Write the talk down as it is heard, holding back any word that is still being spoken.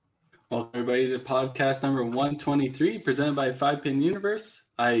everybody to podcast number 123, presented by Five Pin Universe.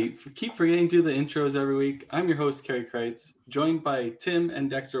 I keep forgetting to do the intros every week. I'm your host, Kerry Kreitz, joined by Tim and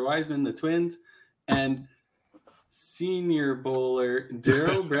Dexter Wiseman, the twins, and senior bowler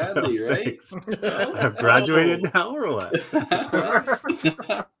Daryl Bradley, right? I've graduated now or what? I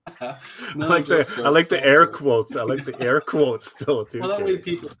like the air quotes. I like the air quotes though too. Well, that way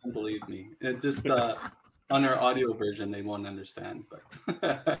people can believe me. It just on our audio version they won't understand. But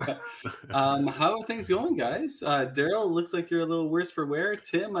how are things going, guys? Daryl, looks like you're a little worse for wear.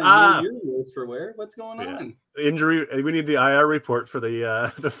 Tim, I know you're worse for wear. What's going on? Injury. We need the IR report for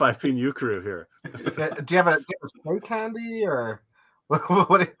the 5PNU crew here. Do you have a steak handy, or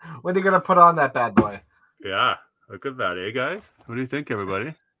what are you gonna put on that bad boy? Yeah, look at that, guys? What do you think,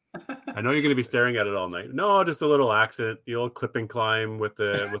 everybody? I know you're going to be staring at it all night. No, just a little accident. The old clip and climb with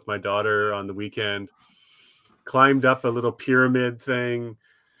my daughter on the weekend. Climbed up a little pyramid thing.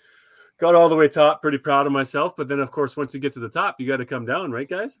 Got all the way top. Pretty proud of myself. But then, of course, once you get to the top, you got to come down, right,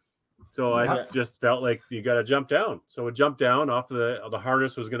 guys? So I just felt like you got to jump down. So I jumped down off the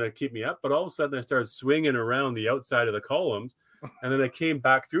harness was going to keep me up. But all of a sudden, I started swinging around the outside of the columns. And then I came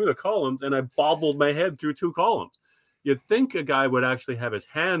back through the columns and I bobbled my head through two columns. You'd think a guy would actually have his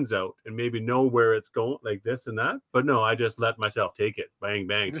hands out and maybe know where it's going, like this and that. But no, I just let myself take it. Bang,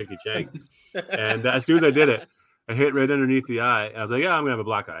 bang, chicky chang. And as soon as I did it, I hit right underneath the eye. I was like, yeah, I'm going to have a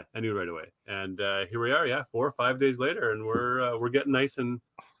black eye. I knew right away. And here we are, 4 or 5 days later, and we're getting nice and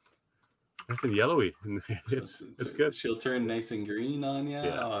yellowy. And it's good. She'll turn nice and green on you.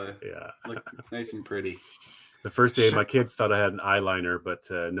 Yeah. Look nice and pretty. The first day, my kids thought I had an eyeliner, but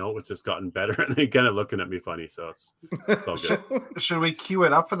no, it's just gotten better. And they kind of looking at me funny, so it's all good. Should we cue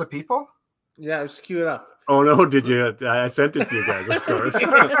it up for the people? Yeah, just cue it up. Oh, no, did you? I sent it to you guys, of course.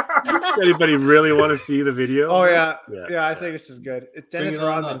 Anybody really want to see the video? Oh, yeah. I think this is good. Dennis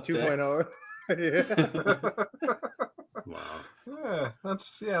Rodman 2.0. Wow.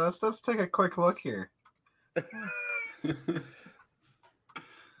 Let's take a quick look here.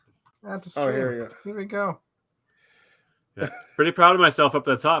 Here we go. Yeah. Pretty proud of myself up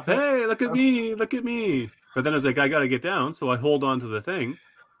at the top. Hey, look at me. But then I was like, I got to get down. So I hold on to the thing,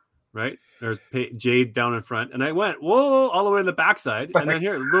 right? There's Jade down in front. And I went, whoa, all the way to the backside. And then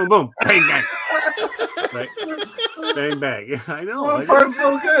here, boom, boom, bang, bang. Right? Bang, bang. I know. That part's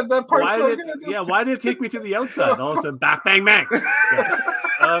so good. Yeah, why did it take me to the outside? All of a sudden, back, bang, bang. Yeah.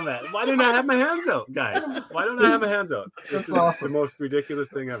 Oh, man. Why didn't I have my hands out, guys? Why don't I have my hands out? This is awesome. The most ridiculous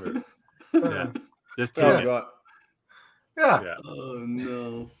thing ever. Yeah. Just take it. Yeah. Oh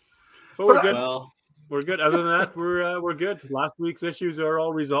no. But we're good. We're good. Other than that, we're good. Last week's issues are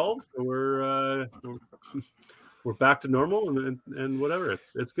all resolved. So we're back to normal and whatever.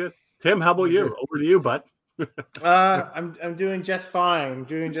 It's good. Tim, how about you? Over to you, bud. I'm doing just fine.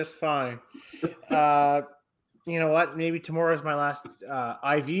 You know what? Maybe tomorrow is my last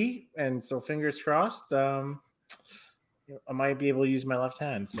IV, and so fingers crossed. I might be able to use my left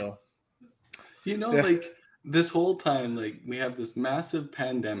hand. So, like this whole time, like we have this massive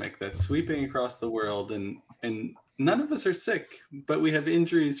pandemic that's sweeping across the world, and none of us are sick, but we have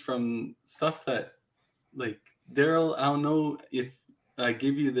injuries from stuff that, like Daryl, I don't know if I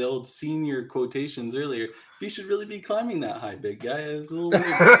give you the old senior quotations earlier. If you should really be climbing that high, big guy. It's a little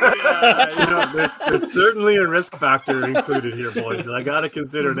there's certainly a risk factor included here, boys, that I got to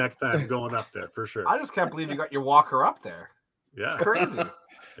consider next time going up there for sure. I just can't believe you got your walker up there. Yeah, it's crazy.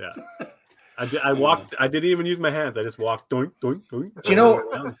 Yeah, I walked. I didn't even use my hands. I just walked. Doink, doink, doink. Do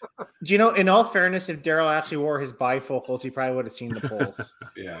you know? In all fairness, if Daryl actually wore his bifocals, he probably would have seen the poles.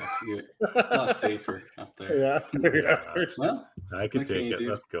 Yeah, you're a lot safer up there. Yeah. Well, I could take it.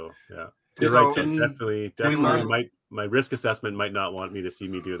 Let's go. Yeah, you're right, Tim. Definitely. My risk assessment might not want me to see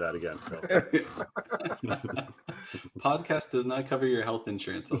me do that again. So. Podcast does not cover your health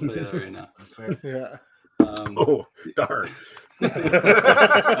insurance. I'll tell you that right now. That's right. Yeah. Oh, darn.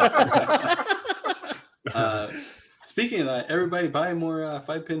 Speaking of that, everybody buy more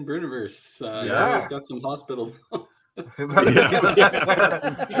 5 Pin Bruniverse. Daryl's got some hospital bills. That's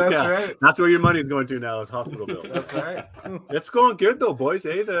right. That's where your money's going to now is hospital bills. That's right. It's going good though, boys.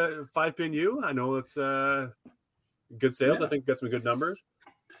 Hey, the 5 Pin U. I know it's good sales. Yeah. I think got some good numbers.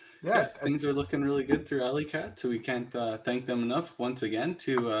 Yeah, things are looking really good through Alley Cat, so we can't thank them enough once again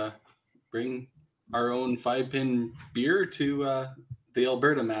to bring our own 5 Pin beer to the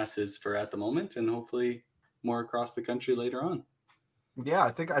Alberta masses for at the moment, and hopefully more across the country later on. Yeah,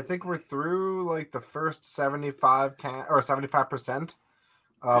 I think we're through like the first 75%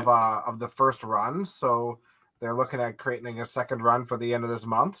 of the first run, so they're looking at creating a second run for the end of this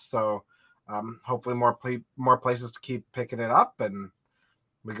month. So hopefully more places to keep picking it up, and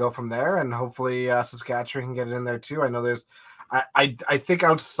we go from there, and hopefully Saskatchewan can get it in there too. I know there's, I think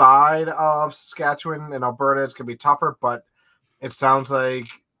outside of Saskatchewan and Alberta, it's gonna be tougher, but it sounds like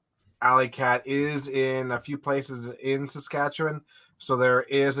Alley Cat is in a few places in Saskatchewan, so there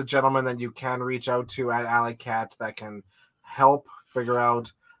is a gentleman that you can reach out to at Alley Cat that can help figure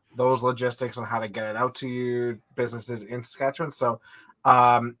out those logistics on how to get it out to you businesses in Saskatchewan. So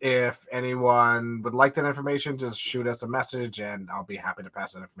if anyone would like that information, just shoot us a message and I'll be happy to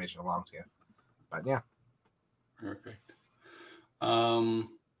pass that information along to you. But yeah. Perfect. So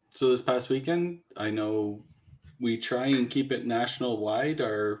this past weekend, I know we try and keep it national wide,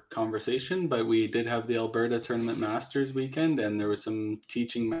 our conversation, but we did have the Alberta Tournament Masters weekend, and there was some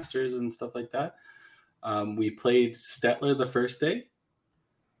teaching masters and stuff like that. We played Stettler the first day.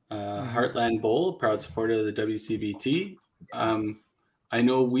 Heartland Bowl, proud supporter of the WCBT. I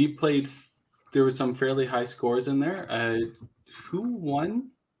know we played, there was some fairly high scores in there. Who won?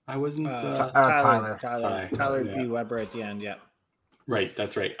 I wasn't... Tyler. Tyler yeah. B. Weber at the end, yeah. Right,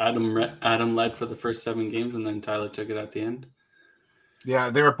 that's right. Adam led for the first 7 games, and then Tyler took it at the end. Yeah,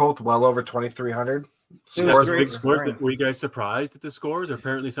 they were both well over 2,300. Scores, big scores. Were you guys surprised at the scores?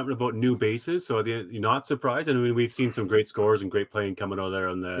 Apparently, something about new bases. So you're not surprised. I mean, we've seen some great scores and great playing coming out there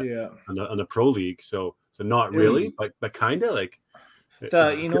on the pro league. So not really, but kind of like. We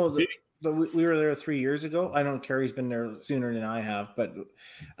were there 3 years ago. I know Kerry's been there sooner than I have, but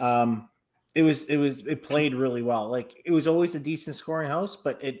it played really well. Like, it was always a decent scoring house,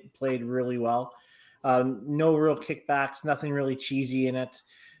 but it played really well. No real kickbacks, nothing really cheesy in it.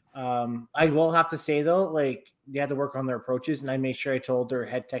 I will have to say though, like, they had to work on their approaches, and I made sure I told their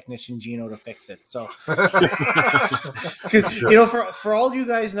head technician Gino to fix it. So, because for all you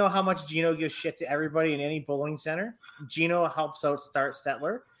guys know how much Gino gives shit to everybody in any bowling center, Gino helps out start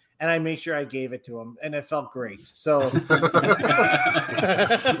Stettler, and I made sure I gave it to him, and it felt great. So,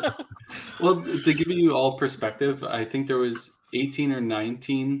 well, to give you all perspective, I think there was 18 or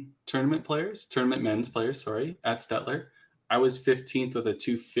 19 tournament men's players, at Stettler. I was 15th with a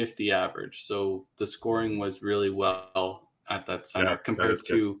 250 average. So the scoring was really well at that center compared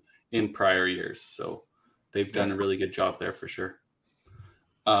to in prior years. So they've done a really good job there for sure.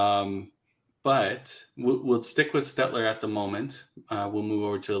 But we'll stick with Stettler at the moment. We'll move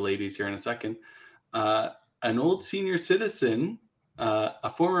over to the ladies here in a second. An old senior citizen, a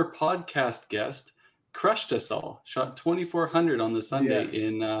former podcast guest, crushed us all. Shot 2,400 on the Sunday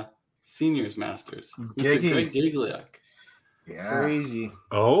in Seniors Masters. Mr. Greg Gigliak. Yeah. Crazy.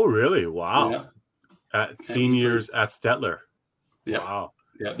 Oh, really? Wow. Yeah. At Seniors at Stettler. Yeah. Wow.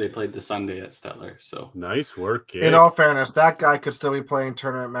 Yeah, they played the Sunday at Stettler. So nice work, kid. In all fairness, that guy could still be playing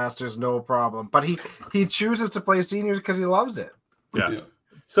Tournament Masters, no problem. But he chooses to play Seniors because he loves it. Yeah.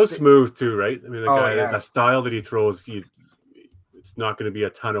 So smooth too, right? I mean, the style that he throws, it's not going to be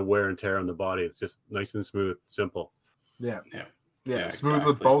a ton of wear and tear on the body. It's just nice and smooth, simple. Yeah. Yeah, smooth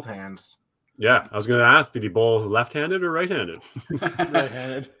with both hands. Yeah, I was going to ask, did he bowl left-handed or right-handed?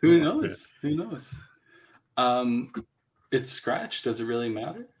 Right-handed. Who knows? Who knows? It's scratch. Does it really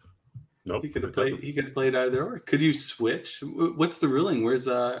matter? Nope. He could have played either or. Could you switch? What's the ruling? Where's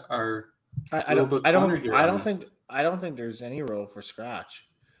our? I don't think there's any rule for scratch.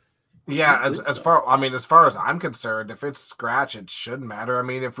 Yeah, as far as I'm concerned, if it's scratch, it shouldn't matter. I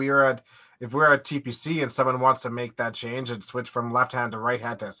mean, if we're at TPC and someone wants to make that change and switch from left hand to right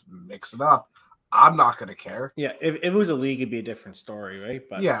hand to mix it up, I'm not going to care. Yeah, if it was a league, it'd be a different story, right?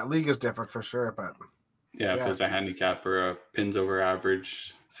 But yeah, league is different for sure. But if it's a handicap or a pins over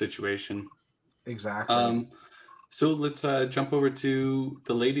average situation, exactly. So let's jump over to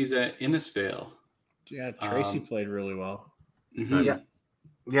the ladies at Innisfail. Yeah, Tracy played really well. Nice.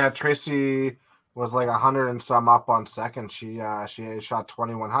 Yeah, Tracy was like 100 and some up on second. She shot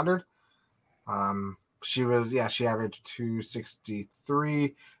 2,100. She averaged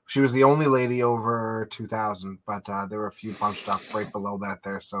 263. She was the only lady over 2,000, but there were a few bunched up right below that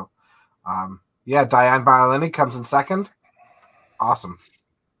there. So, Diane Biolini comes in second. Awesome.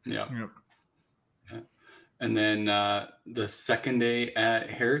 Yeah. And then the second day at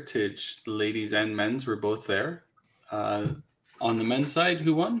Heritage, the ladies and men's were both there. On the men's side,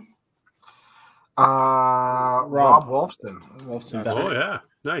 who won? Rob Wolfson. Yeah.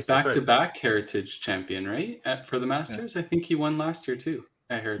 Nice. Back-to-back Heritage champion, right? For the Masters? Yeah. I think he won last year too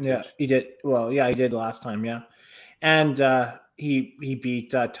at Heritage. Yeah, he did. Well, yeah, he did last time, yeah. And he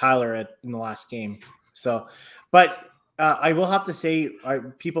beat Tyler in the last game. So, but I will have to say,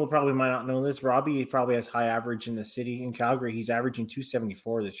 people probably might not know this. Robbie probably has high average in the city in Calgary. He's averaging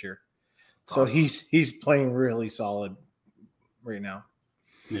 274 this year. So he's playing really solid right now.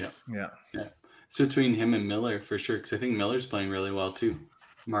 Yeah. So between him and Miller, for sure, because I think Miller's playing really well too.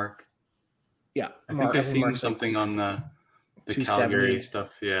 mark. Yeah, I think I've seen Mark's something on the 270. Calgary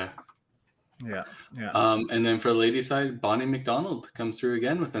stuff. Yeah. Yeah. And then for the ladies' side, Bonnie McDonald comes through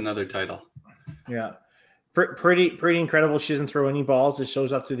again with another title. Yeah. Pretty incredible. She doesn't throw any balls. Just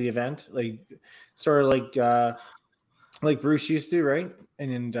shows up to the event, sort of like Bruce used to, right?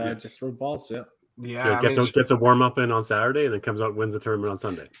 And just throw balls. Yeah, gets a warm up in on Saturday, and then comes out and wins the tournament on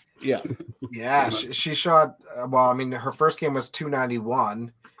Sunday. Yeah, yeah. She shot. Well, I mean, her first game was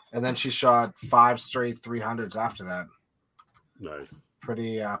 291, and then she shot 5 straight 300s after that. Nice.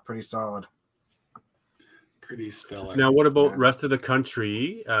 Pretty solid. Pretty stellar. Now, what about rest of the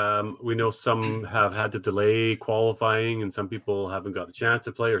country? We know some have had to delay qualifying, and some people haven't got the chance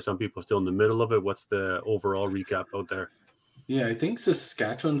to play, or some people are still in the middle of it. What's the overall recap out there? Yeah, I think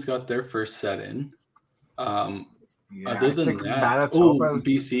Saskatchewan's got their first set in. Other than that, Manitoba,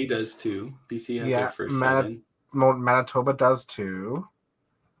 BC does too. BC has their first set in. Manitoba does too.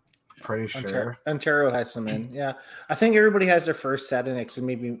 Pretty sure. Ontario has some in. Yeah, I think everybody has their first set in it. So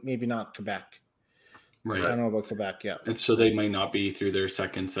maybe not Quebec. Right. I don't know about Quebec yet. And so they might not be through their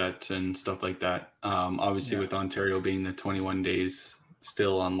second set and stuff like that. Obviously, with Ontario being the 21 days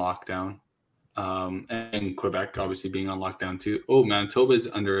still on lockdown. And Quebec obviously being on lockdown too. Oh, Manitoba is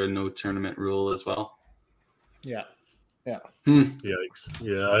under a no tournament rule as well. Yeah.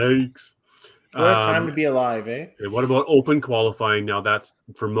 Yikes. What a time to be alive, eh? What about open qualifying? Now, that's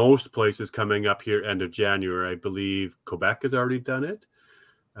for most places coming up here end of January. I believe Quebec has already done it.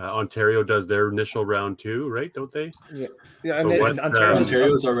 Ontario does their initial round too, right? Don't they? Yeah. And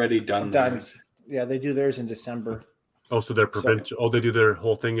Ontario's already done. Yeah, they do theirs in December. Oh, so they're provincial. They do their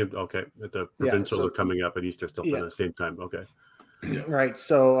whole thing. Okay, at the provincial are coming up at Easter still at the same time. Okay, right.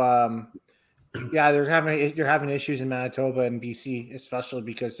 So, you're having issues in Manitoba and BC, especially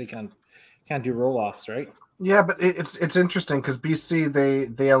because they can't do roll-offs, right? Yeah, but it's interesting because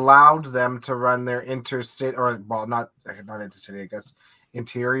BC they allowed them to run their intercity, or well, not intercity, I guess,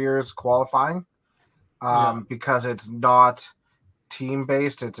 interiors qualifying, because it's not team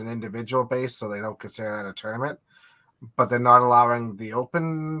based; it's an individual based, so they don't consider that a tournament. But they're not allowing the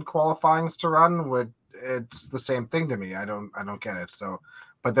open qualifyings to run. It's the same thing to me. I don't get it. So,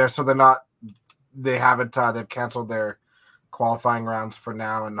 but they're not. They haven't. They've canceled their qualifying rounds for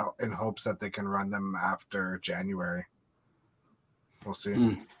now, in hopes that they can run them after January. We'll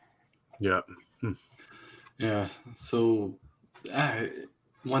see. Yeah. Yeah. So,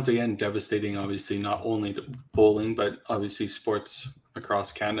 once again, devastating. Obviously, not only to bowling, but obviously sports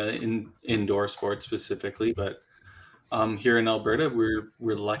across Canada, indoor sports specifically, but. Here in Alberta,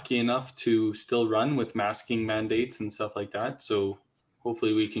 we're lucky enough to still run with masking mandates and stuff like that. So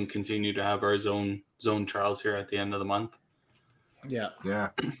hopefully we can continue to have our zone trials here at the end of the month. Yeah.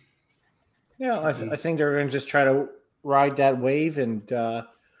 I think they're going to just try to ride that wave and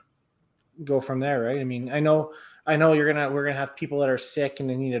go from there, right? I mean, I know we're gonna have people that are sick and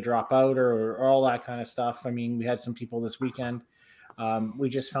they need to drop out or all that kind of stuff. I mean, we had some people this weekend. We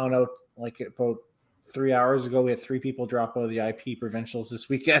just found out about 3 hours ago, we had 3 people drop out of the IP provincials this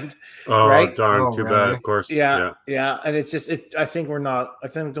weekend. Oh, right? Darn, too bad, of course. Yeah. And it's just, I think we're not,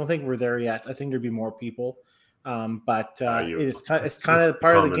 don't think we're there yet. I think there'd be more people. But it's kind of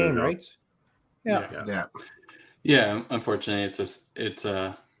part of the game, right? Yeah. Unfortunately, it's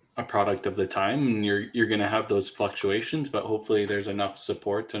a product of the time, and you're going to have those fluctuations, but hopefully there's enough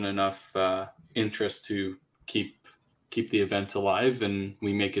support and enough interest to keep the events alive, and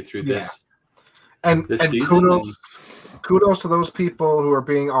we make it through this. And kudos to those people who are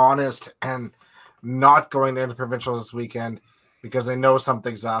being honest and not going to interprovincials this weekend because they know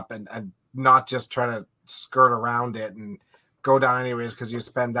something's up, and not just trying to skirt around it and go down anyways because you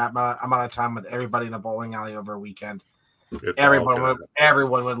spend that amount of time with everybody in a bowling alley over a weekend.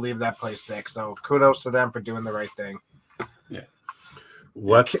 Everyone would leave that place sick. So kudos to them for doing the right thing. Yeah.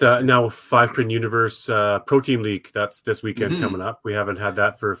 What now? 5-Pin Universe Pro Team League. That's this weekend coming up. We haven't had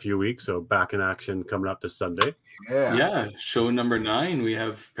that for a few weeks, so back in action coming up this Sunday. Yeah. Show number 9. We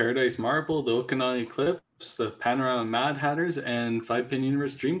have Paradise Marble, the Okanagan Eclipse, the Panorama Mad Hatters, and 5-Pin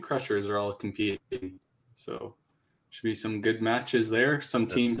Universe Dream Crushers are all competing. So should be some good matches there. Some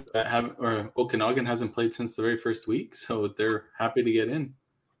teams that have, or Okanagan hasn't played since the very first week, so they're happy to get in.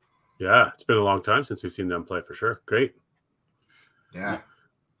 Yeah, it's been a long time since we've seen them play for sure. Great. Yeah.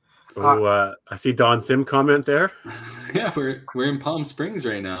 Oh, I see Don Sim comment there. Yeah, we're in Palm Springs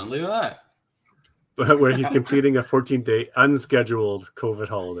right now. Look at that. Where he's completing a 14-day unscheduled COVID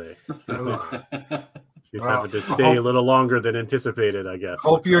holiday. He's having to stay a little longer than anticipated, I guess.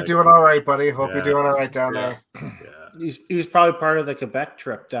 Hope you're doing all right, buddy. Hope you're doing all right down there. Yeah. He was probably part of the Quebec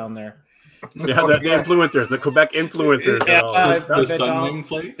trip down there. Yeah, the influencers, the Quebec influencers. Yeah, The Sunwing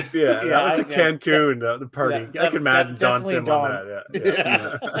flight. Yeah, that was the Cancun, the party. Yeah, I can imagine Don definitely Sim Don. on that.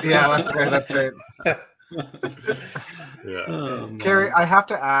 Yeah, that's right. That's right. Yeah. Oh, man. Carrie, I have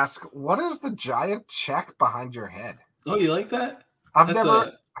to ask, what is the giant check behind your head? Oh, you like that? I've That's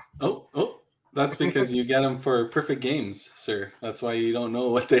never. That's because you get them for perfect games, sir. That's why you don't know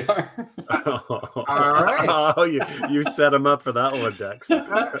what they are. All right. Oh, you set them up for that one, Dex. It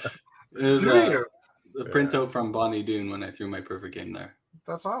was Do you? the printout from Bonnie Doon when I threw my perfect game there.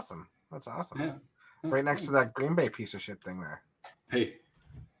 That's awesome. That's awesome. Yeah. Right next to that Green Bay piece of shit thing there. Hey,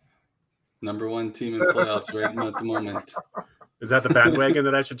 number one team in playoffs right now at the moment. Is that the bandwagon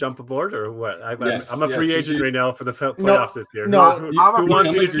that I should jump aboard, or what? I'm a free you agent should. right now for the playoffs this year. no, who I'm a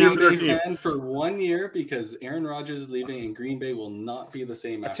wants Become me a to cheer Green for their Bay team? fan for 1 year because Aaron Rodgers is leaving and Green Bay will not be the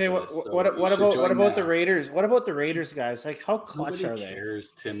same I after tell you this. So what you should about join the now. Raiders? What about the Raiders guys? Like, how clutch Nobody are they?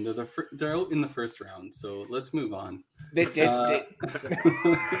 cares, Tim. They're out in the first round, so let's move on. There's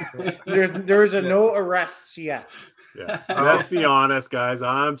no arrests yet. Yeah. Let's be honest, guys.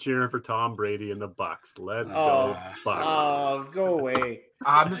 I'm cheering for Tom Brady and the Bucks. Let's go Bucks. Oh, go away.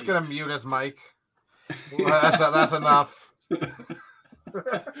 I'm just gonna mute his mic. Well, that's enough.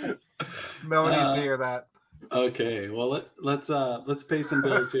 No one needs to hear that. Okay, well let's pay some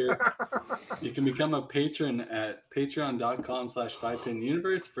bills here. You can become a patron at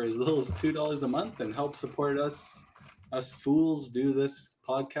patreon.com/5pinuniverse for as little as $2 a month and help support us fools do this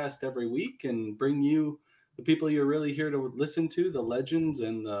podcast every week and bring you the people you're really here to listen to, the legends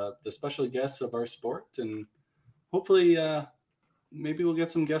and the special guests of our sport. And hopefully maybe we'll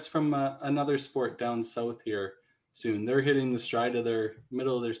get some guests from another sport down south here soon. They're hitting the stride of their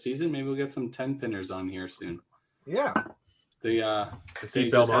middle of their season. Maybe we'll get some 10 pinners on here soon. Yeah. I see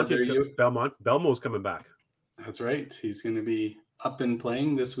they just had Belmo's coming back. That's right. He's going to be up and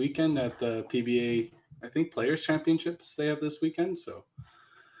playing this weekend at the PBA, I think, Players Championships they have this weekend. So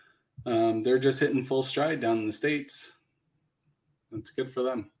they're just hitting full stride down in the States. That's good for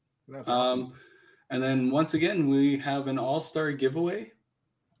them. That's awesome. And then once again, we have an all-star giveaway.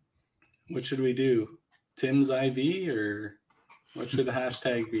 What should we do? Tim's IV or what should the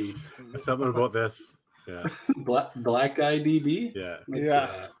hashtag be? Something about this. Yeah. Black guy DB? Yeah.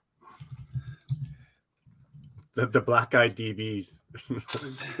 Yeah. The black eyed DBs.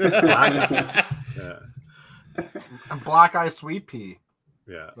 Yeah. Black Eye Sweet Pea.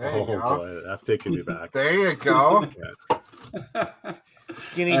 Yeah. There you go. Boy, that's taking me back. There you go.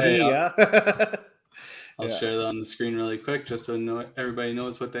 Skinny D, yeah. I'll share that on the screen really quick just so everybody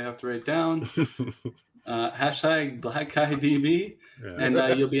knows what they have to write down. Hashtag Black Guy DB. Yeah. And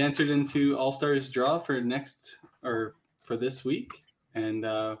you'll be entered into All Stars draw for this week. And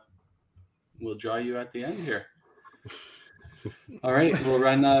we'll draw you at the end here. All right. We'll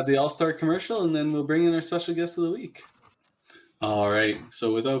run the All-Star commercial and then we'll bring in our special guest of the week. All right.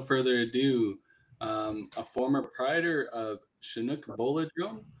 So without further ado, a former proprietor of Chinook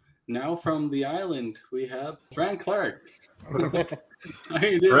Bolodrome, now from the island, we have Fran Clark. How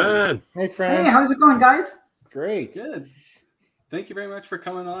you doing? Fran. Hey, Fran. Hey, how's it going, guys? Great. Good. Thank you very much for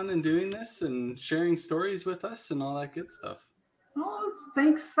coming on and doing this and sharing stories with us and all that good stuff. Oh,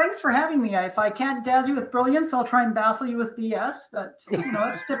 thanks for having me. If I can't dazz you with brilliance, I'll try and baffle you with BS. But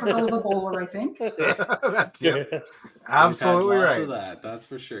that's typical of a bowler, I think. Absolutely We've had lots right. of that, that's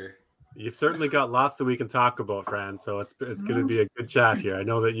for sure. You've certainly got lots that we can talk about, Fran. So it's going to be a good chat here. I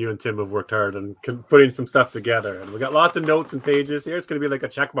know that you and Tim have worked hard on putting some stuff together, and we got lots of notes and pages here. It's going to be like a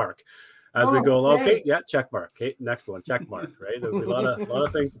check mark as we go along. Okay, yeah, check mark. Okay, next one, check mark. Right, there'll be a lot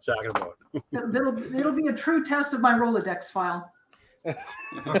of things to chat about. It'll be a true test of my Rolodex file.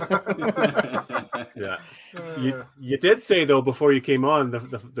 Yeah, you did say though before you came on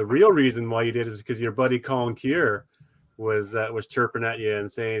the real reason why you did is because your buddy Colin Keir was chirping at you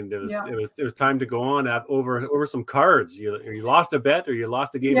and saying it was time to go on over some cards. You lost a bet or you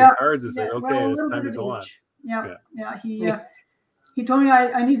lost a game of cards. It's like okay, it's time to go on. Yeah. He told me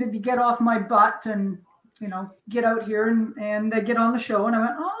I needed to get off my butt and get out here and get on the show. And I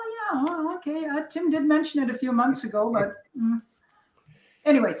went, okay. Tim did mention it a few months ago, but.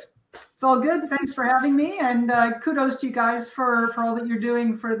 Anyways, it's all good. Thanks for having me, and kudos to you guys for all that you're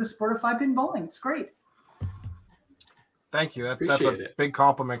doing for the sport of 5-pin bowling. It's great. Thank you. That's a big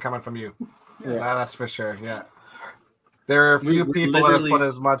compliment coming from you. Yeah. That's for sure. Yeah. There are a few people that have put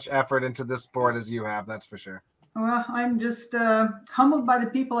as much effort into this sport as you have. That's for sure. Well, I'm just humbled by the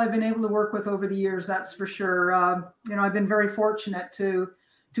people I've been able to work with over the years. That's for sure. I've been very fortunate to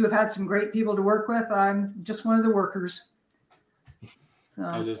have had some great people to work with. I'm just one of the workers. So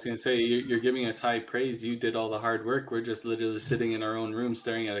I was just going to say, you're giving us high praise. You did all the hard work. We're just literally sitting in our own room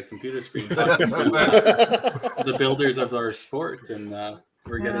staring at a computer screen talking to the builders of our sport, and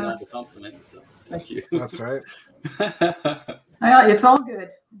we're getting all the compliments. So thank you. That's right. It's all good.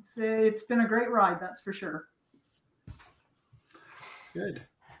 It's been a great ride, that's for sure. Good.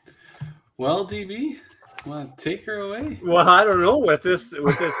 Well, DB, want to take her away? Well, I don't know with this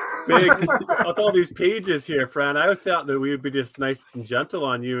big with all these pages here, Fran. I thought that we would be just nice and gentle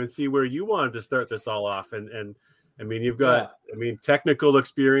on you and see where you wanted to start this all off. And I mean, you've got technical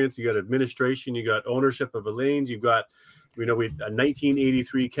experience, you got administration, you got ownership of Elaine's, you've got a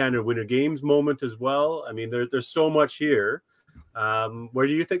 1983 Canada Winter Games moment as well. I mean, there's so much here. Where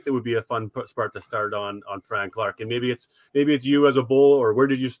do you think that would be a fun spot to start on Fran Clark? And maybe it's you as a bull, or where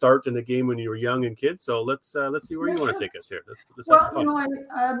did you start in the game when you were young and kid? So let's see where you want to take us here. Let's have some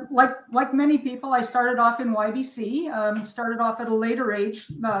fun. Like many people, I started off in YBC. Started off at a later age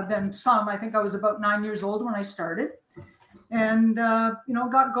than some. I think I was about 9 years old when I started, and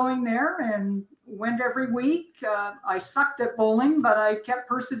got going there and went every week. I sucked at bowling, but I kept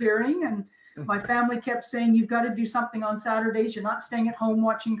persevering, and my family kept saying, "You've got to do something on Saturdays. You're not staying at home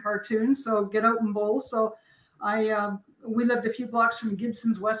watching cartoons, so get out and bowl." So we lived a few blocks from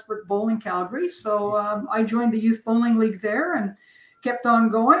Gibson's Westbrook Bowling, Calgary. So I joined the Youth Bowling League there and kept on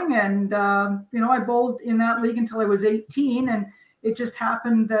going. And, I bowled in that league until I was 18. And it just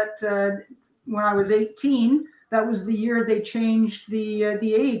happened that when I was 18, that was the year they changed the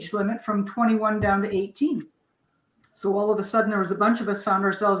age limit from 21 down to 18. So all of a sudden, there was a bunch of us found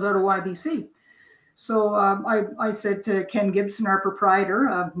ourselves out of YBC. So I said to Ken Gibson, our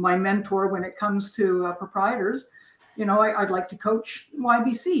proprietor, my mentor when it comes to proprietors, I'd like to coach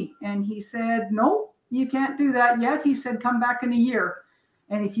YBC. And he said, "No, you can't do that yet." He said, "Come back in a year.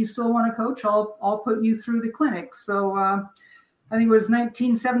 And if you still want to coach, I'll put you through the clinic." So I think it was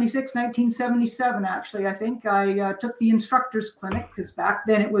 1976, 1977, actually. I think I took the instructor's clinic, because back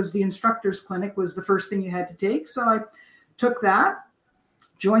then it was the instructor's clinic was the first thing you had to take. So I took that,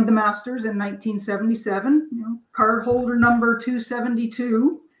 joined the Masters in 1977, card holder number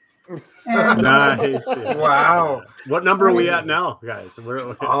 272. And, nice. Wow. What number are we at now, guys?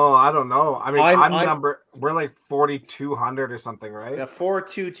 I don't know. I mean, we're like 4,200 or something, right? Yeah,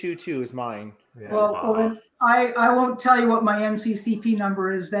 4222 is mine. Yeah. Well, then I won't tell you what my NCCP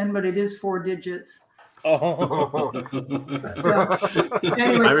number is then, but it is 4 digits. Oh.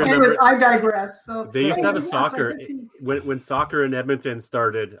 Anyways, I digress. So they used to have a soccer when soccer in Edmonton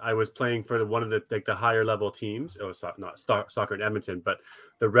started. I was playing for one of the higher level teams. Oh, not soccer in Edmonton, but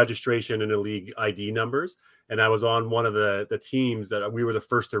the registration in the league ID numbers. And I was on one of the teams that we were the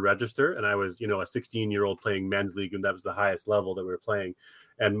first to register. And I was, a 16-year-old playing men's league, and that was the highest level that we were playing.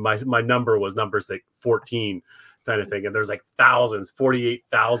 And my number was numbers like 14. Kind of thing, and there's like thousands,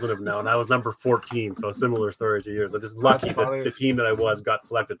 48,000 of them now, and I was number 14. So a similar story to yours. I'm just lucky that the team that I was got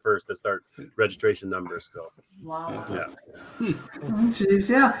selected first to start registration numbers. So wow, yeah. Jeez,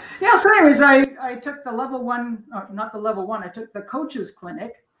 yeah. So anyways, I took the level one, not the level one. I took the coaches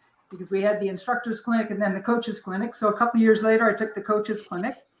clinic, because we had the instructors clinic and then the coaches clinic. So a couple of years later, I took the coaches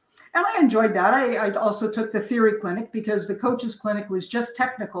clinic, and I enjoyed that. I also took the theory clinic, because the coaches clinic was just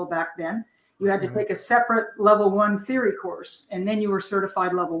technical back then. You had to take a separate level 1 theory course, and then you were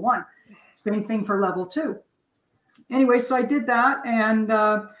certified level 1. Same thing for level 2. Anyway, so I did that, and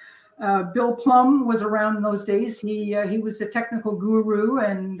Bill Plum was around in those days. He was a technical guru,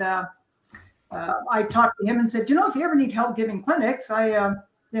 and I talked to him and said, if you ever need help giving clinics,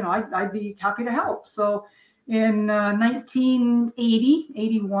 I'd be happy to help. So in 1980,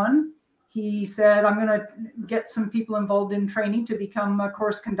 81, he said, "I'm going to get some people involved in training to become a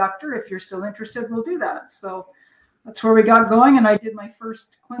course conductor. If you're still interested, we'll do that." So that's where we got going. And I did my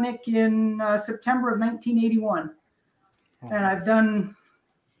first clinic in September of 1981. And I've done,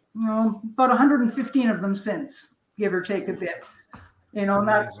 about 115 of them since, give or take a bit. And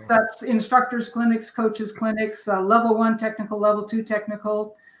that's instructors clinics, coaches clinics, level 1 technical, level 2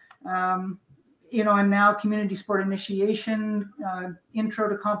 technical, and now community sport initiation, intro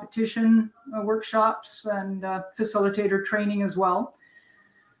to competition workshops, and facilitator training as well,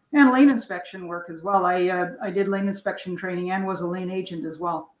 and lane inspection work as well. I did lane inspection training and was a lane agent as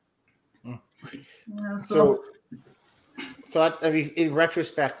well. So I mean, in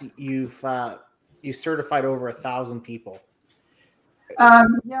retrospect, you certified over 1,000 people.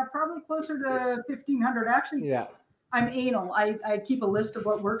 Yeah, probably closer to 1,500 actually. Yeah. I'm anal. I keep a list of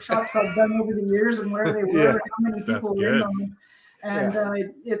what workshops I've done over the years and where they were, and how many people were in them. And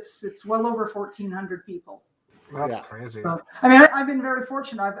it's well over 1,400 people. That's crazy. So, I mean, I've been very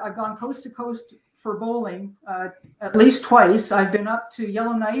fortunate. I've gone coast to coast for bowling at least twice. I've been up to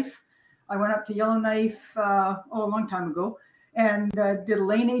Yellowknife. I went up to Yellowknife a long time ago, and did a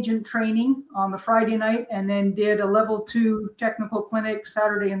lane agent training on the Friday night, and then did a level 2 technical clinic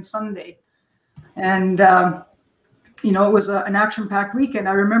Saturday and Sunday. And it was an action-packed weekend.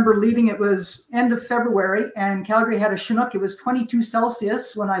 I remember leaving. It was end of February, and Calgary had a Chinook. It was 22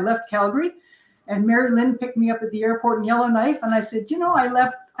 Celsius when I left Calgary. And Mary Lynn picked me up at the airport in Yellowknife, and I said, I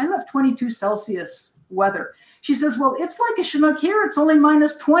left 22 Celsius weather. She says, well, it's like a Chinook here. It's only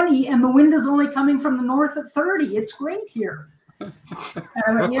minus 20, and the wind is only coming from the north at 30. It's great here. And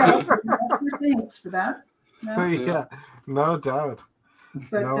I went, thanks for that. Yeah, no doubt.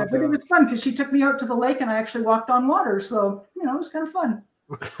 But it was fun because she took me out to the lake, and I actually walked on water. So, it was kind of fun.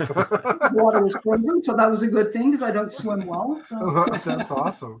 Water was frozen, so that was a good thing because I don't swim well. So. That's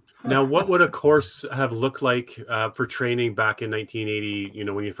awesome. Now, what would a course have looked like for training back in 1980?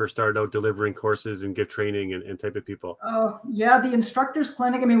 When you first started out delivering courses and give training and type of people. Oh yeah, the instructors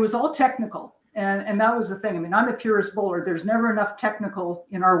clinic. I mean, it was all technical, and that was the thing. I mean, I'm a purist bowler. There's never enough technical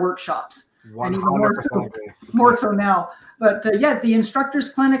in our workshops, and even more so now. But the instructors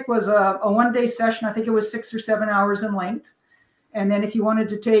clinic was a one-day session. I think it was 6 or 7 hours in length. And then if you wanted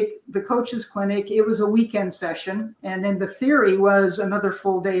to take the coaches clinic, it was a weekend session. And then the theory was another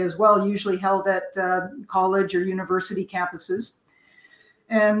full day as well, usually held at college or university campuses.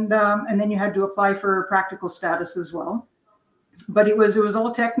 And then you had to apply for practical status as well. But it was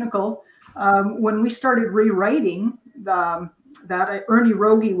all technical. When we started rewriting that, Ernie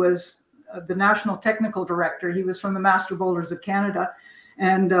Rogie was the national technical director. He was from the Master Bowlers of Canada.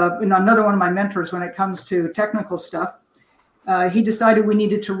 And another one of my mentors when it comes to technical stuff. He decided we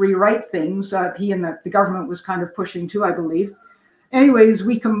needed to rewrite things. He and the government was kind of pushing too, I believe. Anyways,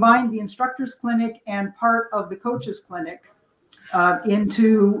 we combined the instructors clinic and part of the coaches clinic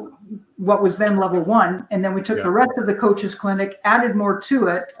into what was then level 1. And then we took the rest of the coaches clinic, added more to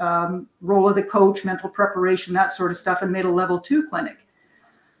it, role of the coach, mental preparation, that sort of stuff, and made a level 2 clinic.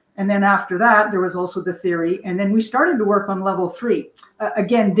 And then after that, there was also the theory. And then we started to work on level 3.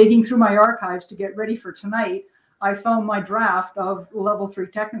 Again, digging through my archives to get ready for tonight, I found my draft of level 3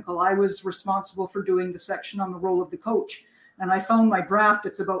 technical. I was responsible for doing the section on the role of the coach. And I found my draft.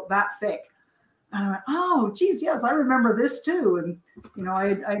 It's about that thick. And I went, oh, geez, yes, I remember this too. And,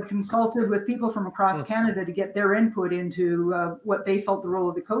 I consulted with people from across Canada to get their input into what they felt the role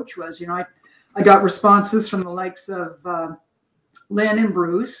of the coach was. I got responses from the likes of Lynn and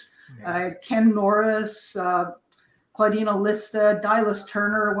Bruce, Ken Norris, Claudina Lista, Dylas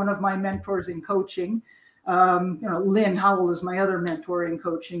Turner, one of my mentors in coaching. Lynn Howell is my other mentor in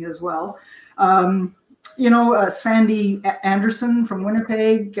coaching as well. Sandy Anderson from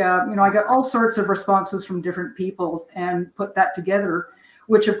Winnipeg. I got all sorts of responses from different people and put that together,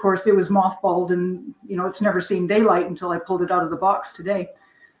 which of course it was mothballed and, it's never seen daylight until I pulled it out of the box today.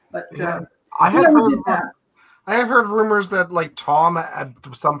 But I have heard rumors that like Tom at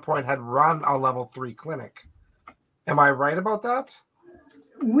some point had run a level 3 clinic. Am I right about that?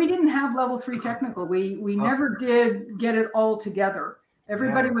 We didn't have level 3 technical. We never did get it all together.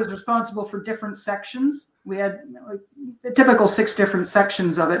 Everybody was responsible for different sections. We had the typical 6 different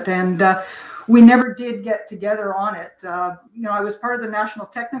sections of it, and we never did get together on it. I was part of the National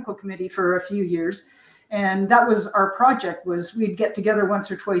Technical Committee for a few years, and that was our project. Was we'd get together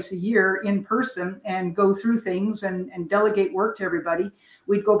once or twice a year in person and go through things and delegate work to everybody.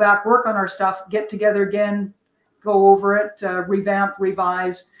 We'd go back, work on our stuff, get together again, go over it, revamp,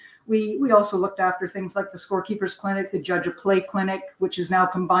 revise. We also looked after things like the scorekeepers clinic, the judge of play clinic, which is now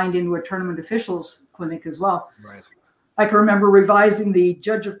combined into a tournament officials clinic as well. Right. I can remember revising the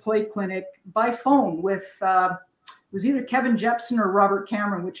judge of play clinic by phone with it was either Kevin Jepson or Robert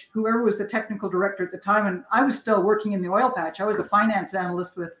Cameron, whoever was the technical director at the time. And I was still working in the oil patch. I was a finance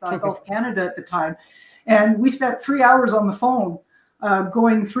analyst with Gulf Canada at the time. And we spent 3 hours on the phone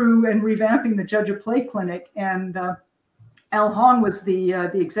going through and revamping the judge of play clinic. And Al Hong was the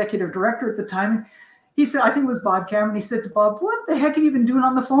executive director at the time. He said, I think it was Bob Cameron. He said to Bob, what the heck have you been doing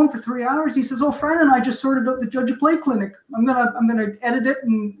on the phone for 3 hours? He says, Fran and I just sorted out the judge of play clinic. I'm gonna edit it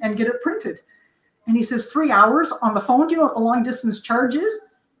and get it printed. And he says, 3 hours on the phone? Do you know what the long distance charge is?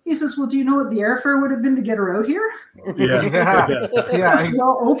 He says, well, do you know what the airfare would have been to get her out here? Yeah.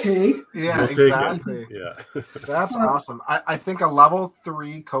 Well, okay. Yeah, we'll exactly. Yeah. That's awesome. I think a level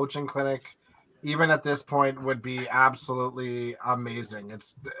 3 coaching clinic, even at this point, would be absolutely amazing.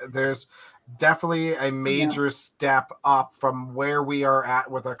 There's definitely a major step up from where we are at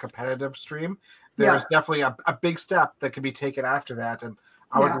with our competitive stream. There's definitely a big step that could be taken after that. And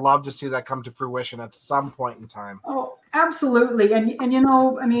I would love to see that come to fruition at some point in time. Oh, absolutely. And you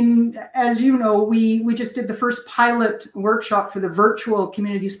know, I mean, as you know, we just did the first pilot workshop for the virtual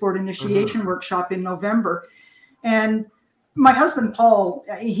community sport initiation workshop in November. And my husband, Paul,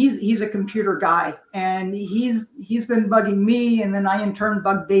 he's a computer guy, and he's been bugging me. And then I in turn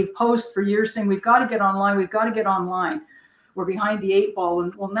bugged Dave Post for years saying, we've got to get online. We've got to get online. We're behind the 8 ball.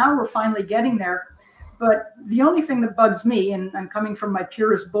 And well, now we're finally getting there. But the only thing that bugs me, and I'm coming from my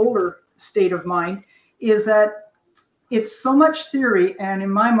purist bowler state of mind, is that it's so much theory and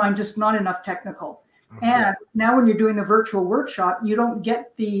in my mind, just not enough technical. And now when you're doing the virtual workshop, you don't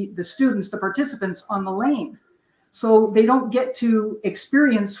get the students, the participants on the lane. So they don't get to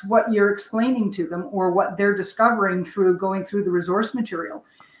experience what you're explaining to them or what they're discovering through going through the resource material.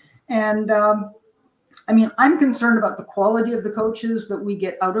 And I mean, I'm concerned about the quality of the coaches that we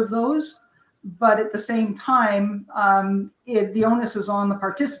get out of those. But at the same time, the onus is on the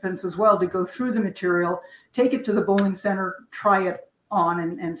participants as well to go through the material, take it to the bowling center, try it on,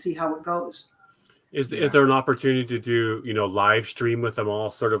 and see how it goes. Is there an opportunity to do, live stream with them all,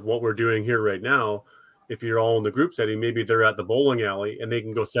 sort of what we're doing here right now? If you're all in the group setting, maybe they're at the bowling alley and they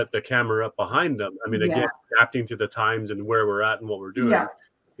can go set the camera up behind them. I mean, again, adapting to the times and where we're at and what we're doing.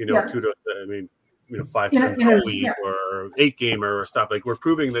 Kudos. I mean, 5-game league or 8-gamer or stuff. Like, we're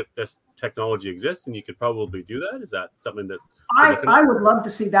proving that this technology exists, and you could probably do that. Is that something that I would love to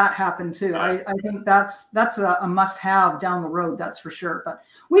see that happen too? I think that's a must-have down the road. That's for sure. But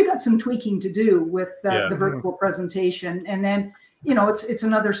we've got some tweaking to do with the virtual presentation, and then it's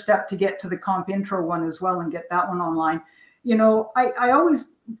another step to get to the comp intro one as well and get that one online. I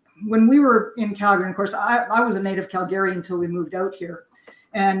always, when we were in Calgary, and of course I was a native Calgarian until we moved out here.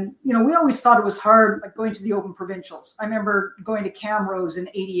 And, we always thought it was hard, like going to the Open Provincials. I remember going to Camrose in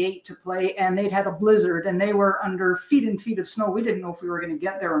 '88 to play, and they'd had a blizzard and they were under feet and feet of snow. We didn't know if we were going to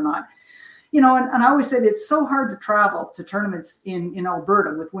get there or not. And I always said it's so hard to travel to tournaments in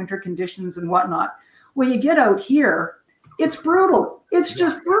Alberta with winter conditions and whatnot. Well, you get out here, it's brutal. It's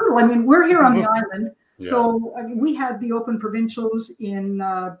just brutal. I mean, we're here on the island. So we had the Open Provincials in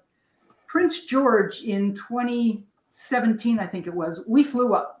Prince George in 2017, I think it was. We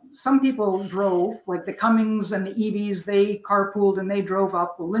flew up. Some people drove, like the Cummings and the Evies, they carpooled and they drove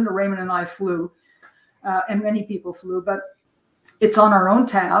up. Well, Linda Raymond and I flew, and many people flew, but it's on our own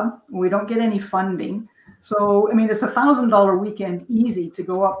tab. We don't get any funding. So, I mean, it's $1,000 weekend easy to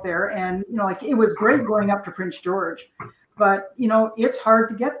go up there. And, it was great going up to Prince George, but, it's hard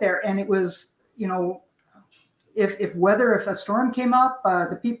to get there. And it was, if a storm came up,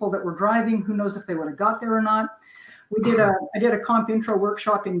 the people that were driving, who knows if they would have got there or not. I did a comp intro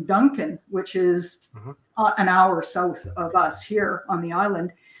workshop in Duncan, which is an hour south of us here on the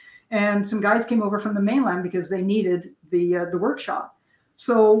island. And some guys came over from the mainland because they needed the workshop.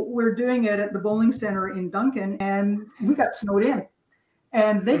 So we're doing it at the bowling center in Duncan, and we got snowed in.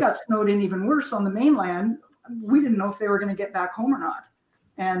 And they got snowed in even worse on the mainland. We didn't know if they were going to get back home or not,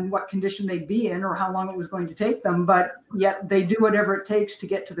 and what condition they'd be in or how long it was going to take them. But yet they do whatever it takes to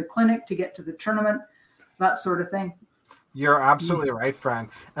get to the clinic, to get to the tournament, that sort of thing. You're absolutely right, Fran.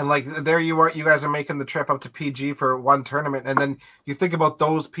 And there you are, you guys are making the trip up to PG for one tournament. And then you think about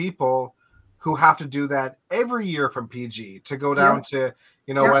those people who have to do that every year from PG to go down to,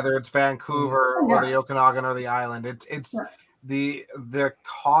 whether it's Vancouver or the Okanagan or the island. It's the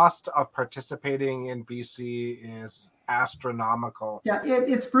cost of participating in BC is astronomical. Yeah,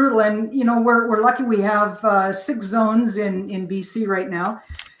 it's brutal. And, we're lucky we have 6 zones in BC right now.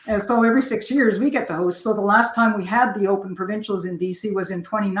 And so every 6 years we get to host. So the last time we had the Open Provincials in BC was in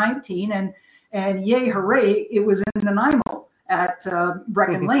 2019, and yay, hooray, it was in Nanaimo at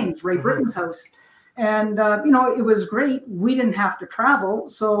Breckin Lanes, Ray Britton's house. And, it was great. We didn't have to travel.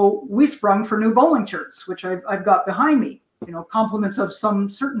 So we sprung for new bowling shirts, which I've got behind me, compliments of some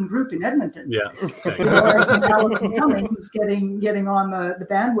certain group in Edmonton. Yeah. And Allison Cummings getting on the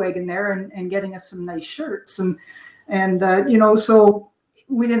bandwagon there and getting us some nice shirts. And so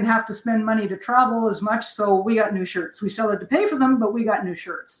we didn't have to spend money to travel as much. So we got new shirts. We still had to pay for them, but we got new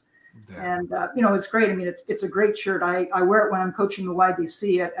shirts. Yeah. And, it's great. I mean, it's a great shirt. I wear it when I'm coaching the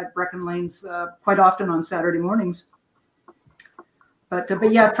YBC at Breckin Lanes quite often on Saturday mornings. But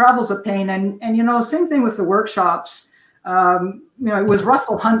yeah, travel's a pain. And same thing with the workshops. It was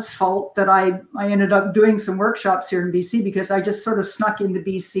Russell Hunt's fault that I ended up doing some workshops here in BC because I just sort of snuck into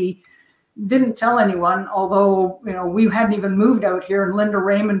BC, didn't tell anyone, although, we hadn't even moved out here. And Linda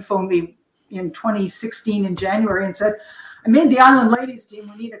Raymond phoned me in 2016 in January and said, I made the Island ladies team.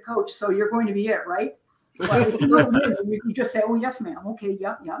 We need a coach. So you're going to be it, right? But if you know me, you just say, "Oh yes, ma'am. Okay,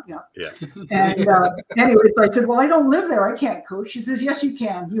 yep. Yeah. And anyway, so I said, "Well, I don't live there. I can't coach." She says, "Yes, you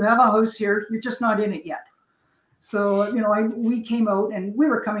can. You have a house here. You're just not in it yet." So we came out, and we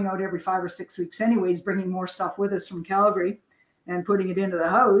were coming out every 5 or 6 weeks, anyways, bringing more stuff with us from Calgary and putting it into the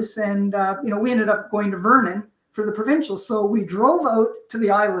house. And we ended up going to Vernon for the provincial. So we drove out to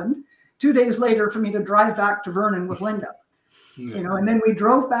the island. 2 days later, for me to drive back to Vernon with Linda. And then we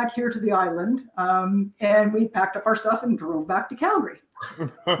drove back here to the island, and we packed up our stuff and drove back to Calgary.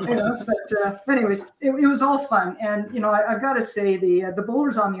 But anyways, it was all fun. And, I've got to say the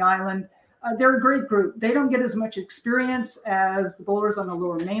bowlers on the island, they're a great group. They don't get as much experience as the bowlers on the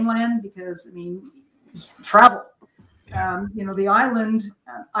lower mainland because, travel. The island,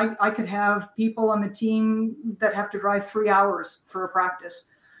 I could have people on the team that have to drive 3 hours for a practice.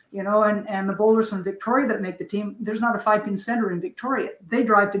 And the bowlers from Victoria that make the team, there's not a 5-pin center in Victoria. They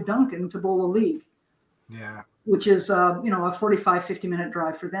drive to Duncan to bowl a league. Yeah. Which is, a 45, 50-minute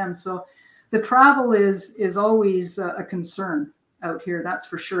drive for them. So the travel is always a concern out here, that's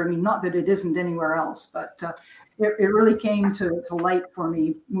for sure. Not that it isn't anywhere else, but it really came to light for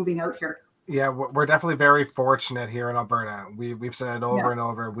me moving out here. Yeah, we're definitely very fortunate here in Alberta. We've said it over and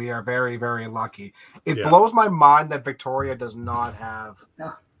over. We are very, very lucky. It blows my mind that Victoria does not have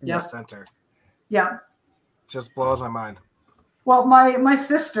a center. Yeah. Just blows my mind. Well, my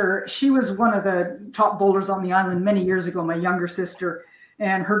sister, she was one of the top bowlers on the island many years ago, my younger sister.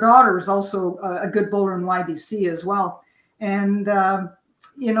 And her daughter is also a good bowler in YBC as well. And,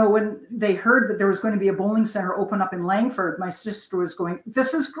 when they heard that there was going to be a bowling center open up in Langford, my sister was going,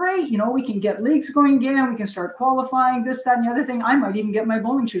 "This is great. We can get leagues going again. We can start qualifying, this, that, and the other thing. I might even get my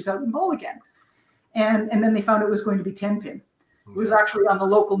bowling shoes out and bowl again." And then they found it was going to be 10-pin. It was actually on the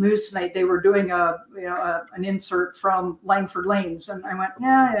local news tonight. They were doing an insert from Langford Lanes. And I went,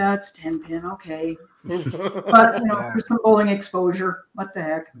 yeah, it's 10-pin. Okay. But, for some bowling exposure, what the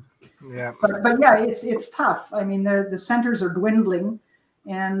heck? Yeah. But yeah, it's tough. The centers are dwindling.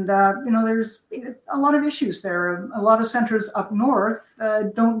 And, there's a lot of issues there. A lot of centers up north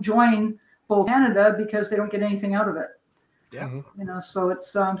don't join Bowl Canada because they don't get anything out of it. Yeah. So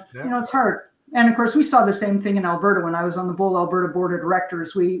it's, it's hard. And of course, we saw the same thing in Alberta when I was on the Bowl Alberta Board of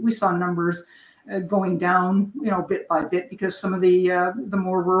Directors. We saw numbers going down, bit by bit because some of the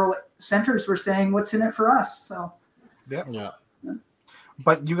more rural centers were saying, "What's in it for us?" So, yeah.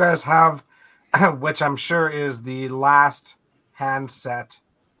 But you guys have, which I'm sure is the last handset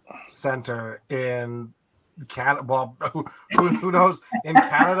center in Canada. Well, who knows in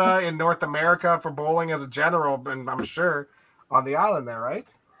Canada, in North America for bowling as a general, and I'm sure on the island there, right?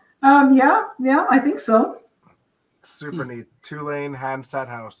 Yeah, I think so. Super neat. 2-lane handset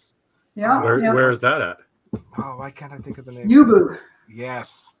house. Yeah. Where is that at? Oh, why can't I think of the name? Yubu.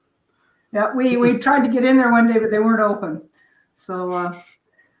 Yes. Yeah, we tried to get in there one day, but they weren't open. So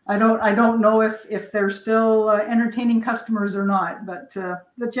I don't know if they're still entertaining customers or not. But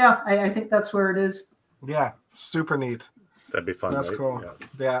yeah, I think that's where it is. Yeah, super neat. That'd be fun. That's right? cool.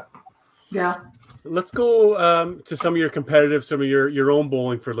 Yeah. Let's go to some of your own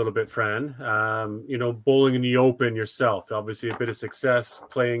bowling for a little bit, Fran. Bowling in the open yourself. Obviously, a bit of success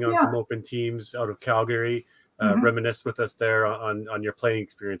playing on some open teams out of Calgary. Reminisce with us there on your playing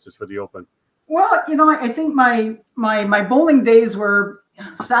experiences for the open. Well, I think my bowling days were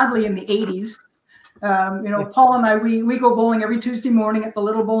sadly in the 80s. Paul and I, we go bowling every Tuesday morning at the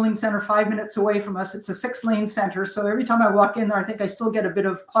little bowling center 5 minutes away from us. It's a 6-lane center. So every time I walk in there, I think I still get a bit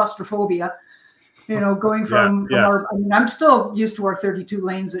of claustrophobia, going from our, I'm still used to our 32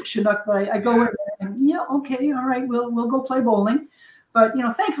 lanes at Chinook, but I go in there and okay, all right, we'll go play bowling. But,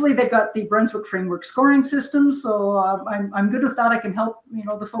 thankfully they've got the Brunswick Framework scoring system. So I'm good with that. I can help,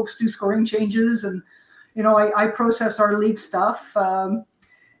 the folks do scoring changes and, I process our league stuff.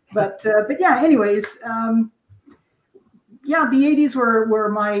 But yeah, anyways, the 80s were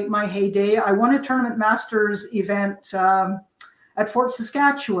my heyday. I won a Tournament Masters event at Fort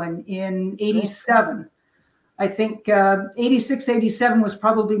Saskatchewan in 87. I think 86, 87 was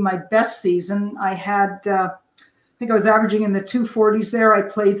probably my best season. I had, I think I was averaging in the 240s there. I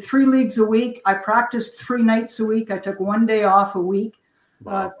played 3 leagues a week. I practiced 3 nights a week. I took 1 day off a week.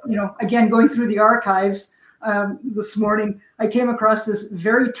 Wow. Again, going through the archives this morning, I came across this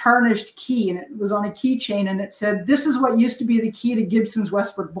very tarnished key, and it was on a keychain, and it said, "This is what used to be the key to Gibson's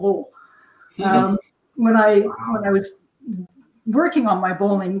Westwood Bowl." When I was working on my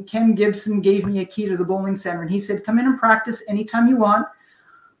bowling, Ken Gibson gave me a key to the bowling center, and he said, "Come in and practice anytime you want.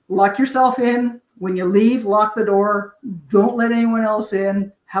 Lock yourself in. When you leave, lock the door. Don't let anyone else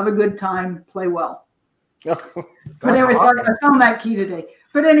in. Have a good time. Play well." But anyways, awesome. I found that key today.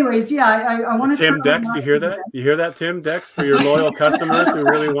 But anyways, yeah, I want to. Tim Dex, you hear that? You hear that, Tim Dex, for your loyal customers who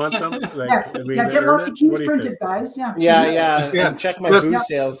really want something? Like, Get lots of keys printed, guys. Yeah. And check my booze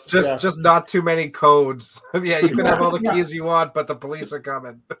sales. Just not too many codes. Yeah, you can have all the keys you want, but the police are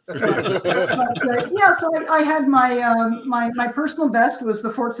coming. So I had my personal best was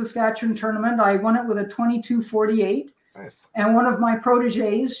the Fort Saskatchewan tournament. I won it with a 22:48. Nice. And one of my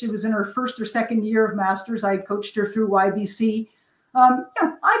proteges, she was in her first or second year of Masters. I coached her through YBC.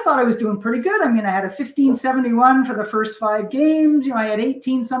 I thought I was doing pretty good. I mean, I had a 1571 for the first 5 games. I had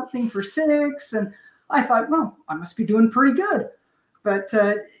 18 something for 6, and I thought, well, I must be doing pretty good. But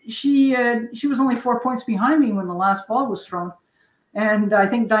she was only 4 points behind me when the last ball was thrown, and I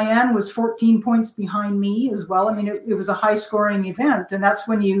think Diane was 14 points behind me as well. I mean, it was a high scoring event, and that's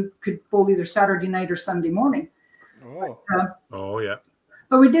when you could bowl either Saturday night or Sunday morning. Yeah.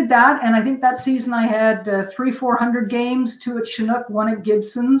 But we did that, and I think that season I had 300-400 games, 2 at Chinook, 1 at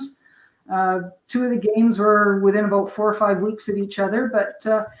Gibson's. 2 of the games were within about 4 or 5 weeks of each other. But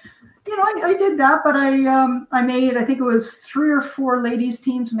I did that. But I made, I think it was 3 or 4 ladies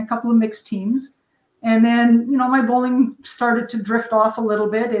teams and a couple of mixed teams. And then my bowling started to drift off a little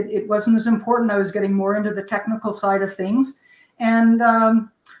bit. It wasn't as important. I was getting more into the technical side of things, and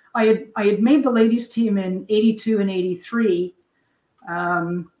I had made the ladies team in 82 and 83.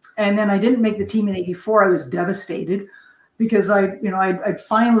 And then I didn't make the team in 84. I was devastated because I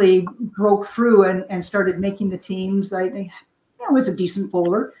finally broke through and started making the teams. I was a decent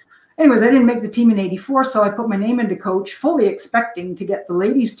bowler. Anyways, I didn't make the team in 84, so I put my name into coach, fully expecting to get the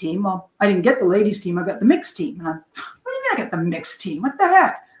ladies team. Well, I didn't get the ladies team. I got the mixed team. And what do you mean I got the mixed team? What the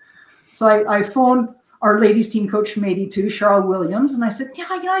heck? So I phoned our ladies team coach from 82, Charles Williams, and I said,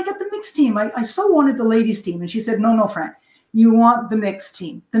 I got the mixed team. I so wanted the ladies team. And she said, no, Frank. You want the mixed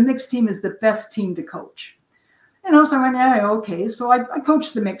team. The mixed team is the best team to coach. And also I went, yeah, okay. So I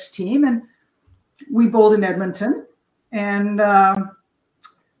coached the mixed team, and we bowled in Edmonton, and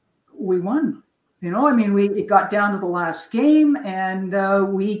we won. It got down to the last game,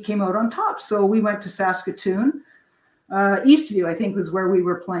 and we came out on top. So we went to Saskatoon. Eastview, I think, was where we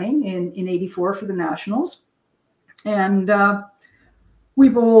were playing in 84 for the Nationals. And we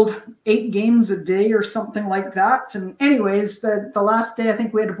bowled 8 games a day or something like that. And anyways, the last day, I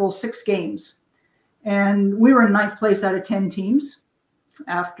think we had to bowl 6 games. And we were in 9th place out of 10 teams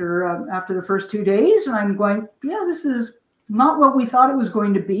after the first 2 days. And I'm going, this is not what we thought it was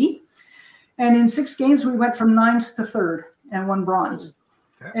going to be. And in 6 games, we went from 9th to 3rd and won bronze.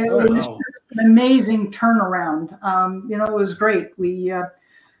 It was just an amazing turnaround. It was great.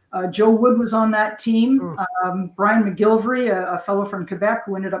 Joe Wood was on that team. Brian McGilvery, a fellow from Quebec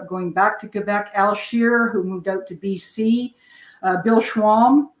who ended up going back to Quebec. Al Shearer, who moved out to BC. Bill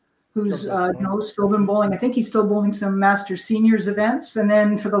Schwam, who's still been bowling. I think he's still bowling some Masters Seniors events. And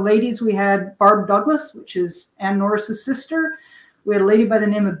then for the ladies, we had Barb Douglas, which is Ann Norris's sister. We had a lady by the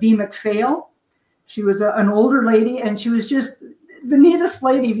name of Bea McPhail. She was an older lady, and she was just the neatest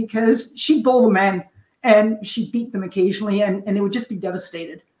lady because she'd bowl the men, and she'd beat them occasionally, and they would just be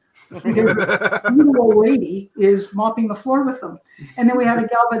devastated. Because the little old lady is mopping the floor with them. And then we had a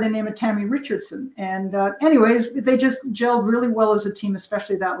gal by the name of Tammy Richardson. And anyways, they just gelled really well as a team,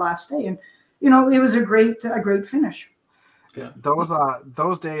 especially that last day. And, it was a great finish. Yeah.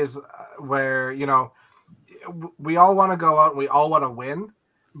 Those days where, we all want to go out and we all want to win,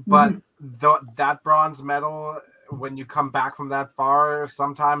 but that bronze medal, when you come back from that far,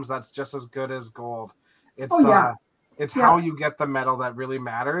 sometimes that's just as good as gold. It's how you get the medal that really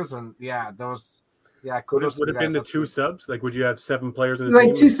matters. And kudos. Would it have been the 2 subs? Like, would you have 7 players in the team? You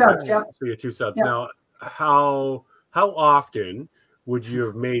had 2 subs, yeah. So you had 2 subs. Yeah. Now, how often would you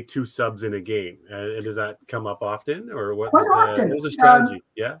have made 2 subs in a game? And does that come up often, or what was the strategy?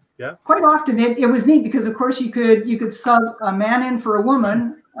 Yeah. Quite often. It was neat because, of course, you could sub a man in for a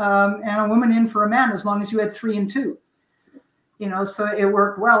woman and a woman in for a man as long as you had 3 and 2. So it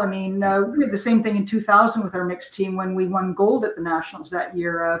worked well. I mean, we had the same thing in 2000 with our mixed team when we won gold at the Nationals that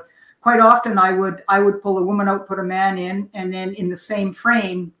year. Quite often, I would pull a woman out, put a man in, and then in the same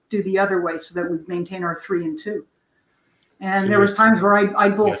frame do the other way so that we'd maintain our 3 and 2. And so there was times where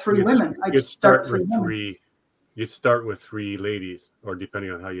I'd bowl 3 women. You'd start with 3. You'd start with 3 ladies, or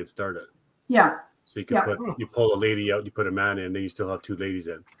depending on how you'd start it. Yeah. So you could you pull a lady out, you put a man in, then you still have 2 ladies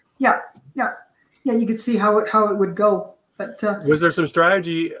in. Yeah. You could see how it would go. But was there some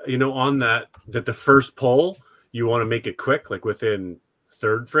strategy, on that the first pull you want to make it quick, like within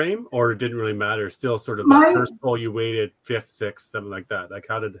 3rd frame, or it didn't really matter? Still, sort of that first pull you waited 5th, 6th, something like that. Like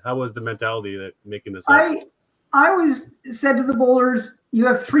how was the mentality that making this? I always said to the bowlers, you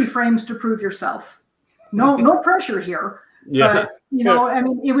have 3 frames to prove yourself. no pressure here. Yeah. But, I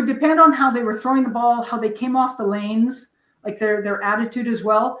mean, it would depend on how they were throwing the ball, how they came off the lanes, like their attitude as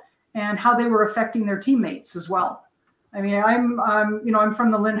well, and how they were affecting their teammates as well. I mean, I'm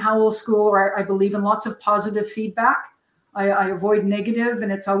from the Lynn Howell School, where I believe in lots of positive feedback. I avoid negative,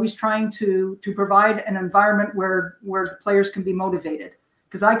 and it's always trying to provide an environment where the players can be motivated.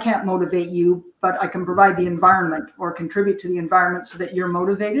 Because I can't motivate you, but I can provide the environment or contribute to the environment so that you're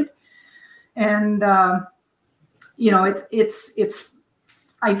motivated. And I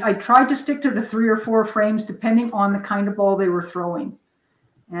tried to stick to the 3 or 4 frames depending on the kind of ball they were throwing.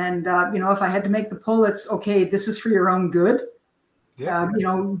 And if I had to make the pull, it's okay. This is for your own good. Yeah.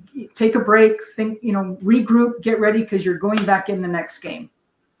 Take a break, think, regroup, get ready, because you're going back in the next game.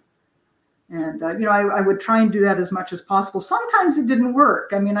 And, I would try and do that as much as possible. Sometimes it didn't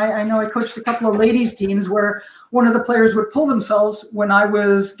work. I mean, I know I coached a couple of ladies teams where one of the players would pull themselves when I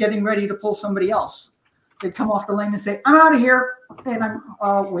was getting ready to pull somebody else. They'd come off the lane and say, I'm out of here. And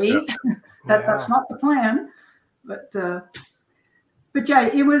I'm, wait, that's not the plan. But yeah,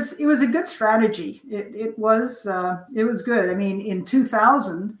 it was a good strategy. It was good. I mean, in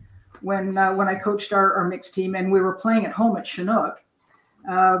 2000, when I coached our mixed team and we were playing at home at Chinook,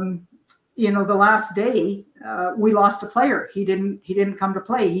 the last day we lost a player. He didn't come to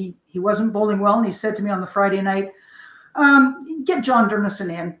play. He wasn't bowling well, and he said to me on the Friday night, get John Durnison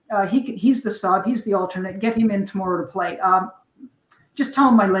in. He's the sub. He's the alternate. Get him in tomorrow to play. Just tell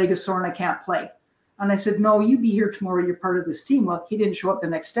him my leg is sore and I can't play. And I said, no, you be here tomorrow. You're part of this team. Well, he didn't show up the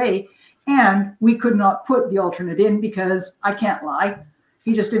next day, and we could not put the alternate in because I can't lie.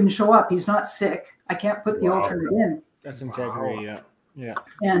 He just didn't show up. He's not sick. I can't put the alternate in. That's integrity. Wow. Yeah.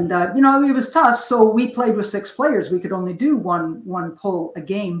 And, it was tough. So we played with 6 players. We could only do one pull a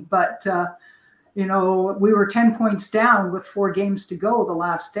game. But, we were 10 points down with 4 games to go the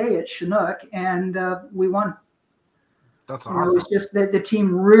last day at Chinook, and we won. That's awesome. It was just that the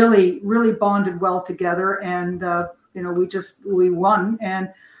team really, really bonded well together. And, we won.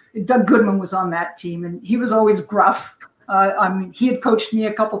 And Doug Goodman was on that team, and he was always gruff. He had coached me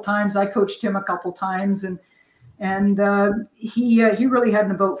a couple times. I coached him a couple times. And he really had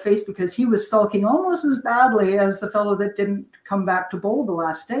an about face because he was sulking almost as badly as the fellow that didn't come back to bowl the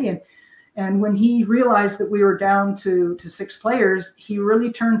last day. And when he realized that we were down to 6 players, he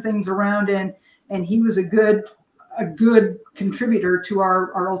really turned things around, and he was a good contributor to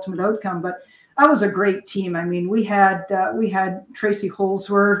our ultimate outcome. But that was a great team. I mean, we had Tracy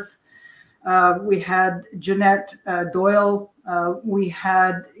Holsworth, we had Jeanette Doyle, we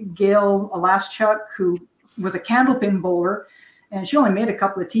had Gail Alaschuk, who was a candlepin bowler, and she only made a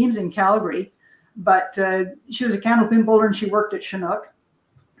couple of teams in Calgary, but she was a candlepin bowler, and she worked at Chinook.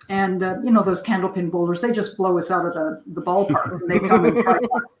 And those candlepin bowlers, they just blow us out of the ballpark when they come and try for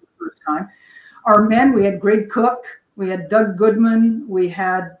the first time. Our men, we had Greg Cook, we had Doug Goodman, we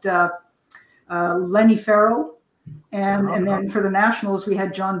had Lenny Farrell, and then for the Nationals, we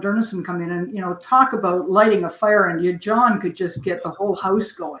had John Durnison come in, and talk about lighting a fire, and John could just get the whole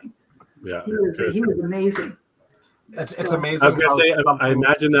house going. Yeah, he was amazing. It's amazing. I was going to say, I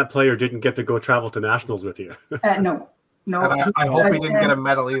imagine that player didn't get to go travel to Nationals with you. No. And I hope he didn't get a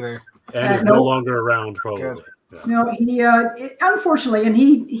medal either. And he's no longer around, probably. Yeah. No, he unfortunately, and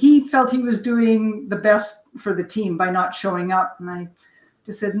he felt he was doing the best for the team by not showing up. And I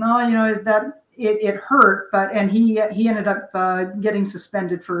just said, no, that it hurt, and he ended up getting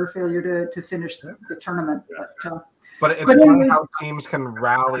suspended for failure to finish the tournament. Yeah. But it's funny how teams can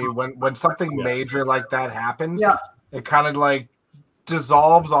rally when something major like that happens. Yeah. It kind of like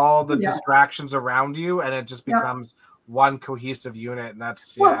dissolves all the distractions around you, and it just becomes one cohesive unit. And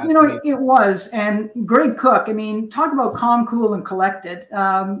that's it was. And Greg Cook, I mean, talk about calm, cool, and collected.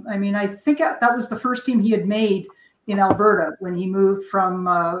 I think that was the first team he had made in Alberta when he moved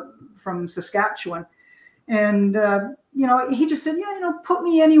from Saskatchewan. And he just said, put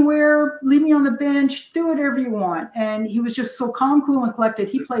me anywhere, leave me on the bench, do whatever you want. And he was just so calm, cool, and collected.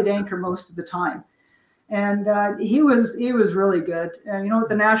 He played anchor most of the time. And he was really good. At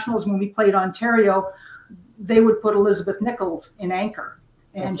the Nationals, when we played Ontario, they would put Elizabeth Nichols in anchor,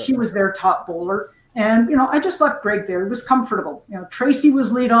 and she was their top bowler. And, I just left Greg there. It was comfortable. Tracy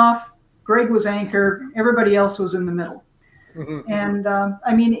was lead off, Greg was anchor, everybody else was in the middle. And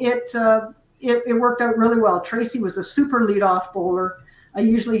it worked out really well. Tracy was a super leadoff bowler. I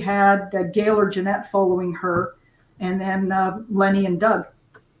usually had Gail or Jeanette following her, and then Lenny and Doug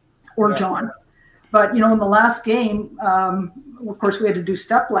or John. But, in the last game, of course, we had to do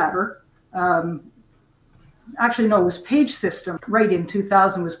step ladder. Actually, no, it was Page system. Right in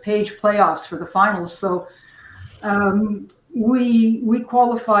 2000 was Page playoffs for the finals. So we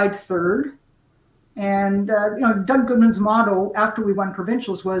qualified third. And Doug Goodman's motto after we won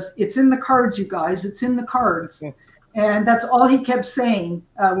provincials was, "It's in the cards, you guys. It's in the cards." Yeah. And that's all he kept saying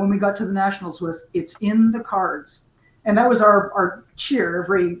when we got to the nationals was, "It's in the cards." And that was our cheer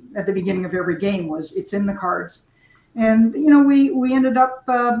at the beginning of every game was, "It's in the cards." And we ended up.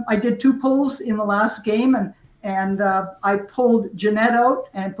 I did 2 pulls in the last game, and I pulled Jeanette out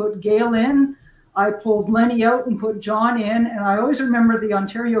and put Gail in. I pulled Lenny out and put John in. And I always remember the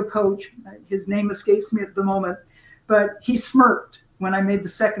Ontario coach, his name escapes me at the moment, but he smirked when I made the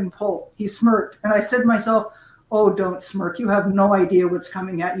second pull. He smirked. And I said to myself, "Oh, don't smirk. You have no idea what's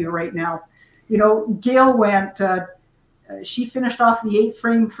coming at you right now." Gail went, she finished off the 8th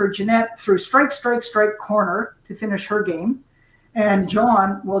frame for Jeanette through strike, corner to finish her game. And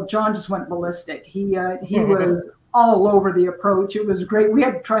John just went ballistic. He was all over the approach. It was great. We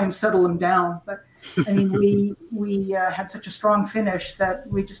had to try and settle him down, but I mean, we had such a strong finish that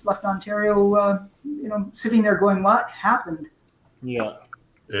we just left Ontario, sitting there going, "What happened?" Yeah,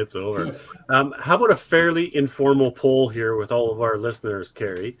 it's over. How about a fairly informal poll here with all of our listeners,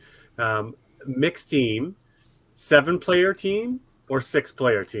 Carrie? Mixed team, 7-player team, or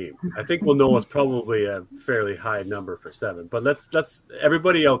 6-player team? I think we'll know it's probably a fairly high number for 7. But let's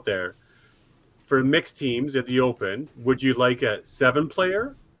everybody out there. For mixed teams at the Open, would you like a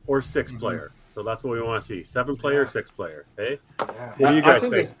 7-player or 6-player? Mm-hmm. So that's what we want to see: 7-player, 6-player. Hey, what do you guys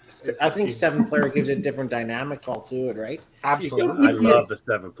think? I think 7-player gives a different dynamic all to it, right? Absolutely. I love the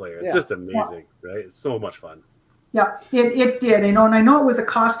 7-player. It's just amazing, right? It's so much fun. Yeah, it did, and I know it was a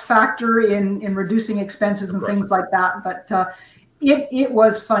cost factor in reducing expenses and things like that, but it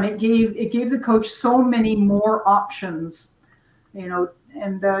was fun. It gave the coach so many more options, and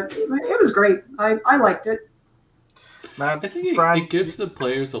it was great. I liked it. Man, I think it gives the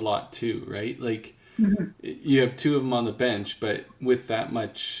players a lot too, right? Like you have 2 of them on the bench, but with that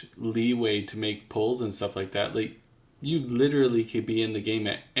much leeway to make pulls and stuff like that, like you literally could be in the game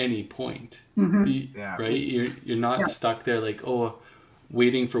at any point, right? You're not stuck there like,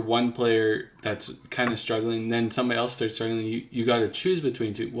 waiting for one player that's kind of struggling, then somebody else starts struggling. You got to choose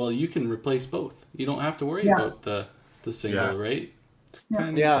between 2. Well, you can replace both. You don't have to worry about the single, right? It's kind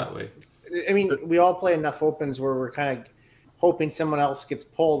of that way. I mean, we all play enough opens where we're kind of hoping someone else gets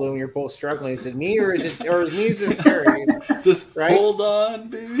pulled and you're both struggling. Is it me or is it Terry? Just hold on,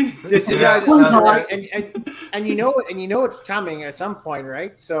 baby. And you know it's coming at some point,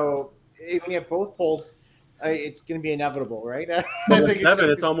 right? So when you have both pulls, it's going to be inevitable, right? Well, with 7,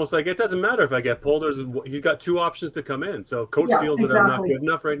 it's almost like it doesn't matter if I get pulled. You've got 2 options to come in. So coach feels that I'm not good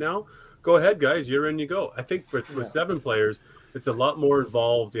enough right now. Go ahead, guys. You're in. You go. I think with 7 players, it's a lot more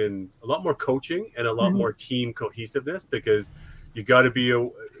involved in a lot more coaching and a lot more team cohesiveness, because you got to be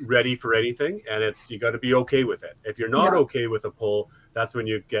ready for anything, and you got to be okay with it. If you're not okay with a pull, that's when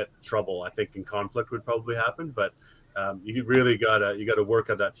you get trouble. I think in conflict would probably happen, but you really gotta work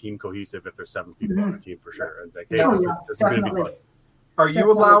on that team cohesive if there's 7 people on a team for sure. And like, hey, this is going to be fun. Are you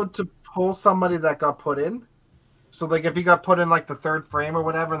allowed to pull somebody that got put in? So like if he got put in like the 3rd frame or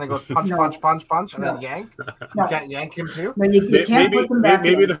whatever, and then goes punch, and then yank, you can't yank him too. No, you can't put them back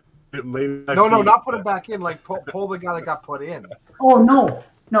in. No, not put him back in. Like pull the guy that got put in. Oh no.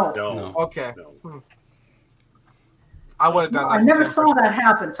 Okay. No. I would have done that. I never saw that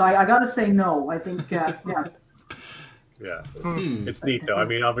happen, so I got to say no. I think Yeah, it's neat though. I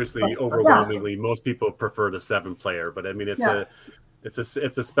mean, obviously, overwhelmingly, most people prefer the 7-player, but I mean, it's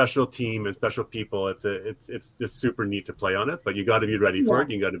a special team and special people. It's just super neat to play on it, but you got to be ready for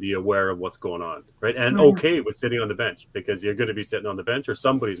it. You got to be aware of what's going on, right? And okay with sitting on the bench, because you're going to be sitting on the bench, or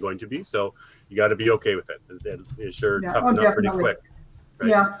somebody's going to be. So you got to be okay with it. It's toughen up pretty quick.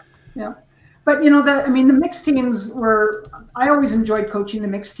 Right? Yeah. But the mixed teams I always enjoyed coaching the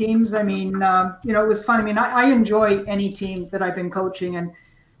mixed teams. I mean, it was fun. I mean, I enjoy any team that I've been coaching,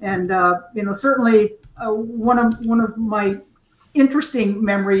 and certainly one of my interesting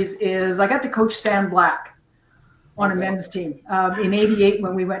memories is I got to coach Stan Black on a men's team in '88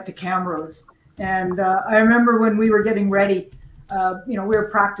 when we went to Camrose. And I remember when we were getting ready, we were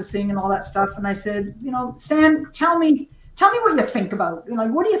practicing and all that stuff. And I said, Stan, tell me what you think about.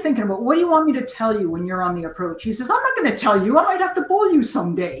 What are you thinking about? What do you want me to tell you when you're on the approach? He says, I'm not going to tell you. I might have to bowl you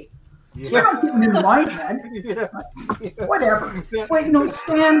someday. Yeah. You're not getting in my head. Whatever. Wait,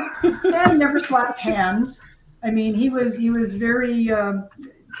 Stan never slapped hands. I mean, he was very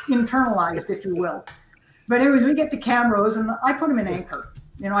internalized, if you will. But anyways, we get to Camrose, and I put him in anchor.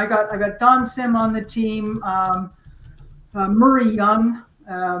 I got Don Sim on the team, Murray Young,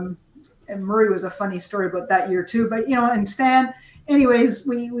 and Murray was a funny story about that year too. But and Stan. Anyways,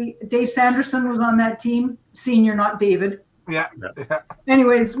 we Dave Sanderson was on that team, senior, not David. Yeah.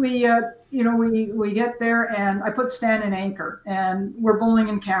 Anyways, we get there, and I put Stan in anchor, and we're bowling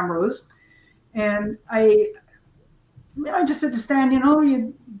in Camrose, and I just said to Stan,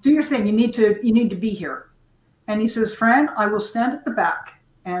 you do your thing. You need to be here. And he says, Fran, I will stand at the back,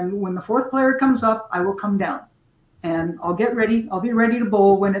 and when the fourth player comes up, I will come down, and I'll get ready. I'll be ready to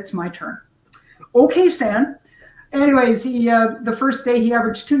bowl when it's my turn. Okay, Stan. Anyways, the first day he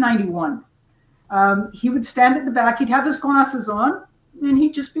averaged 291. He would stand at the back. He'd have his glasses on, and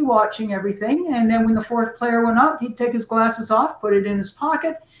he'd just be watching everything. And then when the fourth player went up, he'd take his glasses off, put it in his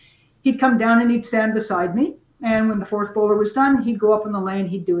pocket. He'd come down and he'd stand beside me. And when the fourth bowler was done, he'd go up in the lane.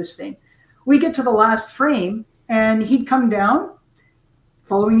 He'd do his thing. We get to the last frame, and he'd come down,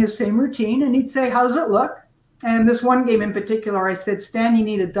 following his same routine, and he'd say, how's it look? And this one game in particular, I said, Stan, you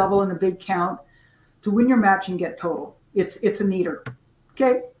need a double and a big count to win your match and get total. It's a meter.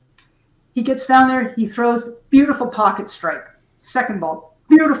 Okay. He gets down there. He throws beautiful pocket strike. Second ball,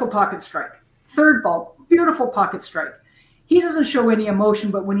 beautiful pocket strike. Third ball, beautiful pocket strike. He doesn't show any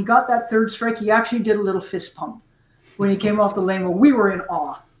emotion, but when he got that third strike, he actually did a little fist pump when he came off the lane. Well, we were in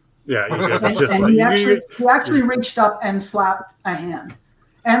awe. Yeah, you guys are just and like, he actually reached up and slapped a hand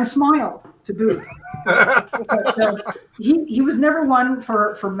and smiled to boot. But he was never one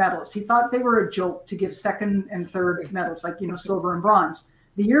for medals. He thought they were a joke to give second and third medals, like silver and bronze.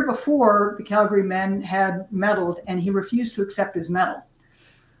 The year before, the Calgary men had medaled, and he refused to accept his medal.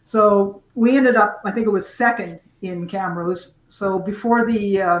 So we ended up, I think it was second in Camrose. So before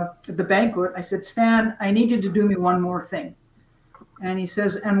the banquet, I said, Stan, I need you to do me one more thing. And he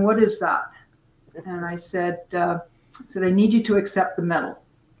says, and what is that? And I said, I need you to accept the medal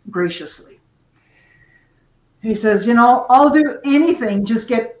graciously. He says, I'll do anything. Just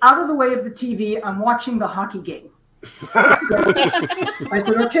get out of the way of the TV. I'm watching the hockey game. I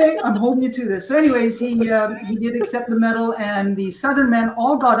said, okay, I'm holding you to this. So anyways, he did accept the medal, and the Southern men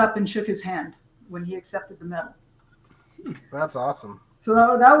all got up and shook his hand when he accepted the medal. That's awesome. So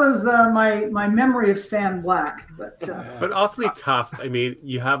that was my memory of Stan Black. But awfully tough. I mean,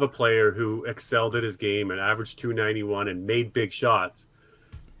 you have a player who excelled at his game and averaged 291 and made big shots.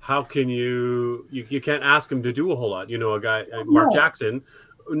 How can you can't ask him to do a whole lot? A guy, Mark Jackson,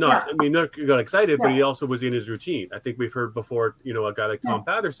 not got excited, but he also was in his routine. I think we've heard before, a guy like Tom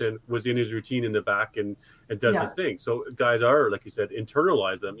Patterson was in his routine in the back and does his thing. So guys are, like you said,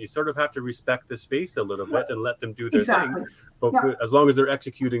 internalize them. You sort of have to respect the space a little bit and let them do their thing. But as long as they're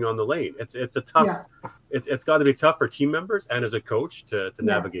executing on the lane, it's a tough. It's got to be tough for team members and as a coach to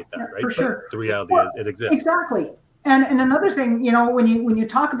navigate that, right? For sure. But the reality is it exists. Exactly. And another thing, when you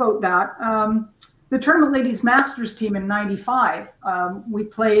talk about that, the Tournament Ladies Masters team in '95, we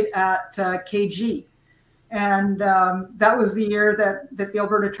played at KG. And that was the year that the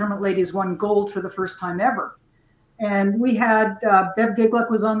Alberta Tournament Ladies won gold for the first time ever. And we had Bev Gigluk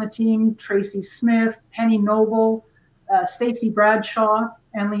was on the team, Tracy Smith, Penny Noble, Stacey Bradshaw,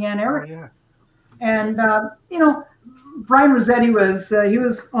 and Leanne Eric. Oh, yeah. And, Brian Rossetti was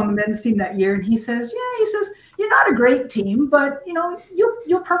on the men's team that year. And he says, you're not a great team, but,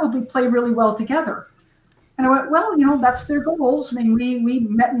 you'll probably play really well together. And I went, well, that's their goals. I mean, we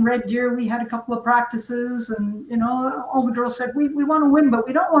met in Red Deer. We had a couple of practices, and, all the girls said, we want to win, but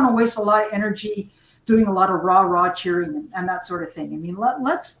we don't want to waste a lot of energy doing a lot of rah cheering and that sort of thing. I mean,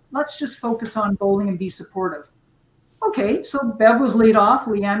 let's just focus on bowling and be supportive. Okay, so Bev was lead off.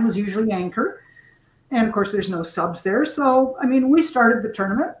 Leanne was usually anchor. And, of course, there's no subs there. So, I mean, we started the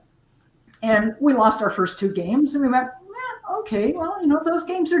tournament. And we lost our first two games, and we went, okay, well, those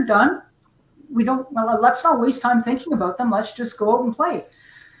games are done. Let's not waste time thinking about them. Let's just go out and play.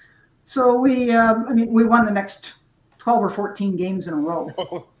 So we won the next 12 or 14 games in a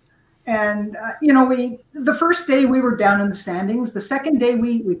row. And, the first day we were down in the standings. The second day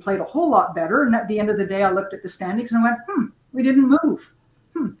we played a whole lot better. And at the end of the day, I looked at the standings and I went, we didn't move.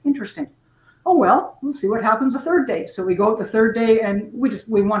 Interesting. Oh, well, we'll see what happens the third day. So we go out the third day and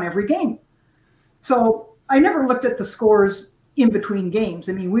we won every game. So I never looked at the scores in between games.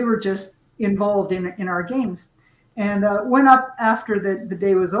 I mean, we were just involved in our games. And went up after the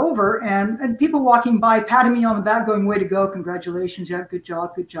day was over, and people walking by patting me on the back going, way to go, congratulations, yeah, good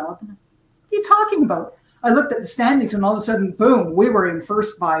job. What are you talking about? I looked at the standings, and all of a sudden, boom, we were in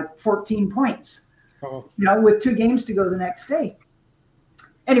first by 14 points, with 2 games to go the next day.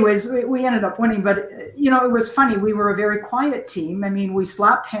 Anyways, we ended up winning, but, it was funny. We were a very quiet team. I mean, we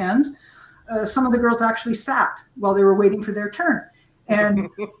slapped hands. Some of the girls actually sat while they were waiting for their turn. And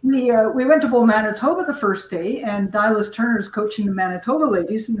we went to bowl Manitoba the first day, and Dylas Turner is coaching the Manitoba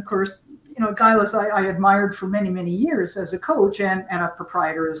ladies. And, of course, Dylas I admired for many, many years as a coach and a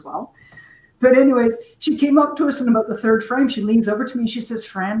proprietor as well. But anyways, she came up to us in about the third frame. She leans over to me and she says,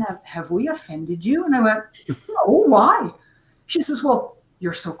 Fran, have we offended you? And I went, no, why? She says, well,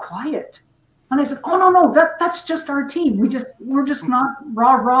 you're so quiet. And I said, oh, no, that's just our team. We're just not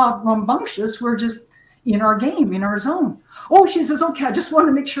rah, rambunctious. We're just in our game, in our zone. Oh, she says, okay, I just want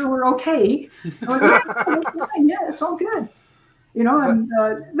to make sure we're okay. I went, yeah, it's all good. You know, and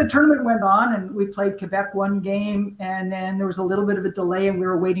the tournament went on, and we played Quebec one game, and then there was a little bit of a delay, and we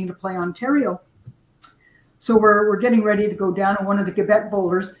were waiting to play Ontario. So we're getting ready to go down, and one of the Quebec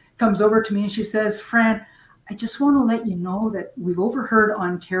bowlers comes over to me, and she says, Fran, I just want to let you know that we've overheard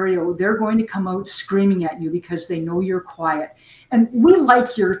Ontario. They're going to come out screaming at you because they know you're quiet. And we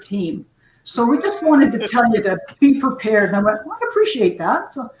like your team. So we just wanted to tell you to be prepared. And I went, well, I appreciate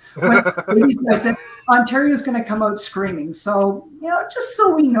that. So I said, Ontario's going to come out screaming. So, you know, just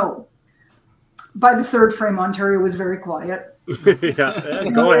so we know. By the third frame, Ontario was very quiet. Yeah,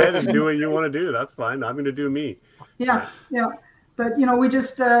 go ahead and do what you want to do. That's fine. I'm going to do me. Yeah. But, you know, we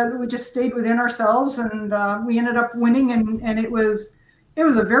just stayed within ourselves, and we ended up winning. And it was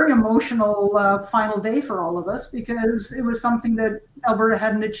a very emotional final day for all of us, because it was something that Alberta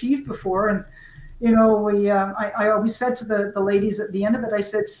hadn't achieved before. And, you know, I always said to the ladies at the end of it, I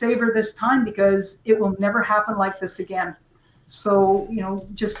said, savor this time, because it will never happen like this again. So, you know,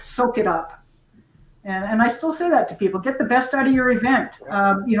 just soak it up. And I still say that to people, get the best out of your event.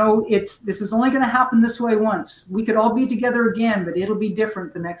 You know, this is only going to happen this way once. We could all be together again, but it'll be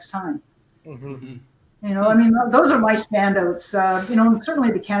different the next time. Mm-hmm. You know, I mean, those are my standouts. You know, and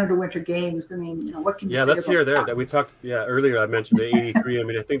certainly the Canada Winter Games. I mean, you know, what can you say? Yeah, let's hear there. That we talked. Yeah, earlier I mentioned the 83. I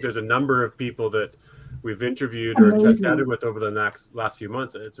mean, I think there's a number of people that we've interviewed or chatted with over the last few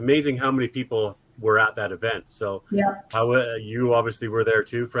months. It's amazing how many people were at that event. So, yeah, how you obviously were there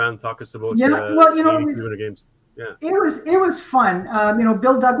too, Fran. Talk us about well, you know, Winter Games. Yeah, it was fun. You know,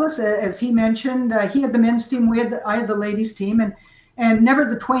 Bill Douglas, as he mentioned, he had the men's team. I had the ladies' team, and never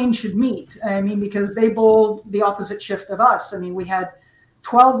the twain should meet. I mean, because they bowled the opposite shift of us. I mean, we had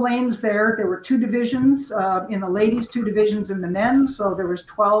 12 lanes there. There were 2 divisions in the ladies, 2 divisions in the men. So there was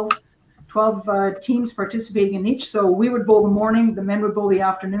 12 teams participating in each. So we would bowl the morning, the men would bowl the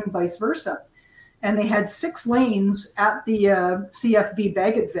afternoon, vice versa. And they had 6 lanes at the CFB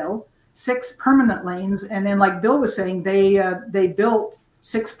Bagotville, 6 permanent lanes. And then, like Bill was saying, they built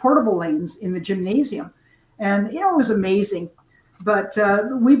 6 portable lanes in the gymnasium. And, you know, it was amazing. But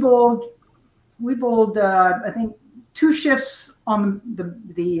we bowled, I think, 2 shifts on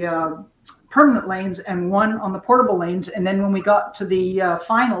the permanent lanes and 1 on the portable lanes. And then when we got to the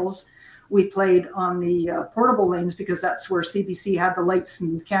finals, we played on the portable lanes, because that's where CBC had the lights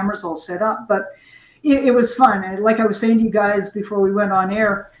and cameras all set up. But it was fun. And like I was saying to you guys before we went on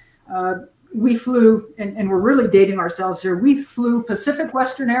air, we flew, and we're really dating ourselves here, we flew Pacific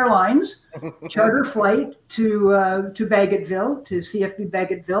Western Airlines charter flight to Bagotville, to CFB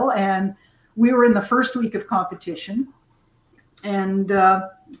Bagotville, and we were in the first week of competition. And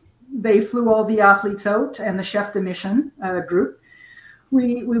they flew all the athletes out, and the chef de mission group.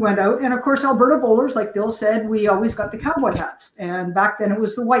 We went out, and of course, Alberta bowlers, like Bill said, we always got the cowboy hats. And back then it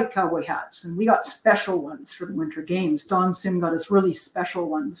was the white cowboy hats, and we got special ones for the Winter Games. Don Sim got us really special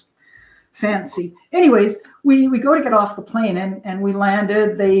ones. Fancy. Anyways, we go to get off the plane, and we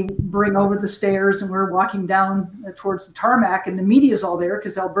landed. They bring over the stairs, and we're walking down towards the tarmac, and the media's all there,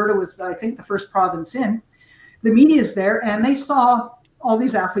 because Alberta was, I think, the first province in. The media's there, and they saw all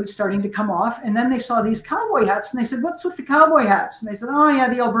these athletes starting to come off, and then they saw these cowboy hats, and they said, what's with the cowboy hats? And they said, oh yeah,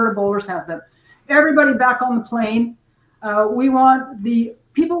 the Alberta bowlers have them. Everybody back on the plane. We want the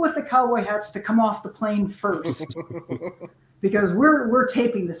people with the cowboy hats to come off the plane first. Because we're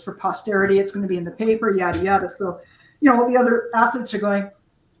taping this for posterity. It's going to be in the paper, yada, yada. So, you know, all the other athletes are going,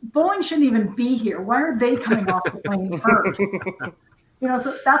 bowling shouldn't even be here. Why are they coming off the plane first? You know,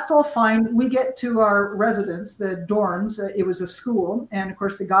 so that's all fine. We get to our residence, the dorms. It was a school. And, of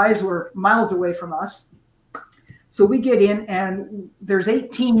course, the guys were miles away from us. So we get in, and there's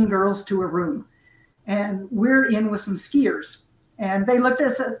 18 girls to a room. And we're in with some skiers. And they looked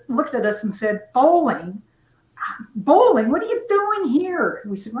at us and said, bowling? What are you doing here?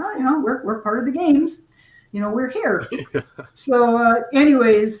 We said, well, you know, we're part of the games. You know, we're here. So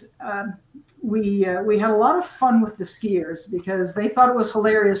anyways, we had a lot of fun with the skiers, because they thought it was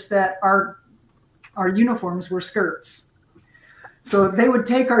hilarious that our uniforms were skirts. So they would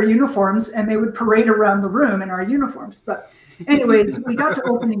take our uniforms and they would parade around the room in our uniforms. But anyways, we got to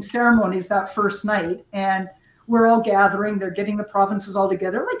opening ceremonies that first night, and we're all gathering. They're getting the provinces all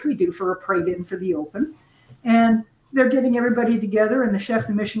together like we do for a parade-in for the Open. And they're getting everybody together, and the chef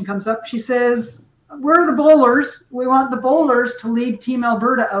de mission comes up. She says, we're the bowlers. We want the bowlers to lead Team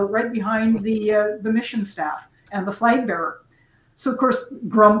Alberta out right behind the mission staff and the flag bearer. So, of course,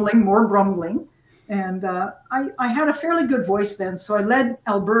 more grumbling. And I had a fairly good voice then. So I led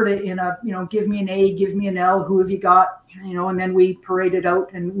Alberta in a, give me an A, give me an L, who have you got? And then we paraded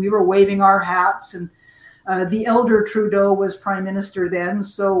out and we were waving our hats. And the elder Trudeau was prime minister then.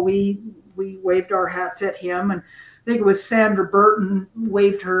 So we waved our hats at him. And I think it was Sandra Burton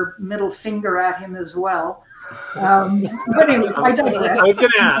waved her middle finger at him as well. But anyway, I digress. I was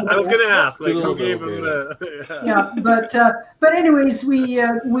going to ask, like, who gave him the? Yeah, but anyways, we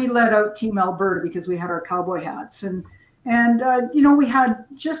let out Team Alberta because we had our cowboy hats, and we had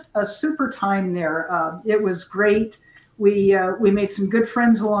just a super time there. It was great. We made some good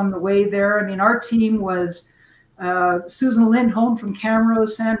friends along the way there. I mean, our team was Susan Lindholm from Camrose,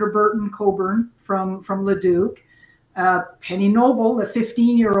 Sandra Burton Coburn from Leduc, Penny Noble, the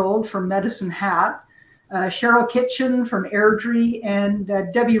 15-year-old from Medicine Hat. Cheryl Kitchen from Airdrie, and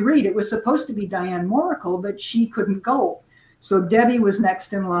Debbie Reed. It was supposed to be Diane Moracle, but she couldn't go. So Debbie was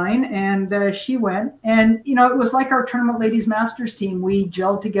next in line, and she went. And, it was like our Tournament Ladies Masters team. We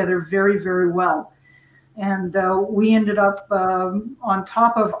gelled together very, very well. And we ended up on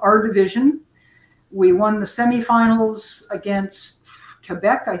top of our division. We won the semifinals against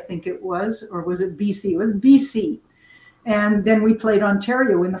Quebec, I think it was, or was it BC? It was BC. And then we played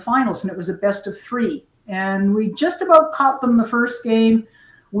Ontario in the finals, and it was a best of 3. And we just about caught them the first game.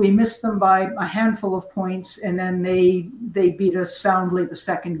 We missed them by a handful of points, and then they beat us soundly the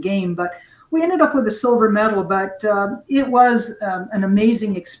second game. But we ended up with a silver medal, but it was an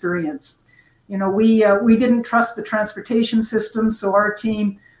amazing experience. We didn't trust the transportation system, so our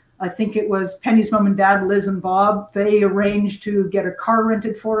team, I think it was Penny's mom and dad, Liz and Bob, they arranged to get a car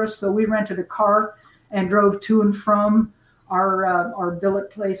rented for us. So we rented a car and drove to and from our billet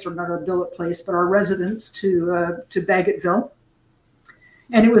place, or not our billet place, but our residence to Bagotville.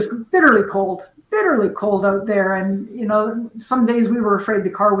 And it was bitterly cold out there. And, some days we were afraid the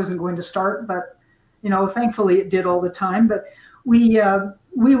car wasn't going to start, but, thankfully it did all the time. But we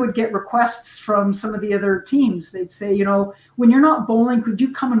would get requests from some of the other teams. They'd say, when you're not bowling, could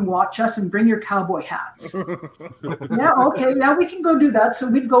you come and watch us and bring your cowboy hats? Yeah, okay, yeah, we can go do that. So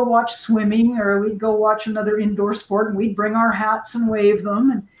we'd go watch swimming, or we'd go watch another indoor sport, and we'd bring our hats and wave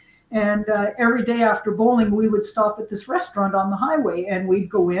them. And every day after bowling, we would stop at this restaurant on the highway, and we'd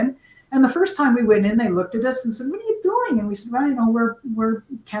go in. And the first time we went in, they looked at us and said, "What are you doing?" And we said, "Well, we're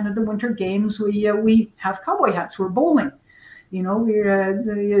Canada Winter Games. We have cowboy hats. We're bowling. We're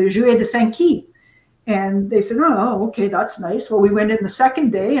the Jouet de Saint-Guy." And they said, "Oh, okay, that's nice." Well, we went in the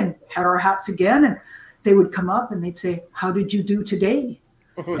second day and had our hats again, and they would come up and they'd say, "How did you do today?"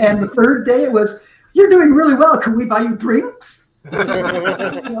 And the third day it was, "You're doing really well. Can we buy you drinks?" We're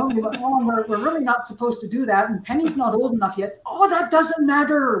really not supposed to do that. And Penny's not old enough yet. "Oh, that doesn't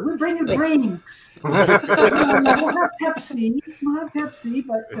matter. We'll bring you drinks." We'll have Pepsi.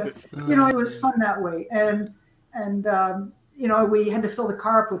 But, it was fun that way. And we had to fill the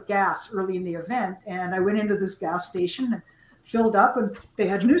car up with gas early in the event. And I went into this gas station and filled up, and they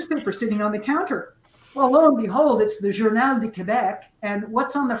had newspapers sitting on the counter. Well, lo and behold, it's the Journal de Québec. And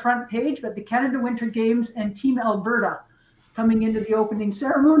what's on the front page but the Canada Winter Games and Team Alberta coming into the opening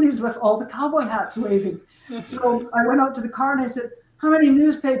ceremonies with all the cowboy hats waving. So I went out to the car and I said, "How many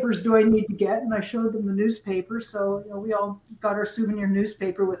newspapers do I need to get?" And I showed them the newspaper. So we all got our souvenir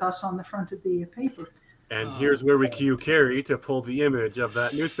newspaper with us on the front of the paper. And here's where we cue Carrie to pull the image of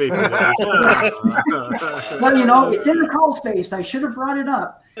that newspaper. Well, it's in the crawl space. I should have brought it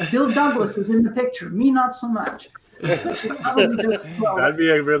up. Bill Douglas is in the picture. Me, not so much. That'd be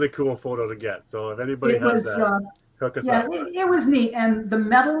a really cool photo to get. So if anybody has that, hook us up. It was neat. And the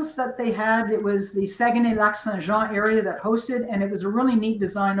medals that they had, it was the Saguenay-Lac-Saint-Jean area that hosted, and it was a really neat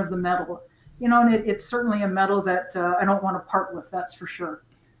design of the medal. And it's certainly a medal that I don't want to part with, that's for sure.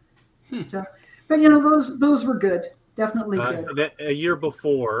 But those were good, definitely good. A year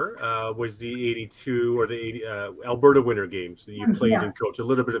before was the 82 or the 80 Alberta Winter Games that you played and coached. A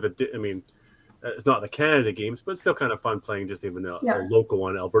little bit of it's not the Canada Games, but it's still kind of fun playing just even a local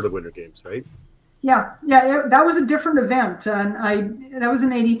one, Alberta Winter Games, right? Yeah, that was a different event, and that was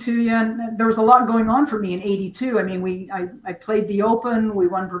in 82. Yeah, and there was a lot going on for me in 82. I mean, I played the Open, we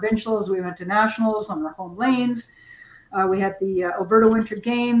won provincials, we went to nationals on our home lanes. We had the Alberta Winter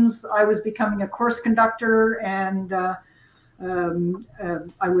Games. I was becoming a course conductor, and I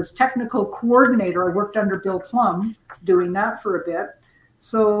was technical coordinator. I worked under Bill Plum doing that for a bit.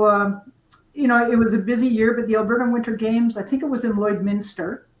 So, it was a busy year, but the Alberta Winter Games, I think it was in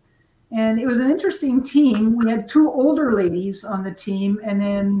Lloydminster. And it was an interesting team. We had two older ladies on the team, and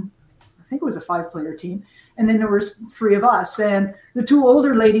then I think it was a 5-player team. And then there was 3 of us. And the 2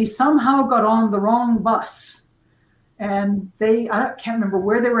 older ladies somehow got on the wrong bus. And I can't remember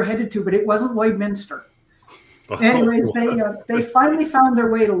where they were headed to, but it wasn't Lloydminster. Anyways, they finally found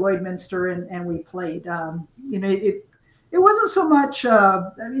their way to Lloydminster, and we played. It wasn't so much,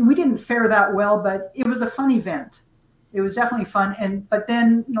 we didn't fare that well, but it was a fun event. It was definitely fun. But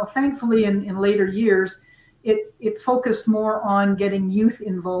then, thankfully in later years, it focused more on getting youth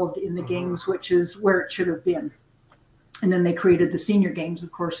involved in the games, which is where it should have been. And then they created the senior games,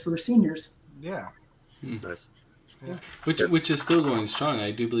 of course, for seniors. Yeah. Nice. Yeah. Which is still going strong.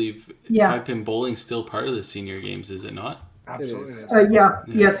 I do believe 5-pin bowling is still part of the senior games, is it not? Absolutely.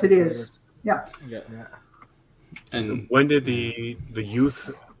 Yes, it is. Yeah. And when did the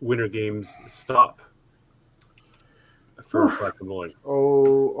youth winter games stop for 5-pin bowling?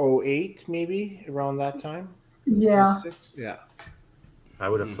 08 maybe, around that time. Yeah. 06? Yeah. I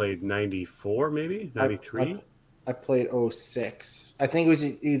would have played 94, maybe 93. I played 06. I think it was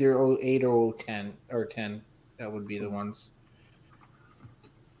either 08 or 10 or 10. That would be the ones.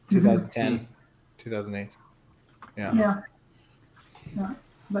 2010, 2008. Yeah.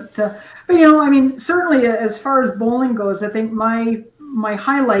 But certainly as far as bowling goes, I think my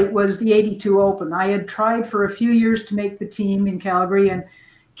highlight was the 82 Open. I had tried for a few years to make the team in Calgary and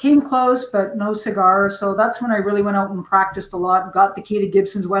came close, but no cigar. So that's when I really went out and practiced a lot, got the key to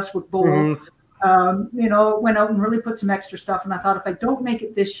Gibson's Westwood Bowl. Mm-hmm. Went out and really put some extra stuff. And I thought, if I don't make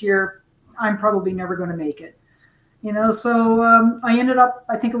it this year, I'm probably never going to make it. So I ended up,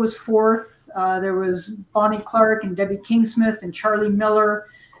 I think it was 4th. There was Bonnie Clark and Debbie Kingsmith and Charlie Miller,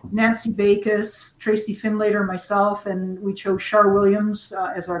 Nancy Bacus, Tracy Finlater, myself, and we chose Shar Williams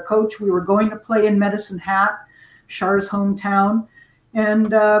as our coach. We were going to play in Medicine Hat, Shar's hometown. And,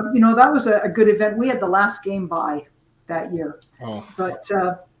 that was a good event. We had the last game bye that year. Oh.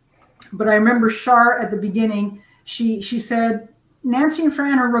 But I remember Shar at the beginning, she said, Nancy and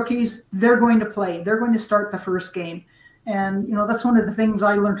Fran are rookies. They're going to play. They're going to start the first game. And, that's one of the things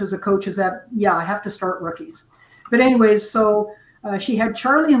I learned as a coach is that, I have to start rookies. But anyways, so she had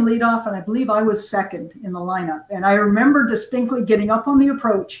Charlie in leadoff, and I believe I was second in the lineup. And I remember distinctly getting up on the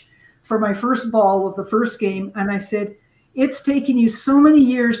approach for my first ball of the first game. And I said, it's taken you so many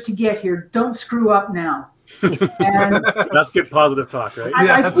years to get here. Don't screw up now. And that's good positive talk, right?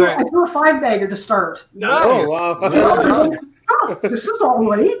 I threw a 5-bagger to start. Nice. Oh, wow. This is all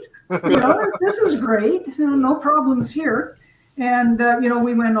right. This is great. No problems here. And,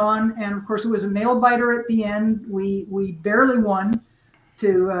 we went on, and of course it was a nail biter at the end. We barely won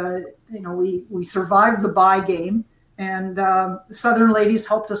we survived the bye game, and Southern ladies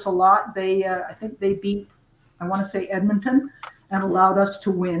helped us a lot. They, I think they beat, I want to say Edmonton, and allowed us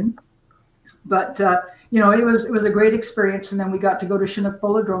to win. But, it was a great experience. And then we got to go to Chinook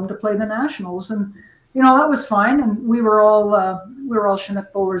Bowlerdrome to play the Nationals, and, that was fine. And we were all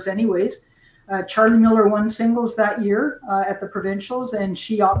Chinook bowlers anyways. Charlie Miller won singles that year at the provincials, and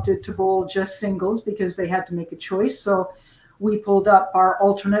she opted to bowl just singles because they had to make a choice. So we pulled up our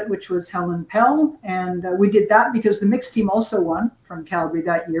alternate, which was Helen Pell, and we did that because the mixed team also won from Calgary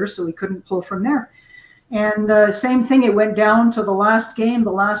that year, so we couldn't pull from there. And same thing, it went down to the last game,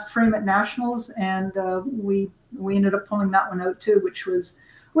 the last frame at Nationals, and we ended up pulling that one out too, which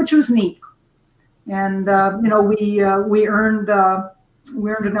was neat. And we earned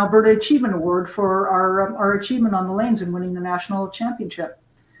an Alberta Achievement Award for our achievement on the lanes and winning the national championship.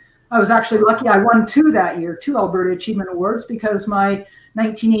 I was actually lucky. I won 2 that year, 2 Alberta Achievement Awards, because my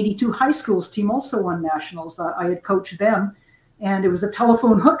 1982 high schools team also won nationals. I had coached them, and it was a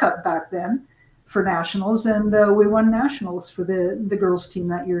telephone hookup back then for nationals, and we won nationals for the girls team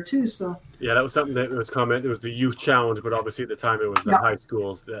that year too. So yeah, that was something that was common. It was the youth challenge, but obviously at the time it was the high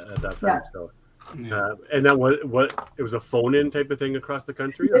schools at that time. So. Yeah. And that was it was a phone-in type of thing across the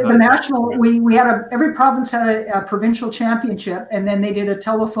country? The national, we had every province had a provincial championship, and then they did a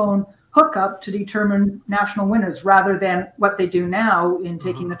telephone hookup to determine national winners, rather than what they do now in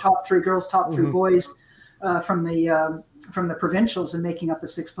taking the top 3 girls, top 3 boys from the provincials and making up a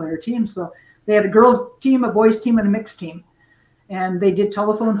 6-player team. So they had a girls team, a boys team, and a mixed team, and they did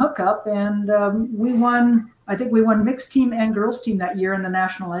telephone hookup, and we won. I think we won mixed team and girls team that year in the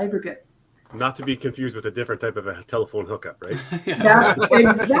national aggregate. Not to be confused with a different type of a telephone hookup, right? That's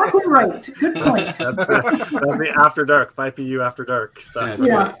exactly right. Good point. That's the after dark, 5 PU after dark stuff.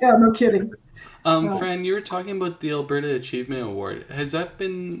 Yeah, no kidding. Fran, you were talking about the Alberta Achievement Award. Has that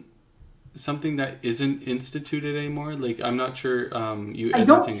been something that isn't instituted anymore? Like, I'm not sure you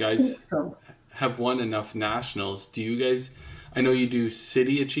Edmonton guys have won enough nationals. Do you guys, I know you do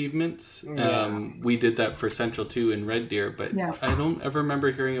city achievements. Yeah. We did that for Central 2 in Red Deer, but Yeah. I don't ever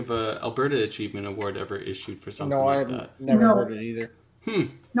remember hearing of a Alberta Achievement Award ever issued for something No, like I've that. never No. heard it either.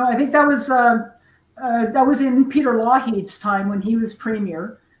 No, I think that was in Peter Lougheed's time when he was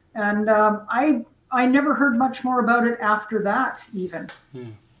premier, and I never heard much more about it after that even.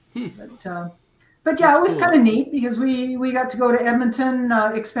 But yeah, That's it was cool. kind of neat because we got to go to Edmonton,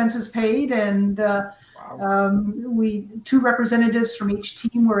 expenses paid, and we 2 representatives from each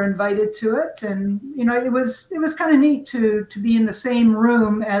team were invited to it, and it was kind of neat to be in the same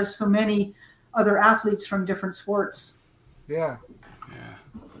room as so many other athletes from different sports. Yeah. Yeah.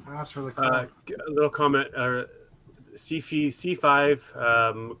 That's really cool. A little comment.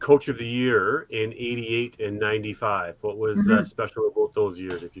 C5 Coach of the Year in 88 and 95. What was special about those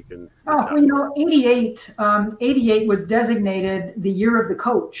years, if you can? Oh, 88 was designated the year of the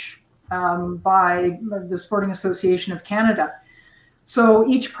coach by the Sporting Association of Canada. So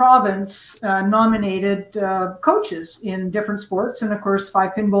each province nominated coaches in different sports, and of course,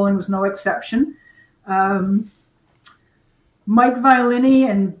 5-pin bowling was no exception. Mike Violini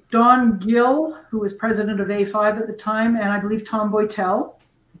and Don Gill, who was president of A5 at the time, and I believe Tom Boytel,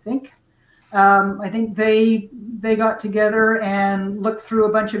 I think they got together and looked through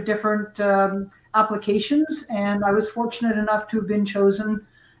a bunch of different applications, and I was fortunate enough to have been chosen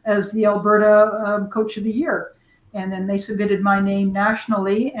as the Alberta Coach of the Year. And then they submitted my name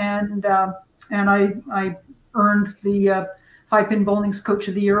nationally, and I earned the 5-pin bowling's Coach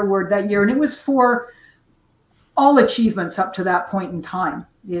of the Year award that year, and it was for all achievements up to that point in time.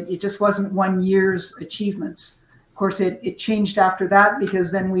 It just wasn't one year's achievements. Of course, it changed after that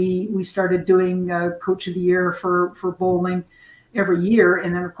because then we started doing Coach of the Year for bowling every year.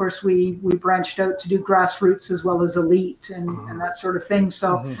 And then, of course, we branched out to do grassroots as well as elite and that sort of thing.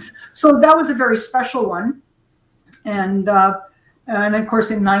 So that was a very special one. And of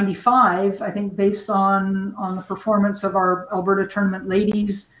course, in 95, I think based on the performance of our Alberta tournament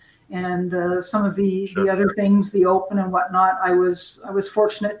ladies and some of the other things, the Open and whatnot, I was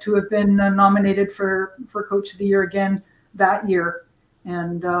fortunate to have been nominated for Coach of the Year again that year,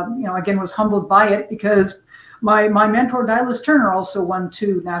 and again was humbled by it because my mentor Dylas Turner also won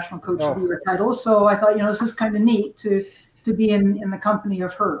 2 National Coach of the Year titles. So I thought, this is kind of neat to be in the company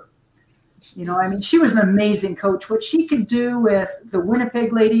of her. She was an amazing coach. What she could do with the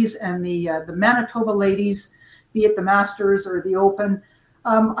Winnipeg ladies and the Manitoba ladies, be it the Masters or the Open.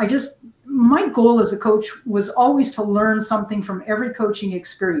 My goal as a coach was always to learn something from every coaching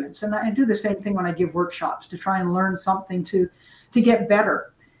experience. And I do the same thing when I give workshops, to try and learn something to get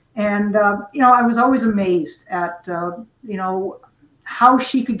better. And, I was always amazed at, how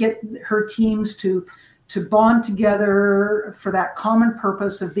she could get her teams to bond together for that common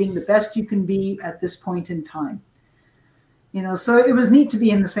purpose of being the best you can be at this point in time. So it was neat to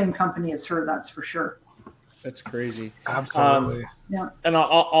be in the same company as her, that's for sure. That's crazy. Absolutely. Yeah. And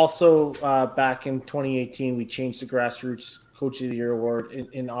also back in 2018, we changed the Grassroots Coach of the Year award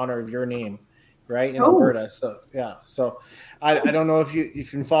in honor of your name, right, in Alberta. So yeah, so I don't know if you've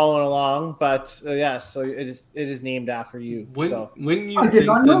been following along, but so it is named after you. When you think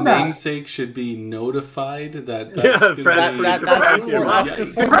the namesake should be notified that that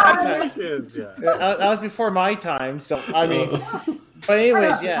was before my time. So I mean. But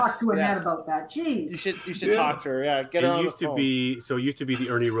anyways, yes. Talk to Annette about that. Jeez. You should talk to her. Yeah, get her on the phone. It used to be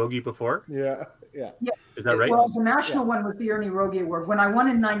the Ernie Rogie before. Yeah. Is that right? Well, the national one was the Ernie Rogie Award. When I won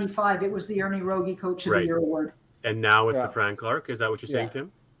in 95, it was the Ernie Rogie Coach of the Year Award. And now it's the Fran Clark. Is that what you're saying,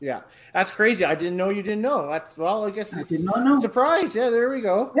 Tim? Yeah, that's crazy. I didn't know you didn't know. I guess I did not know. Surprise! Yeah, there we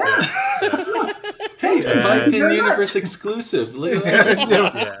go. Yeah. Hey, a 5-pin universe exclusive. Look at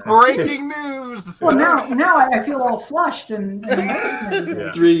that. Breaking news. Well, now I feel all flushed and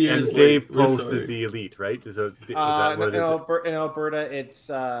 3 years. And Dave Post is the elite, right? Is that what it is? In Alberta, it's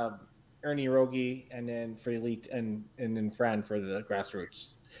Ernie Rogie, and then for elite, and then Fran for the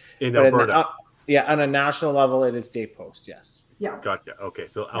grassroots. In Alberta. On a national level, it is Dave Post. Yes. Yeah. Gotcha. Okay,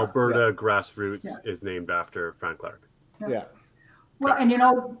 so Alberta Grassroots is named after Fran Clark. Yeah. Well, and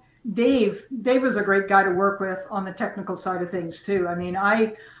Dave was a great guy to work with on the technical side of things too. I mean,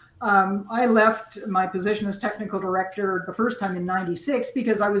 I left my position as technical director the first time in '96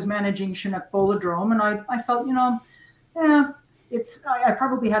 because I was managing Chinook Bowlodrome, and I felt, I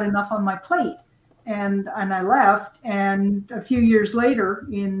probably had enough on my plate. And I left, and a few years later,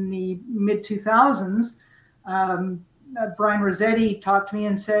 in the mid 2000s, Brian Rossetti talked to me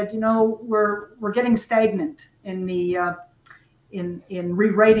and said, we're getting stagnant in the in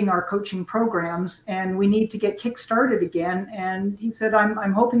rewriting our coaching programs, and we need to get kick-started again. And he said,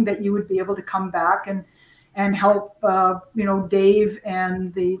 I'm hoping that you would be able to come back and help, Dave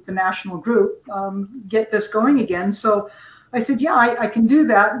and the national group get this going again. So I said, yeah, I can do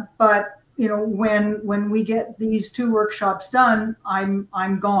that. But, when we get these 2 workshops done, I'm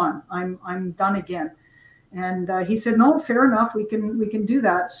gone. I'm done again. And he said, no, fair enough. We can do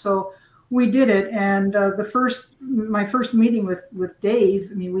that. So we did it. And my first meeting with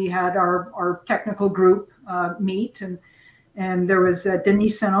Dave, we had our technical group meet, and there was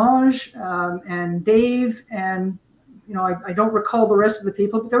Denis Saint-Onge and Dave, and I don't recall the rest of the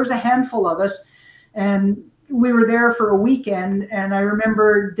people, but there was a handful of us, and we were there for a weekend. And I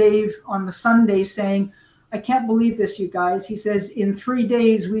remember Dave on the Sunday saying, I can't believe this, you guys. He says, in 3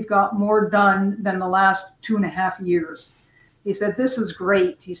 days, we've got more done than the last 2.5 years. He said, this is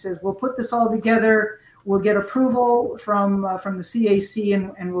great. He says, we'll put this all together. We'll get approval from the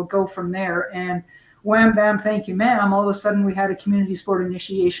CAC, and we'll go from there. And wham, bam, thank you, ma'am. All of a sudden, we had a community sport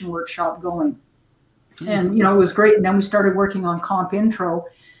initiation workshop going. And, it was great. And then we started working on Comp Intro.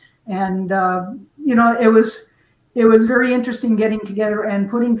 And, it was very interesting getting together and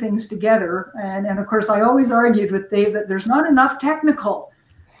putting things together. And of course, I always argued with Dave that there's not enough technical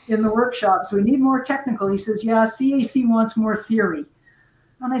in the workshops. We need more technical. He says, yeah, CAC wants more theory.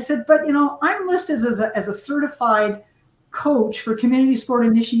 And I said, but, I'm listed as a certified coach for community sport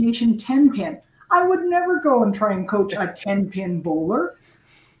initiation 10-pin. I would never go and try and coach a 10-pin bowler.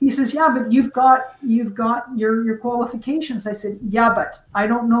 He says, yeah, but you've got your qualifications. I said, yeah, but I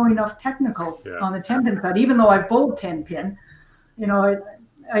don't know enough technical on the 10-pin side, even though I've bowled 10-pin.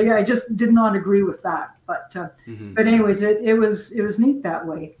 I just did not agree with that. But but anyways, it was neat that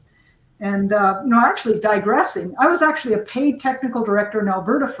way. And actually digressing, I was actually a paid technical director in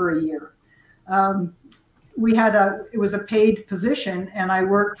Alberta for a year. It was a paid position, and I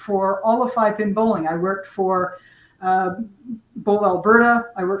worked for all of 5-pin bowling. I worked for Bowl Alberta,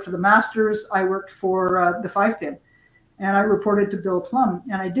 I worked for the Masters, I worked for the 5-pin, and I reported to Bill Plum.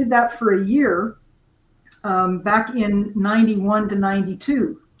 And I did that for a year back in 91 to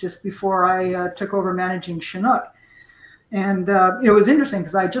 92, just before I took over managing Chinook. And it was interesting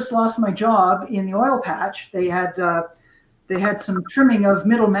because I just lost my job in the oil patch. They had some trimming of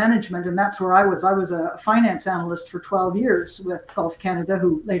middle management, and that's where I was. I was a finance analyst for 12 years with Gulf Canada,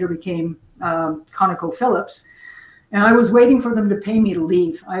 who later became ConocoPhillips. And I was waiting for them to pay me to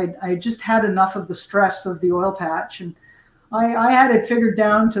leave. I just had enough of the stress of the oil patch. And I had it figured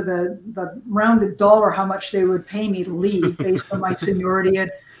down to the rounded dollar how much they would pay me to leave based on my seniority. And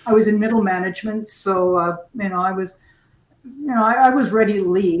I was in middle management. So, I was ready to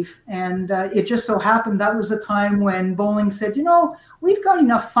leave. And it just so happened that was the time when bowling said, we've got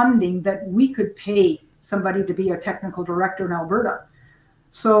enough funding that we could pay somebody to be a technical director in Alberta.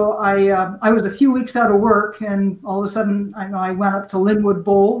 So I was a few weeks out of work, and all of a sudden I went up to Linwood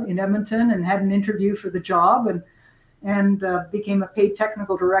Bowl in Edmonton and had an interview for the job, and became a paid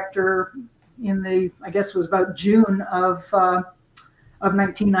technical director in I guess it was about June of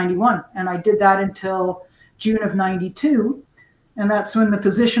 1991. And I did that until June of 92. And that's when the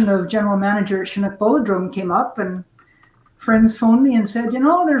position of general manager at Chinook Bowlodrome came up, and friends phoned me and said,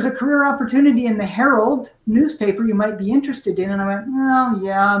 there's a career opportunity in the Herald newspaper you might be interested in. And I went, well,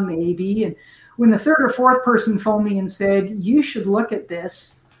 yeah, maybe. And when the third or fourth person phoned me and said, you should look at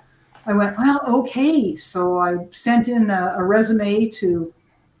this, I went, well, okay. So I sent in a resume to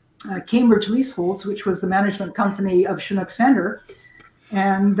Cambridge Leaseholds, which was the management company of Chinook Center.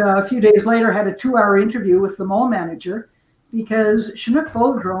 And a few days later had a 2-hour interview with the mall manager, because Chinook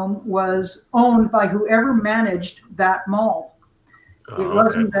Bowlodrome was owned by whoever managed that mall. It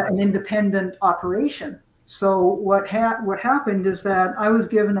wasn't an independent operation. So what happened is that I was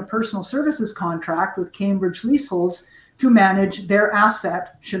given a personal services contract with Cambridge Leaseholds to manage their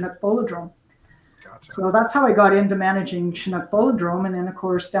asset, Chinook Bowlodrome. Gotcha. So that's how I got into managing Chinook Bowlodrome. And then, of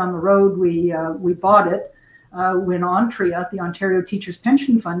course, down the road, we bought it when Ontria, the Ontario Teachers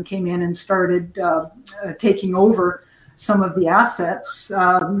Pension Fund, came in and started taking over some of the assets.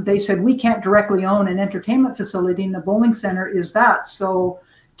 They said, we can't directly own an entertainment facility, and the bowling center is that. So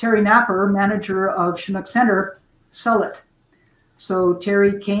Terry Napper, manager of Chinook Center, sell it. So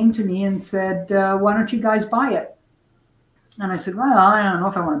Terry came to me and said, why don't you guys buy it? And I said, well, I don't know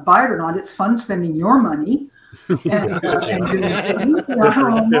if I want to buy it or not. It's fun spending your money. And doing things. I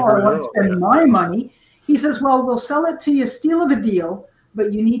don't know, I want to spend my money. He says, well, we'll sell it to you, steal of a deal,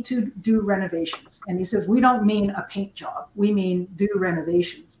 but you need to do renovations. And he says, we don't mean a paint job. We mean do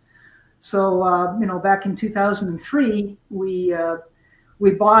renovations. So, back in 2003, we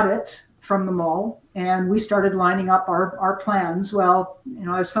bought it from the mall, and we started lining up our plans. Well,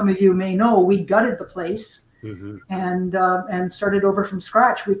 as some of you may know, we gutted the place and started over from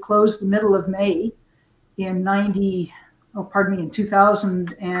scratch. We closed the middle of May, in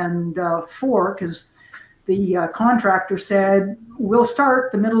 2004, because the contractor said, we'll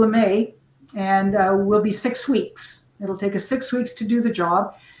start the middle of May and we'll be 6 weeks. It'll take us 6 weeks to do the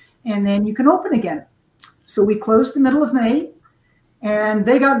job, and then you can open again. So we closed the middle of May, and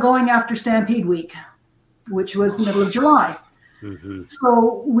they got going after Stampede Week, which was the middle of July. Mm-hmm.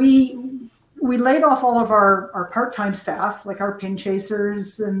 So we laid off all of our part-time staff, like our pin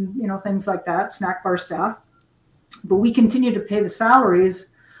chasers and things like that, snack bar staff. But we continued to pay the salaries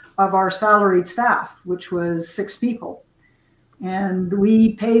of our salaried staff, which was 6 people. And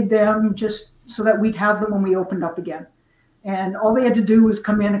we paid them just so that we'd have them when we opened up again. And all they had to do was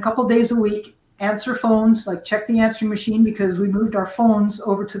come in a couple days a week, answer phones, like check the answering machine, because we moved our phones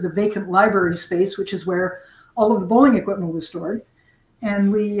over to the vacant library space, which is where all of the bowling equipment was stored.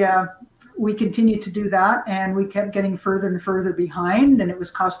 And we continued to do that, and we kept getting further and further behind, and it was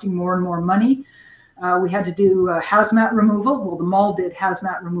costing more and more money. We had to do hazmat removal. Well, the mall did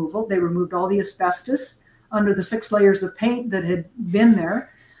hazmat removal. They removed all the asbestos under the 6 layers of paint that had been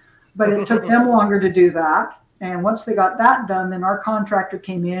there, but it took them longer to do that. And once they got that done, then our contractor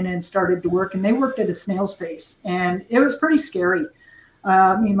came in and started to work, and they worked at a snail's pace, and it was pretty scary.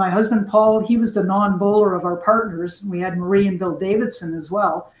 My husband, Paul, he was the non-bowler of our partners. We had Marie and Bill Davidson as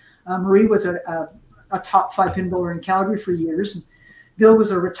well. Marie was a top 5-pin bowler in Calgary for years. Bill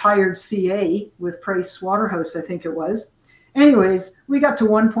was a retired CA with Price Waterhouse, I think it was. Anyways, we got to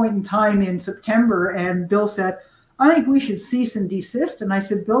one point in time in September, and Bill said, I think we should cease and desist. And I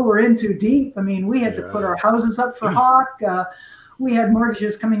said, Bill, we're in too deep. I mean, we had to put our houses up for Hawk. We had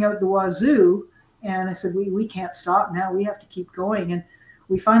mortgages coming out the wazoo. And I said, we can't stop now. We have to keep going. And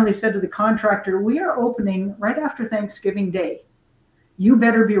we finally said to the contractor, we are opening right after Thanksgiving Day. You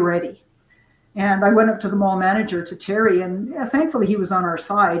better be ready. And I went up to the mall manager, to Terry, and thankfully he was on our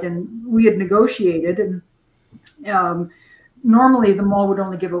side, and we had negotiated. And normally the mall would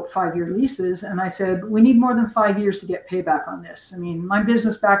only give out 5-year leases. And I said, we need more than 5 years to get payback on this. I mean, my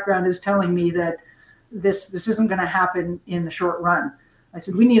business background is telling me that this isn't going to happen in the short run. I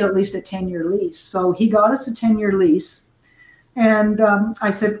said, we need at least a 10-year lease. So he got us a 10-year lease. And I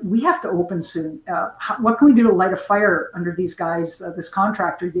said, we have to open soon. What can we do to light a fire under these guys, this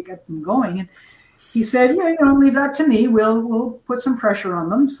contractor, to get them going? And he said, leave that to me. We'll put some pressure on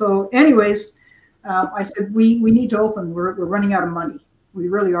them. So anyways, I said, we need to open. We're running out of money. We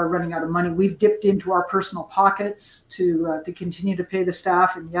really are running out of money. We've dipped into our personal pockets to continue to pay the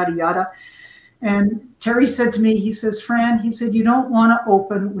staff and yada, yada. And Terry said to me, he says, Fran, he said, you don't want to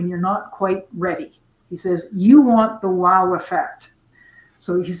open when you're not quite ready. He says, you want the wow effect.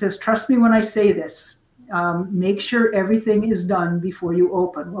 So he says, trust me when I say this. Make sure everything is done before you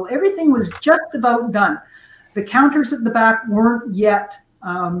open. Well, everything was just about done. The counters at the back weren't yet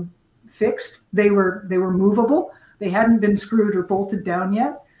fixed. They were movable. They hadn't been screwed or bolted down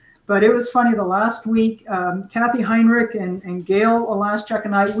yet. But it was funny, the last week, Kathy Heinrich and Gail Olaschuk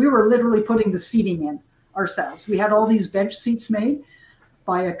and I, we were literally putting the seating in ourselves. We had all these bench seats made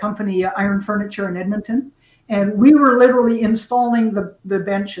by a company, Iron Furniture in Edmonton. And we were literally installing the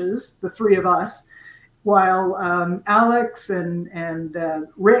benches, the 3 of us, while Alex and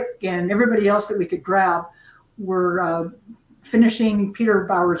Rick and everybody else that we could grab were finishing Peter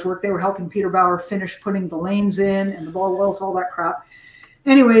Bauer's work. They were helping Peter Bauer finish putting the lanes in and the ball wells, all that crap.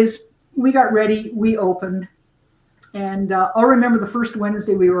 Anyways, we got ready, we opened, and I'll remember the first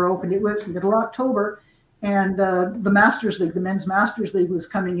Wednesday we were open. It was middle October, and the Masters League, the Men's Masters League was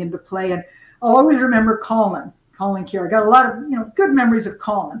coming into play, and I'll always remember Colin Kier. I got a lot of good memories of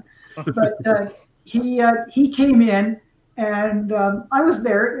Colin, but he came in, and I was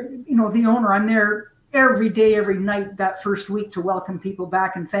there, the owner. I'm there every day, every night that first week to welcome people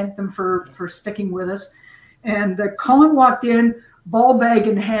back and thank them for sticking with us. And Colin walked in, ball bag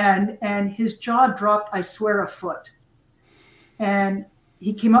in hand, and his jaw dropped, I swear, a foot. And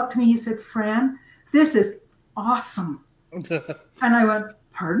he came up to me, he said, Fran, this is awesome. And I went,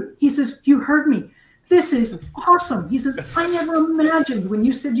 pardon? He says, you heard me. This is awesome. He says, I never imagined when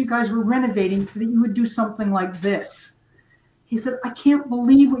you said you guys were renovating that you would do something like this. He said, I can't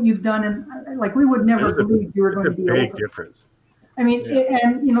believe what you've done. And we would never believe you were going to be open. Big difference. I mean,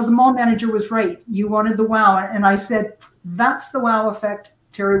 and the mall manager was right. You wanted the wow. And I said, that's the wow effect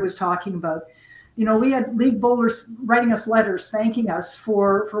Terry was talking about. We had league bowlers writing us letters thanking us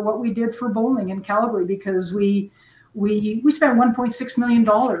for what we did for bowling in Calgary, because we spent $1.6 million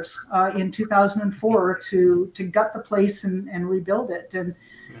in 2004 to gut the place and rebuild it. And,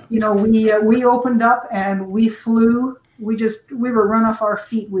 we opened up and we flew. We were run off our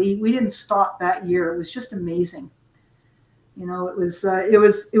feet. We didn't stop that year. It was just amazing. It was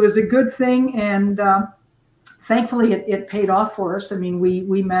a good thing. And thankfully it paid off for us. I mean,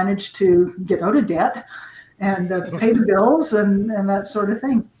 we managed to get out of debt and pay the bills and that sort of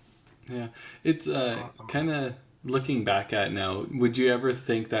thing. Yeah, it's awesome. Kind of looking back at now, would you ever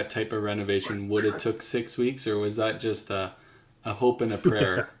think that type of renovation would have took 6 weeks, or was that just a hope and a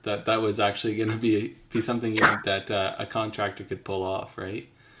prayer that was actually going to be something that a contractor could pull off, right?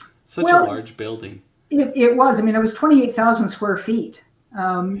 Such a large building. It was. I mean, it was 28,000 square feet,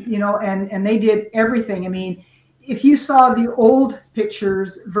 and they did everything. I mean, if you saw the old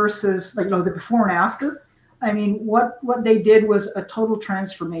pictures versus the before and after, I mean, what they did was a total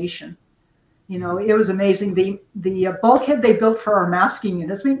transformation. It was amazing. The bulkhead they built for our masking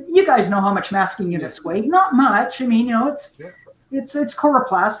units. I mean, you guys know how much masking units weigh. Not much. I mean, it's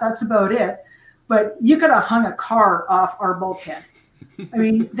coroplast. That's about it. But you could have hung a car off our bulkhead. I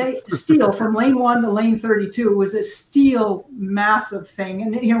mean, steel from lane 1 to lane 32 was a steel massive thing.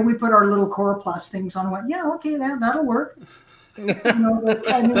 And, we put our little coroplast things on and went, yeah, okay, that'll work. That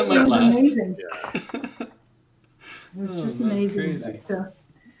might last. Amazing. Yeah. It was just amazing.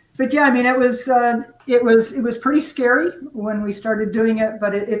 But yeah, I mean, it was pretty scary when we started doing it,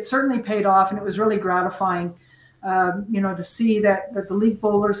 but it certainly paid off, and it was really gratifying, to see that the league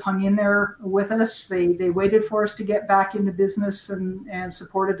bowlers hung in there with us. They waited for us to get back into business and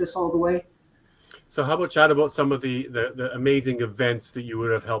supported us all the way. So how about chat about some of the amazing events that you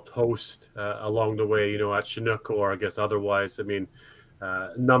would have helped host along the way, at Chinook or I guess otherwise? I mean,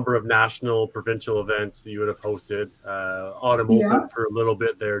 number of national, provincial events that you would have hosted, Autumn Open for a little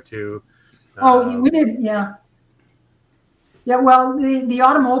bit there too. We did, yeah. Yeah, well, the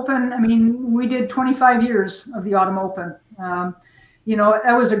Autumn Open, I mean, we did 25 years of the Autumn Open.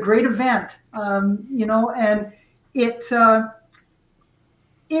 That was a great event, and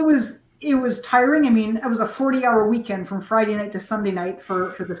it was tiring. I mean, it was a 40-hour weekend from Friday night to Sunday night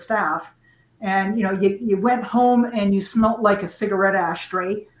for the staff. And, you went home and you smelt like a cigarette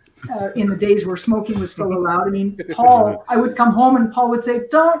ashtray in the days where smoking was still allowed. I mean, I would come home and Paul would say,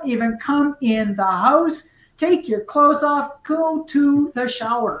 don't even come in the house. Take your clothes off. Go to the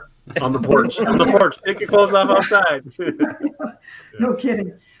shower. On the porch. Take your clothes off outside. No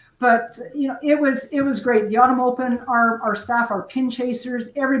kidding. But, it was great. The Autumn Open, our staff, our pin chasers,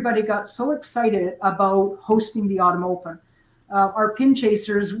 everybody got so excited about hosting the Autumn Open. Our pin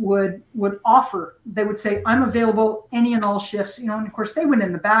chasers would offer, they would say, I'm available any and all shifts, and of course they went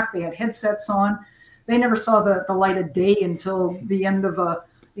in the back, they had headsets on. They never saw the light of day until the end of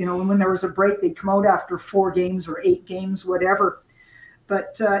when there was a break, they'd come out after 4 games or 8 games, whatever.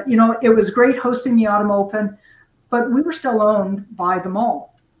 But, it was great hosting the Autumn Open, but we were still owned by the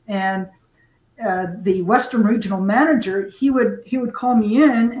mall. And the Western Regional Manager, he would call me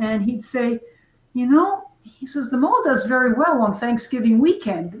in and he'd say, he says, the mall does very well on Thanksgiving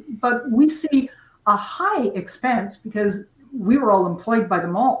weekend, but we see a high expense because we were all employed by the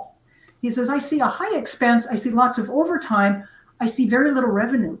mall. He says, I see a high expense. I see lots of overtime. I see very little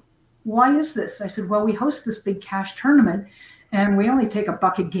revenue. Why is this? I said, well, we host this big cash tournament and we only take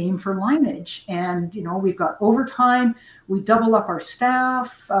 $1 a game for lineage. And, we've got overtime. We double up our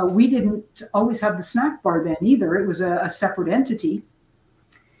staff. We didn't always have the snack bar then either. It was a separate entity.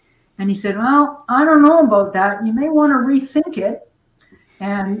 And he said, well, I don't know about that. You may want to rethink it.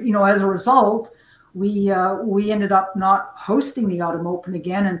 And, as a result, we ended up not hosting the Autumn Open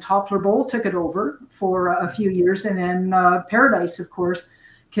again, and Toppler Bowl took it over for a few years. And then Paradise, of course,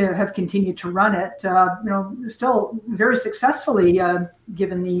 have continued to run it, still very successfully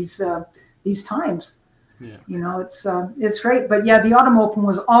given these times. Yeah. It's great. But yeah, the Autumn Open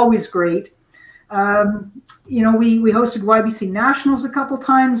was always great. We hosted YBC Nationals a couple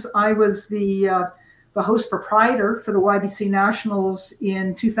times. I was the host proprietor for the YBC Nationals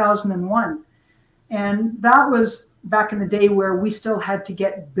in 2001. And that was back in the day where we still had to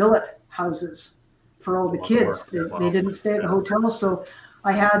get billet houses for all the kids. They didn't stay at the hotels. So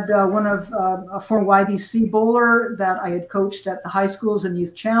I had a former YBC bowler that I had coached at the high schools and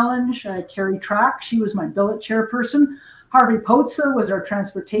youth challenge, Carrie Track. She was my billet chairperson. Harvey Potsa was our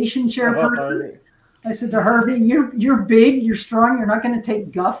transportation chairperson. I said to Harvey, "You're big, you're strong, you're not going to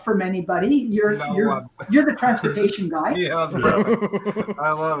take guff from anybody. You're the transportation guy." Yeah,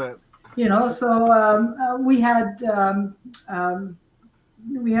 I love it. So we had a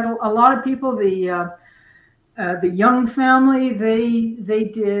lot of people. The Young family, they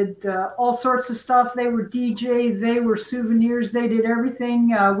did all sorts of stuff. They were DJ, they were souvenirs, they did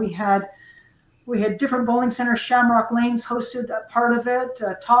everything. We had different bowling centers. Shamrock Lanes hosted a part of it.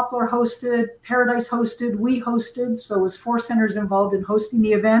 Toppler hosted. Paradise hosted. We hosted. So it was 4 centers involved in hosting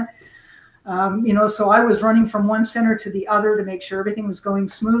the event. So I was running from one center to the other to make sure everything was going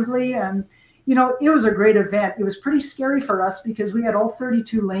smoothly. And, it was a great event. It was pretty scary for us because we had all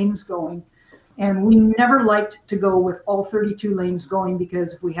 32 lanes going. And we never liked to go with all 32 lanes going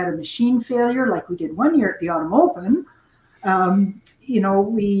because if we had a machine failure, like we did one year at the Autumn Open,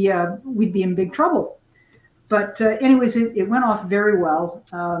 we'd be in big trouble. But anyways, it went off very well.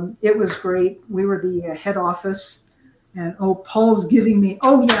 It was great. We were the head office. And Paul's giving me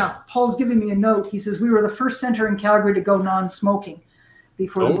a note. He says, we were the first center in Calgary to go non-smoking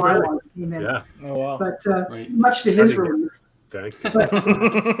before the bylaws came in. Yeah. Oh, wow. But much to his relief. Thanks.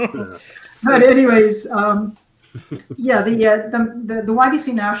 But anyways, the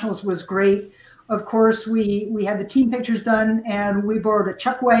YBC Nationals was great. Of course, we had the team pictures done, and we borrowed a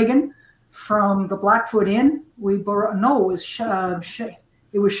chuck wagon from the Blackfoot Inn. We borrowed it was Shaw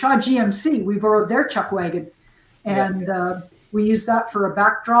GMC. We borrowed their chuck wagon, and we used that for a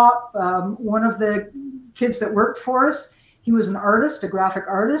backdrop. One of the kids that worked for us, he was an artist, a graphic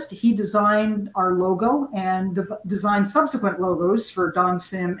artist. He designed our logo and designed subsequent logos for Don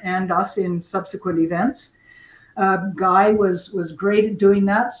Sim and us in subsequent events. Guy was great at doing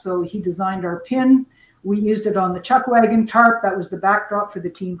that, so he designed our pin. We used it on the chuck wagon tarp. That was the backdrop for the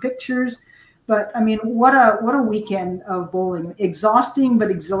team pictures. But I mean, what a weekend of bowling! Exhausting but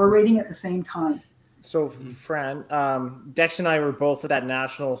exhilarating at the same time. So, Fran, Dex and I were both at that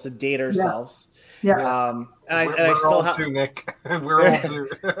Nationals to date ourselves. Yeah. I still have too, Nick. We're all too.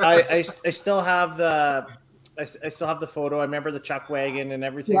 I still have the photo. I remember the chuck wagon and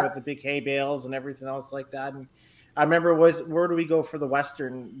everything with the big hay bales and everything else like that. And I remember where do we go for the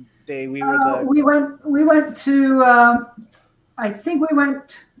Western Day? We went to I think we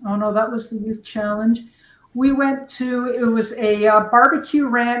went. Oh no, that was the Youth Challenge. We went to, it was a barbecue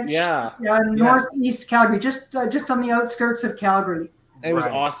ranch, northeast Calgary, just on the outskirts of Calgary. It was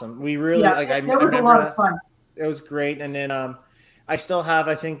awesome. We really it was a lot of fun. It was great. And then I still have,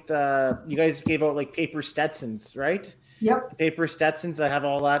 I think you guys gave out like paper Stetsons, right? Yep. Paper Stetsons. I have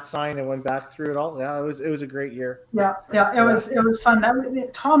all that signed and went back through it all. Yeah, it was a great year. Yeah. It was fun.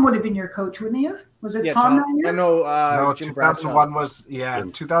 Tom would have been your coach, wouldn't he have? Was it Tom that year? No, 2001 was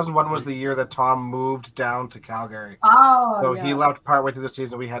 2001 was the year that Tom moved down to Calgary. Oh, so he left partway through the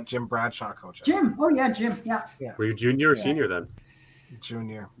season. We had Jim Bradshaw coach us. Jim, Jim, yeah. Were you junior or senior then?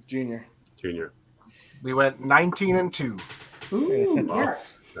 Junior. We went 19-2. Ooh, wow.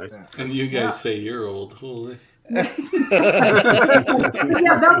 Yes. Nice. Yeah. And you guys say you're old. Holy. that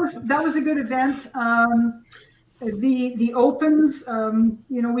was a good event. The opens,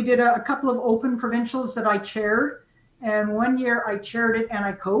 we did a couple of open provincials that I chaired, and one year I chaired it and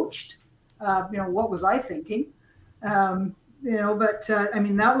I coached. What was I thinking? But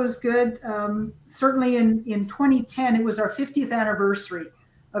that was good. Certainly in 2010, it was our 50th anniversary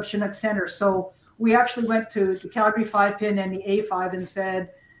of Chinook Center. So we actually went to the Calgary 5-pin and the A5 and said,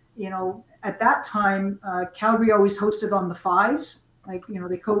 at that time, Calgary always hosted on the fives. Like, they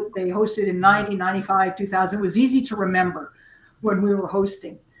hosted in 90, 95, 2000. It was easy to remember when we were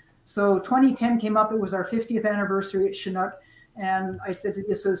hosting. So 2010 came up. It was our 50th anniversary at Chinook. And I said to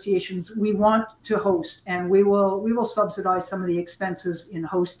the associations, we want to host, and we will subsidize some of the expenses in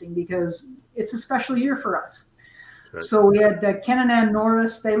hosting because it's a special year for us. Right. So we had Ken and Ann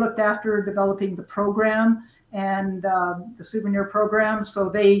Norris. They looked after developing the program and the souvenir program. So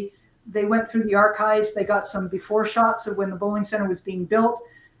they went through the archives. They got some before shots of when the bowling center was being built.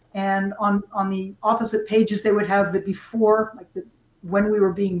 And on the opposite pages, they would have the before, like when we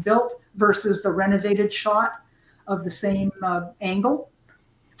were being built versus the renovated shot of the same angle.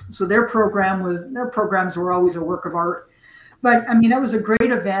 So their programs were always a work of art. But that was a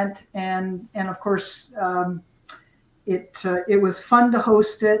great event. And of course, it was fun to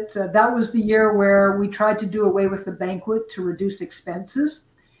host it. That was the year where we tried to do away with the banquet to reduce expenses.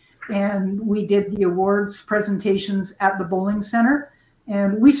 And we did the awards presentations at the bowling center.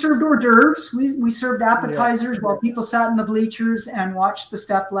 And we served hors d'oeuvres. We served appetizers while people sat in the bleachers and watched the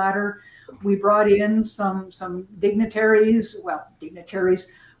step ladder. We brought in some dignitaries.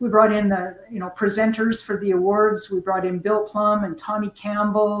 We brought in the presenters for the awards. We brought in Bill Plum and Tommy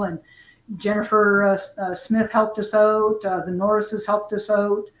Campbell, and Jennifer Smith helped us out. The Norrises helped us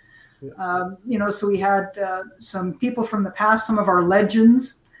out. So we had some people from the past, some of our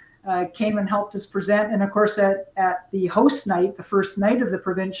legends came and helped us present. And of course, at the host night, the first night of the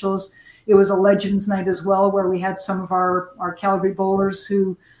provincials, it was a legends night as well, where we had some of our Calgary bowlers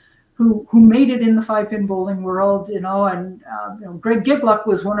who made it in the 5-pin bowling world, and Greg Gigluck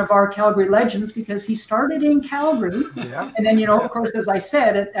was one of our Calgary legends because he started in Calgary. Yeah. And then, of course, as I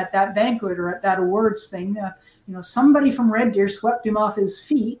said, at that banquet or at that awards thing, somebody from Red Deer swept him off his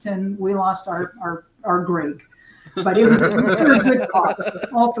feet and we lost our Greg. But it was a good cause.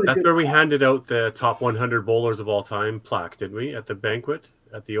 All for a That's good where we cause. handed out the top 100 bowlers of all time plaques, didn't we? At the banquet,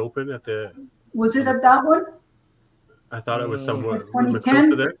 at the Open, Was it at that one? I thought it was somewhat.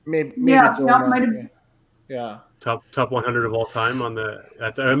 2010? There. Maybe Yeah, so, that might have. yeah. Top 100 of all time on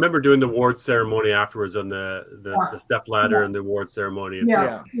I remember doing the awards ceremony afterwards on the step ladder and the awards ceremony. And Yeah,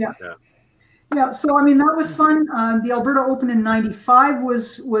 stuff. yeah. Yeah, so I mean that was fun. The Alberta Open in '95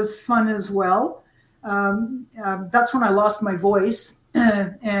 was fun as well. That's when I lost my voice,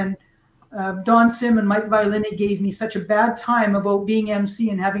 and Don Sim and Mike Violini gave me such a bad time about being MC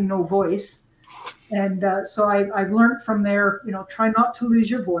and having no voice, and so I learned from there. Try not to lose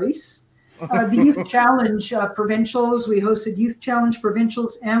your voice. The Youth Challenge Provincials, we hosted Youth Challenge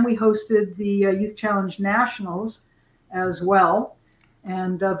Provincials, and we hosted the Youth Challenge Nationals as well.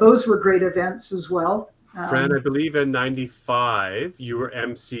 And those were great events as well. Fran, I believe in '95 you were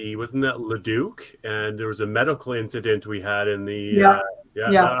MC, wasn't that Leduc? And there was a medical incident we had in the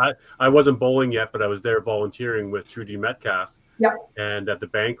I wasn't bowling yet, but I was there volunteering with Trudy Metcalf. Yeah. And at the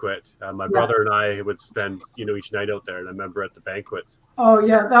banquet, my brother and I would spend each night out there. And I remember at the banquet. Oh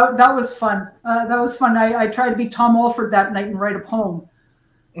yeah, that was fun. That was fun. I tried to be Tom Alford that night and write a poem,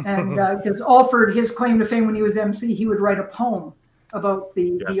 and because Alford, his claim to fame when he was MC, he would write a poem about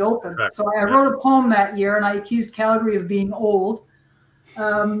the Open. Correct. So I wrote a poem that year, and I accused Calgary of being old,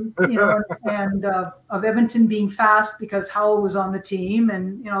 and of Edmonton being fast because Howell was on the team,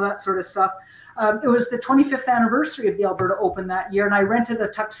 and that sort of stuff. It was the 25th anniversary of the Alberta Open that year, and I rented a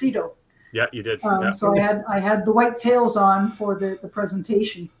tuxedo. Yeah, you did. So I had the white tails on for the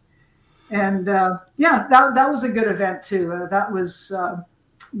presentation, and that was a good event too. That was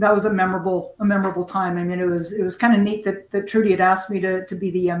a memorable time. I mean, it was kind of neat that Trudy had asked me to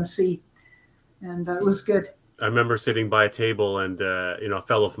be the MC, and it was good. I remember sitting by a table, and a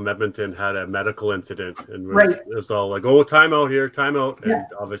fellow from Edmonton had a medical incident, and it was all like, "Oh, time out here, time out!" And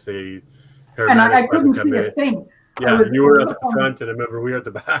obviously, and I couldn't see a thing. Yeah, you were at the front, and I remember we were at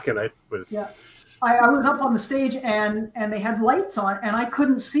the back, and I was. Yeah, I was up on the stage, and they had lights on, and I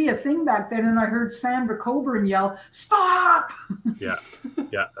couldn't see a thing back then. And I heard Sandra Coburn yell, "Stop!" Yeah,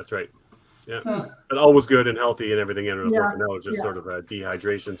 that's right. Yeah, but all was good and healthy, and everything ended up working out. It was just sort of a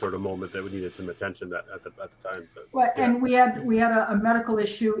dehydration sort of moment that we needed some attention at the time. But, and we had a medical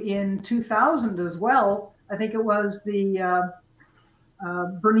issue in 2000 as well. I think it was the.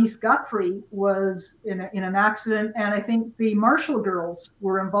 Bernice Guthrie was in an accident, and I think the Marshall girls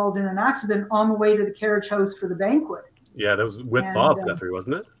were involved in an accident on the way to the carriage house for the banquet. Yeah, that was with Bob Guthrie,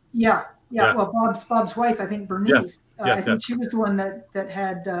 wasn't it? Yeah. Well, Bob's wife, I think Bernice. I think she was the one that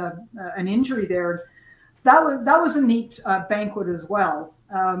had an injury there. That was a neat banquet as well.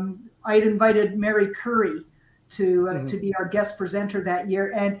 I had invited Mary Curry to be our guest presenter that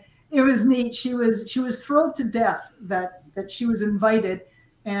year, and it was neat. She was thrilled to death that she was invited.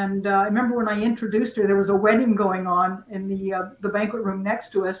 And I remember when I introduced her, there was a wedding going on in the banquet room next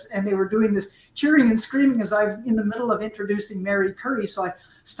to us, and they were doing this cheering and screaming as I'm in the middle of introducing Mary Curry. So I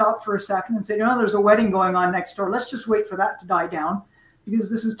stopped for a second and said, there's a wedding going on next door. Let's just wait for that to die down because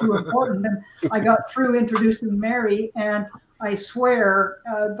this is too important. And I got through introducing Mary, and I swear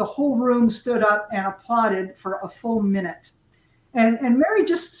the whole room stood up and applauded for a full minute. And Mary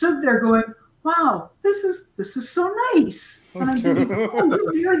just stood there going, "Wow, this is so nice." And I'm thinking,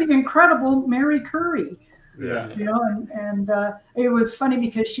 you're the incredible Mary Curry. Yeah. And it was funny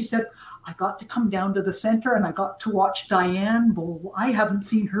because she said, "I got to come down to the center and I got to watch Diane bowl. I haven't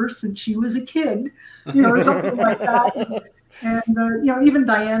seen her since she was a kid," or something like that. And even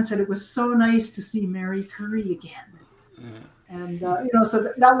Diane said it was so nice to see Mary Curry again. And,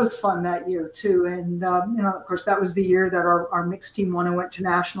 so that was fun that year too. And, of course, that was the year that our mixed team won and went to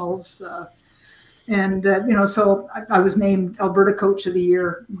nationals. So I was named Alberta Coach of the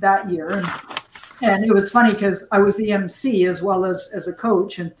Year that year. And it was funny because I was the MC as well as a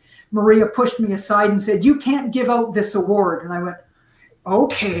coach. And Maria pushed me aside and said, "You can't give out this award." And I went,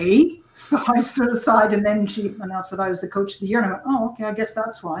 "Okay." So I stood aside, and then she announced that I was the Coach of the Year. And I went, "Oh, okay, I guess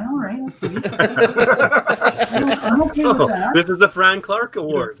that's why. All right. Okay. I'm okay with that." This is the Fran Clark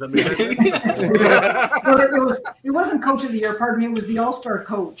Award. Well, it wasn't Coach of the Year, pardon me. It was the All-Star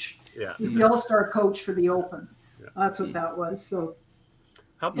Coach. Yeah. It was the All-Star Coach for the Open. Yeah. That's what that was. So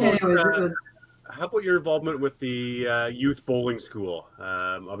how about your involvement with the youth bowling school?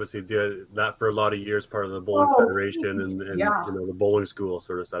 Obviously did that for a lot of years, part of the Bowling Federation and the bowling school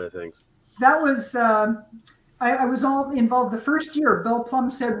sort of side of things. That was I was all involved. The first year, Bill Plum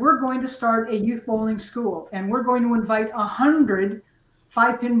said, "We're going to start a youth bowling school, and we're going to invite 100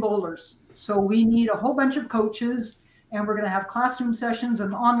 5-pin bowlers. So we need a whole bunch of coaches, and we're going to have classroom sessions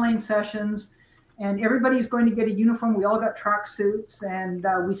and online sessions." and everybody's going to get a uniform. We all got track suits, and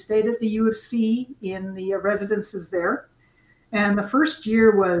we stayed at the U of C in the residences there. And the first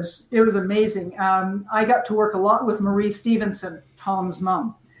year was amazing. I got to work a lot with Marie Stevenson, Tom's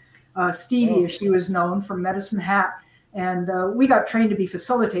mom. Stevie, as she was known, from Medicine Hat. And we got trained to be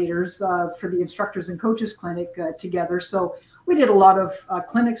facilitators for the Instructors and Coaches Clinic together. So we did a lot of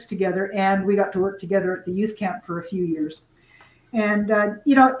clinics together, and we got to work together at the youth camp for a few years. And,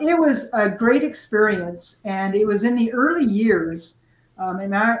 it was a great experience. And it was in the early years.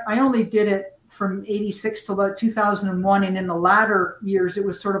 And I only did it from 86 to about 2001. And in the latter years, it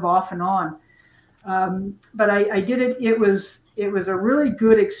was sort of off and on. But I did it. It was a really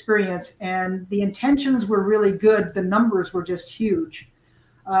good experience, and the intentions were really good. The numbers were just huge.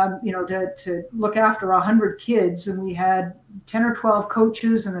 To look after 100 kids, and we had 10 or 12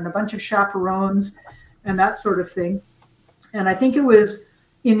 coaches and then a bunch of chaperones and that sort of thing. And I think it was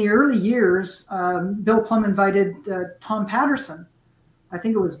in the early years, Bill Plum invited Tom Patterson. I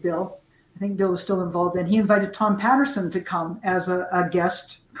think it was Bill. I think Bill was still involved then. He invited Tom Patterson to come as a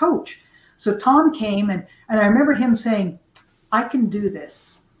guest coach. So Tom came, and I remember him saying, I can do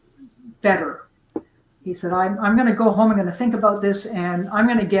this better. He said, I'm going to go home, I'm going to think about this, and I'm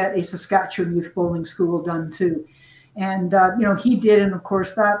going to get a Saskatchewan Youth Bowling School done too. And, he did. And of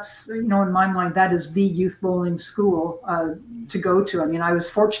course, that's, in my mind, that is the youth bowling school to go to. I mean, I was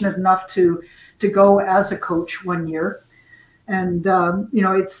fortunate enough to go as a coach one year. And,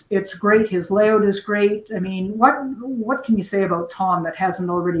 it's great. His layout is great. I mean, what can you say about Tom that hasn't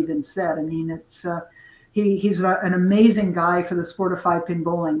already been said? I mean, it's he's an amazing guy for the sport of 5-pin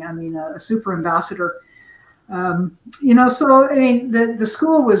bowling. I mean, a super ambassador. So, I mean, the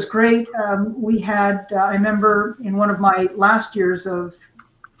school was great. We had, I remember in one of my last years of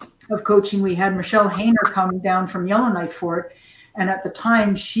coaching, we had Michelle Hayner come down from Yellowknife for it. And at the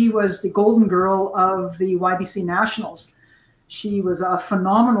time, she was the golden girl of the YBC Nationals. She was a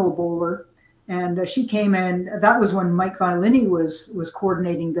phenomenal bowler, and she came in. That was when Mike Violini was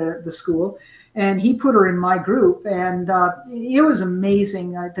coordinating the school, and he put her in my group, and it was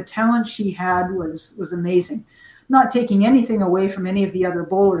amazing. The talent she had was amazing. Not taking anything away from any of the other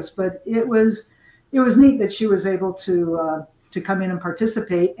bowlers, but it was neat that she was able to come in and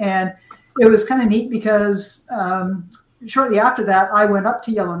participate. And it was kind of neat because shortly after that, I went up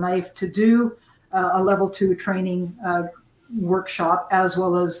to Yellowknife to do a level 2 training workshop, as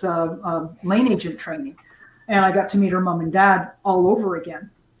well as lane agent training, and I got to meet her mom and dad all over again.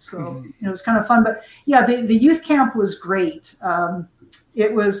 So it was kind of fun. But yeah, the youth camp was great.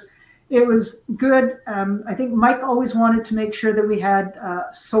 It was good. I think Mike always wanted to make sure that we had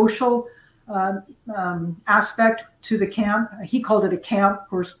social aspect to the camp. He called it a camp. Of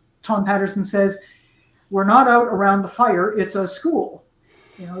course, Tom Patterson says, we're not out around the fire. It's a school.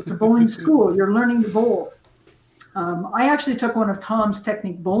 It's a bowling school. You're learning to bowl. I actually took one of Tom's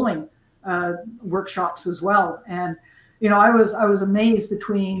technique bowling workshops as well. And, I was amazed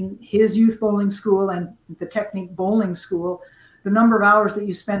between his youth bowling school and the technique bowling school, the number of hours that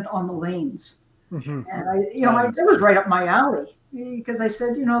you spent on the lanes. Mm-hmm. And it was right up my alley, because I said,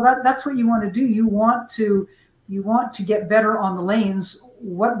 that's what you want to do. You want to get better on the lanes.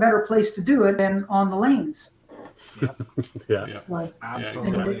 What better place to do it than on the lanes? Yeah.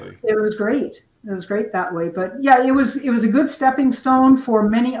 Absolutely. It was great. It was great that way. But yeah, it was a good stepping stone for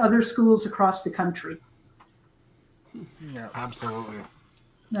many other schools across the country. Yeah, absolutely.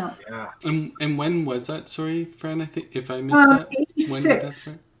 Yeah. And when was that? Sorry, Fran, I think if I missed that. 86. When did that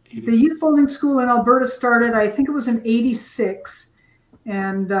start? 86. The youth bowling school in Alberta started, I think it was in 86,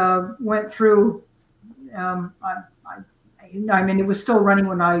 and went through. It was still running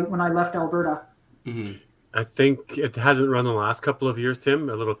when I left Alberta. Mm-hmm. I think it hasn't run the last couple of years, Tim.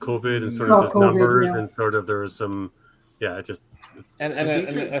 A little COVID and sort of just COVID, numbers, and sort of there was some, it just. And I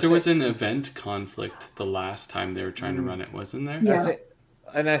think there was an event conflict the last time they were trying to run it, wasn't there? Yeah.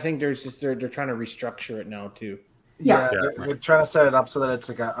 I think there's just they're trying to restructure it now too. Yeah. They're trying to set it up so that it's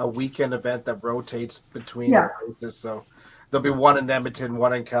like a weekend event that rotates between places. So there'll be one in Edmonton,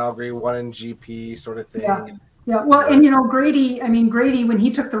 one in Calgary, one in GP, sort of thing. Yeah. Well, and Grady, when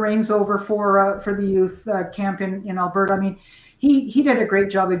he took the reins over for the youth camp in Alberta, he did a great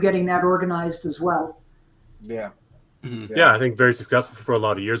job of getting that organized as well. Yeah. Mm-hmm. Yeah, I think very successful for a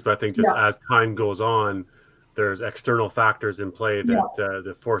lot of years, but I think just as time goes on, there's external factors in play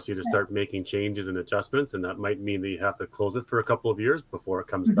that force you to start making changes and adjustments, and that might mean that you have to close it for a couple of years before it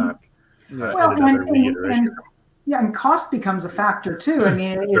comes back in another reiteration. And cost becomes a factor too. Sure.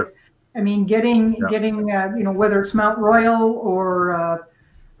 Getting whether it's Mount Royal or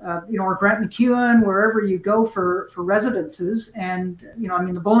or Grant McEwen, wherever you go for residences. And,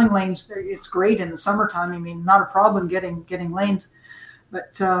 the bowling lanes, it's great in the summertime. Not a problem getting lanes.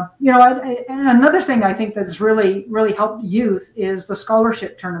 But, and another thing I think that's really, really helped youth is the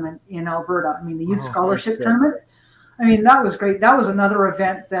scholarship tournament in Alberta. The youth scholarship tournament. That was great. That was another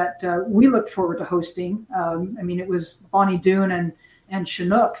event that we looked forward to hosting. It was Bonnie Doon and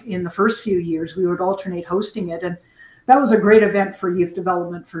Chinook in the first few years. We would alternate hosting it. And that was a great event for youth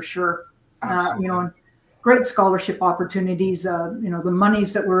development for sure. And great scholarship opportunities. The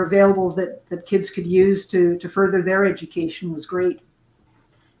monies that were available that kids could use to further their education was great.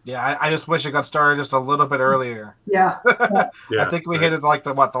 Yeah, I just wish it got started just a little bit earlier. Yeah. I think we hit it like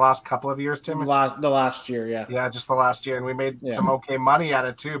the last couple of years, Tim? The last year, yeah. Yeah, just the last year. And we made some okay money at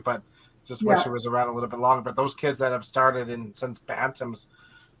it too, but just wish it was around a little bit longer. But those kids that have started since Bantams,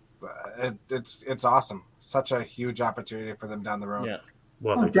 it's awesome. Such a huge opportunity for them down the road. Yeah.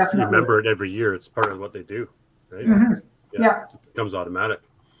 Well, they just remember it every year. It's part of what they do, right? Mm-hmm. It becomes automatic.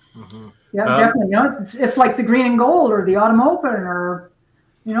 Mm-hmm. Yeah, definitely. It's like the Green and Gold or the Autumn Open or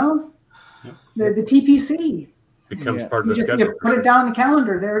the TPC becomes part of the schedule. You put it down the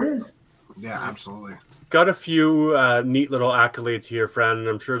calendar. There it is. Yeah, absolutely. Got a few neat little accolades here, Fran, and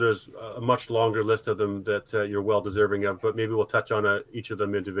I'm sure there's a much longer list of them that you're well deserving of, but maybe we'll touch on each of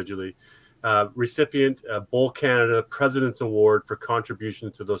them individually. Recipient, Bowl Canada President's Award for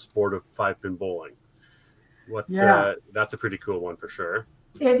contribution to the sport of 5-pin bowling. That's a pretty cool one for sure.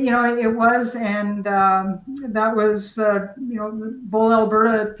 It was, and that was, Bowl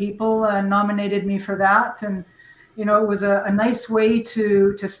Alberta people nominated me for that, and it was a nice way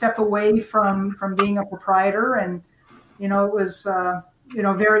to step away from being a proprietor, and it was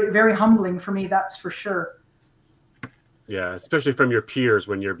very, very humbling for me, that's for sure. Yeah, especially from your peers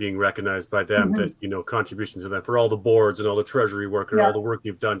when you're being recognized by them, that contributions to them for all the boards and all the treasury work and all the work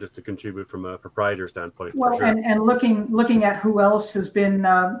you've done just to contribute from a proprietor standpoint. Well, for sure. and looking at who else has been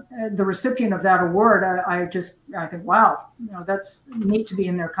the recipient of that award, I think, wow, that's neat to be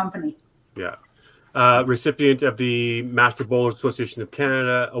in their company. Yeah. Recipient of the Master Bowlers Association of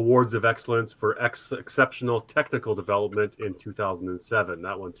Canada Awards of Excellence for Exceptional Technical Development in 2007.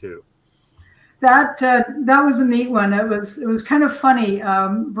 That one too. That was a neat one. It was kind of funny.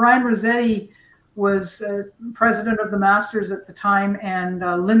 Brian Rossetti was president of the Masters at the time, and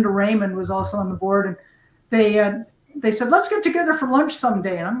Linda Raymond was also on the board. And they said, let's get together for lunch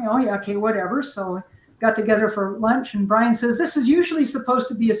someday. And I'm, oh yeah, okay, whatever. So we got together for lunch, and Brian says, this is usually supposed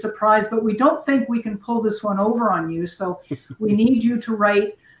to be a surprise, but we don't think we can pull this one over on you. So we need you to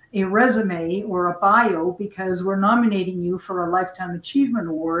write a resume or a bio because we're nominating you for a Lifetime Achievement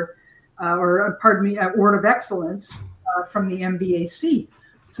Award. Award of Excellence from the MBAC.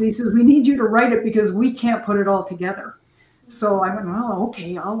 So he says, we need you to write it because we can't put it all together. So I went, oh,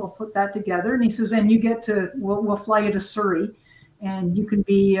 okay, I'll put that together. And he says, and you get to, we'll fly you to Surrey and you can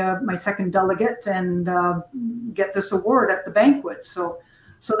be my second delegate and get this award at the banquet. So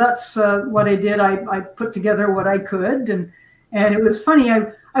that's what I did. I put together what I could. And it was funny.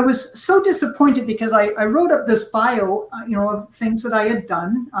 I was so disappointed because I wrote up this bio, of things that I had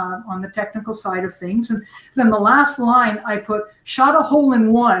done on the technical side of things. And then the last line I put, shot a hole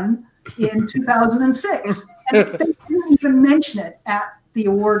in one in 2006. And they didn't even mention it at the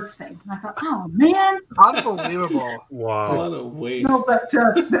awards thing. And I thought, oh, man. Unbelievable. Wow. What a waste. No, but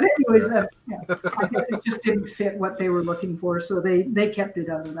anyways, I guess it just didn't fit what they were looking for. So they kept it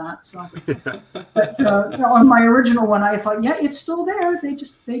out of that. So, but on my original one, I thought, yeah, it's still there. They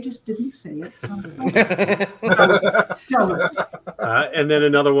just didn't say it. So. Jealous. And then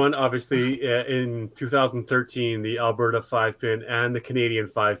another one, obviously, in 2013, the Alberta 5-pin and the Canadian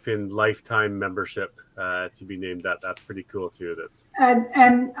 5-pin lifetime membership to be named. That's pretty cool too. That's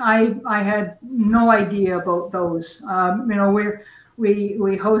and I had no idea about those. We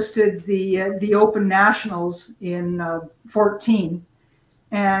hosted the Open Nationals in 14,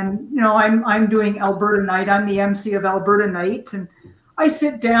 and I'm doing Alberta Night. I'm the MC of Alberta Night, and I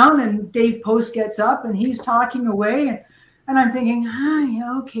sit down and Dave Post gets up and he's talking away, and I'm thinking,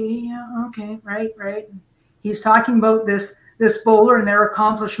 okay, right. And he's talking about this bowler and their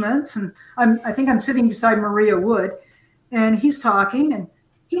accomplishments, and I think I'm sitting beside Maria Wood, and he's talking, and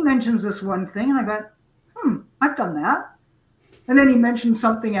he mentions this one thing, and I got, I've done that. And then he mentioned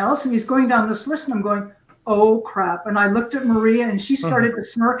something else, and he's going down this list, and I'm going, oh crap. And I looked at Maria, and she started to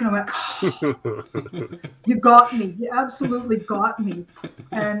smirk, and I went, oh, you got me. You absolutely got me.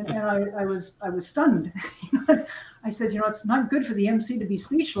 And I was stunned. I said, it's not good for the MC to be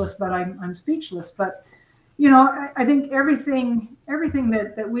speechless, but I'm speechless. But I think everything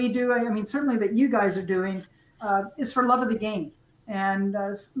that we do, certainly that you guys are doing, is for love of the game. and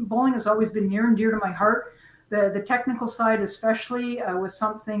bowling has always been near and dear to my heart. The technical side especially was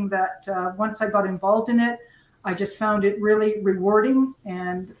something that once I got involved in it, I just found it really rewarding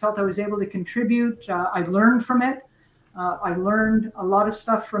and felt I was able to contribute. I learned from it. I learned a lot of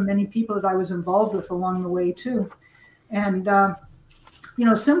stuff from many people that I was involved with along the way too. And,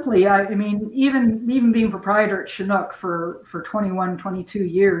 simply, I mean, even being proprietor at Chinook for 21, 22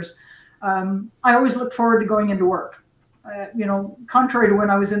 years, I always look forward to going into work. Contrary to when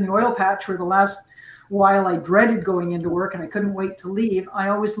I was in the oil patch where the last while I dreaded going into work and I couldn't wait to leave, I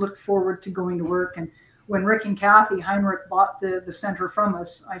always looked forward to going to work. And when Rick and Kathy Heinrich bought the center from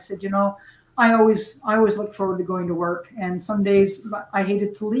us, I said, I always look forward to going to work. And some days I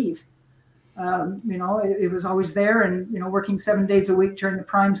hated to leave. It was always there, and, working 7 days a week during the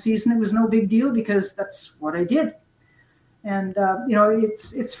prime season, it was no big deal because that's what I did. And,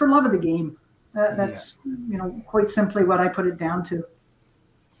 it's for love of the game. That's quite simply what I put it down to.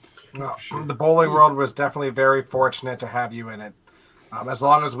 No, the bowling world was definitely very fortunate to have you in it. As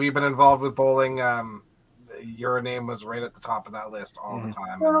long as we've been involved with bowling, your name was right at the top of that list all the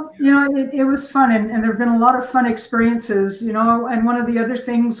time. Well, it was fun, and there have been a lot of fun experiences, and one of the other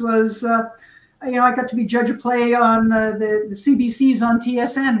things was, I got to be judge of play on the CBCs on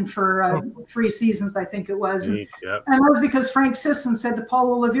TSN for 3 seasons, I think it was. And that was because Frank Sisson said to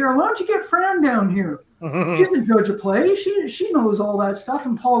Paul Oliveira, why don't you get Fran down here? She's a judge of play. She knows all that stuff.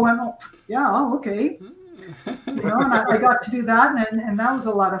 And Paul went, okay. And I got to do that, and that was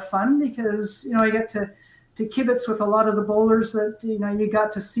a lot of fun because, I get to kibitz with a lot of the bowlers that, you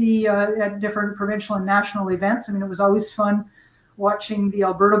got to see at different provincial and national events. I mean, it was always fun watching the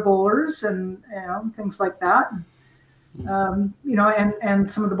Alberta bowlers and things like that. And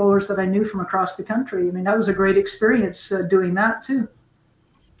some of the bowlers that I knew from across the country. I mean, that was a great experience doing that too.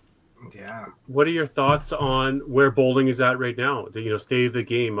 Yeah. What are your thoughts on where bowling is at right now? The state of the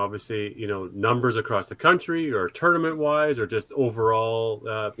game, obviously, numbers across the country or tournament wise, or just overall,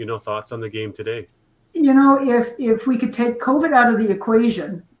 thoughts on the game today? If we could take COVID out of the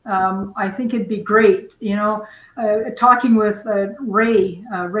equation, I think it'd be great. Talking with Ray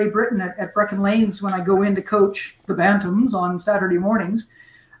Britton at Breckin Lanes when I go in to coach the Bantams on Saturday mornings,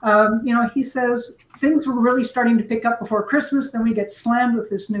 he says things were really starting to pick up before Christmas. Then we get slammed with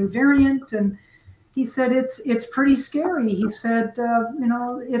this new variant, and he said it's pretty scary. He said,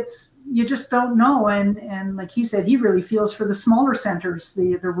 you just don't know, and like he said, he really feels for the smaller centers,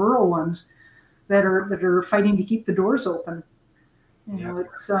 the rural ones that are fighting to keep the doors open.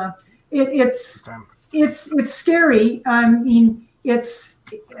 It's scary. I mean,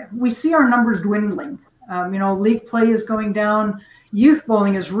 we see our numbers dwindling. League play is going down. Youth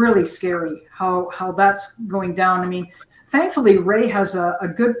bowling is really scary. How that's going down. I mean, thankfully Ray has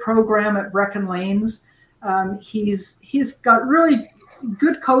a good program at Breckin Lanes. He's got really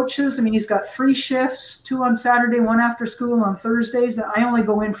good coaches. I mean, he's got 3 shifts, 2 on Saturday, 1 after school on Thursdays. I only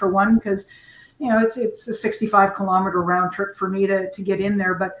go in for 1 because it's a 65-kilometer round trip for me to get in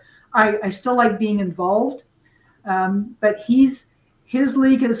there, but I still like being involved. But his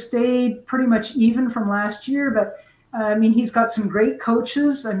league has stayed pretty much even from last year, but he's got some great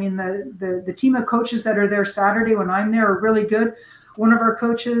coaches. I mean, the team of coaches that are there Saturday when I'm there are really good. One of our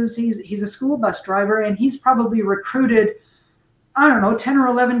coaches, he's a school bus driver, and he's probably recruited, 10 or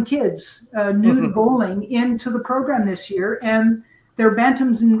 11 kids new to bowling into the program this year, and they're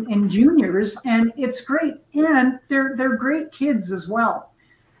bantams and juniors, and it's great. And they're great kids as well.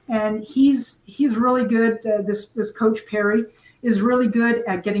 And he's really good. This Coach Perry is really good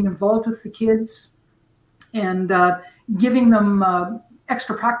at getting involved with the kids and giving them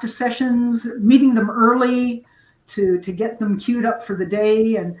extra practice sessions, meeting them early to get them queued up for the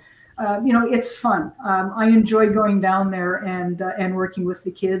day. And it's fun. I enjoy going down there and working with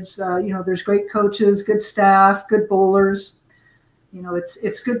the kids. There's great coaches, good staff, good bowlers.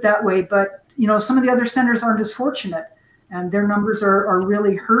 It's good that way, but some of the other centers aren't as fortunate, and their numbers are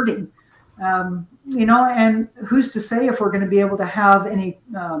really hurting. And who's to say if we're going to be able to have any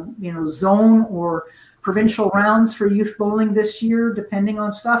zone or provincial rounds for youth bowling this year, depending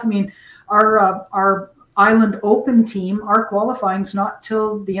on stuff. I mean, our Island Open team, our qualifying's not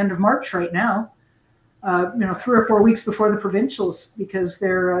till the end of March right now. 3 or 4 weeks before the provincials, because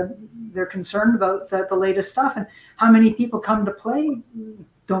they're concerned about the latest stuff, and how many people come to play,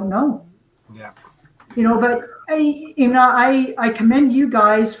 don't know. Yeah. But I commend you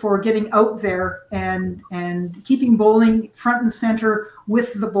guys for getting out there and keeping bowling front and center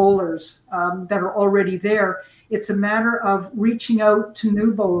with the bowlers that are already there. It's a matter of reaching out to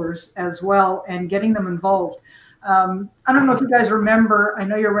new bowlers as well and getting them involved. I don't know if you guys remember, I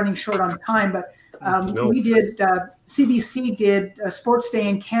know you're running short on time, but No. We did, CBC did a Sports Day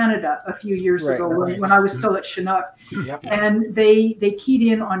in Canada a few years ago when I was still at Chinook. Yep. And they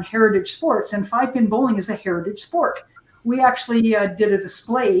keyed in on heritage sports, and 5-pin bowling is a heritage sport. We actually did a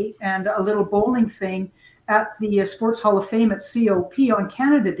display and a little bowling thing at the Sports Hall of Fame at COP on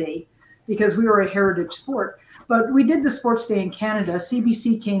Canada Day, because we were a heritage sport. But we did the Sports Day in Canada.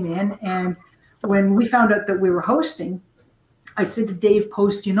 CBC came in, and when we found out that we were hosting, I said to Dave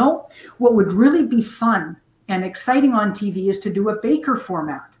Post, what would really be fun and exciting on TV is to do a Baker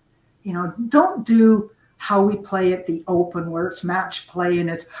format. Don't do how we play at the Open, where it's match play and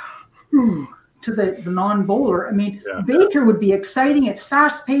it's to the non-bowler. I mean, Baker would be exciting. It's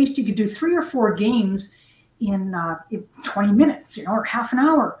fast-paced. You could do 3 or 4 games in 20 minutes, or half an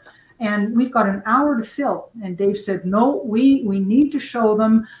hour. And we've got an hour to fill. And Dave said, no, we need to show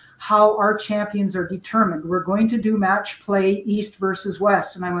them how our champions are determined. We're going to do match play East versus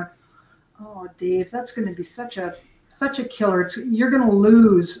West. And I went, oh, Dave, that's going to be such a killer. You're going to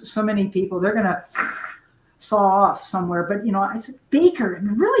lose so many people. They're going to saw off somewhere. But, I said, Baker,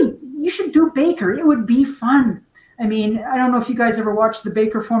 really, you should do Baker. It would be fun. I mean, I don't know if you guys ever watched the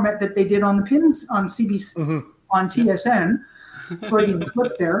Baker format that they did on the pins on CBC, on TSN, Freudian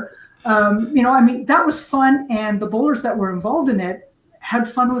slip there. That was fun. And the bowlers that were involved in it had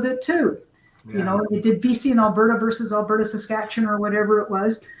fun with it too. Yeah. They did BC and Alberta versus Alberta, Saskatchewan, or whatever it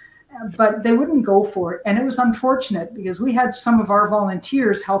was, but they wouldn't go for it. And it was unfortunate because we had some of our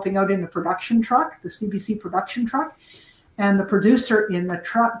volunteers helping out in the production truck, the CBC production truck, and the producer in the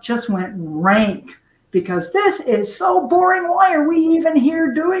truck just went rank because this is so boring. Why are we even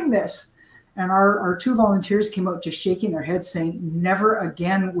here doing this? And our 2 volunteers came out just shaking their heads saying, never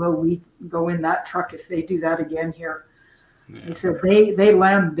again will we go in that truck if they do that again here. Yeah. They said they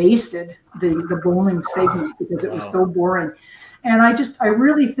lambasted the bowling segment because it was so boring. And I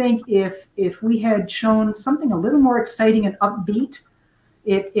really think if we had shown something a little more exciting and upbeat,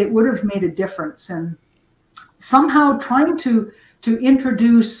 it would have made a difference. And somehow trying to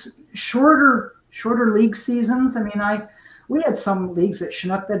introduce shorter league seasons. I mean, we had some leagues at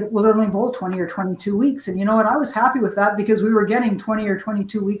Chinook that would only bowl 20 or 22 weeks. And you know what? I was happy with that because we were getting 20 or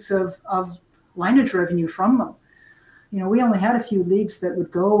 22 weeks of lineage revenue from them. We only had a few leagues that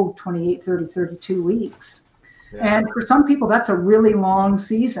would go 28, 30, 32 weeks. Yeah. And for some people, that's a really long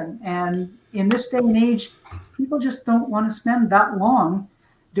season. And in this day and age, people just don't want to spend that long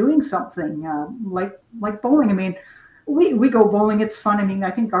doing something like bowling. I mean, we go bowling. It's fun. I mean,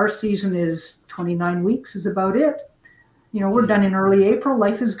 I think our season is 29 weeks is about it. We're done in early April.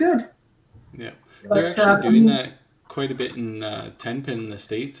 Life is good. Yeah. They're actually doing that quite a bit in 10-pin in the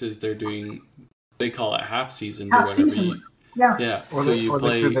States. They call it half seasons or whatever. Seasons. Yeah. Or so you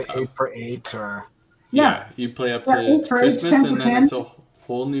play the 8-for-8 or... Yeah, you play up to Christmas, and then it's a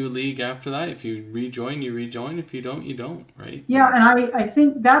whole new league after that. If you rejoin, you rejoin. If you don't, you don't, right? Yeah, and I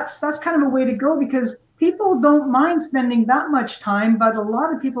think that's kind of a way to go because people don't mind spending that much time, but a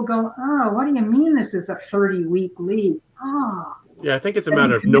lot of people go, what do you mean this is a 30-week league? Yeah, I think it's a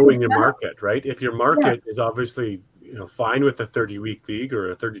matter of knowing your market, right? If your market is obviously fine with a 30-week league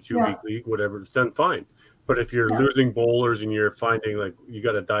or a 32-week league, whatever, it's done fine. But if you're losing bowlers and you're finding like you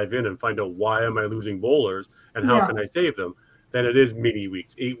got to dive in and find out why am I losing bowlers and how can I save them, then it is mini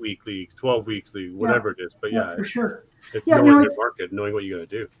weeks, 8-week leagues, 12 weeks league, whatever it is. But for sure, it's knowing your market, knowing what you got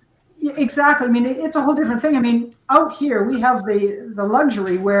to do. Yeah, exactly. I mean, it's a whole different thing. I mean, out here we have the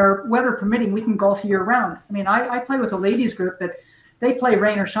luxury where weather permitting, we can golf year round. I mean, I play with a ladies group that they play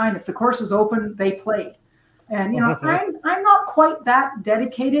rain or shine. If the course is open, they play. And, I'm not quite that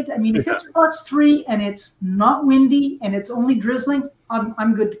dedicated. I mean, if it's +3 and it's not windy and it's only drizzling,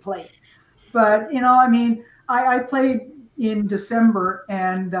 I'm good to play. But, I mean, I played in December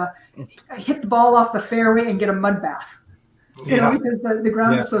and I hit the ball off the fairway and get a mud bath, because the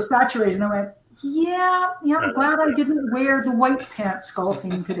ground is so saturated. And I went, I'm glad I didn't wear the white pants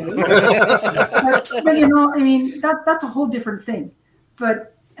golfing today. but, I mean, that's a whole different thing.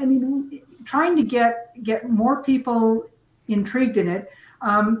 But, I mean, trying to get more people intrigued in it.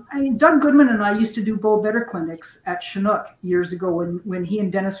 Doug Goodman and I used to do bowl better clinics at Chinook years ago when he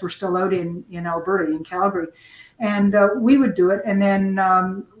and Dennis were still out in Alberta, in Calgary. And we would do it. And then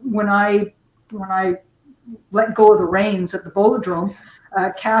when I let go of the reins at the Bowlodrome,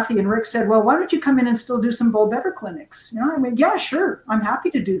 Kathy and Rick said, well, why don't you come in and still do some bowl better clinics? I mean, yeah, sure. I'm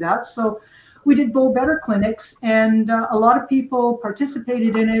happy to do that. So we did bowl better clinics, and a lot of people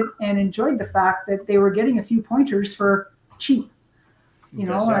participated in it and enjoyed the fact that they were getting a few pointers for cheap. It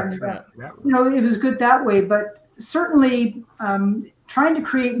was good that way. But certainly, trying to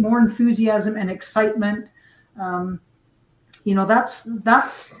create more enthusiasm and excitement.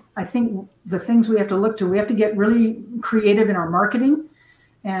 that's I think the things we have to look to. We have to get really creative in our marketing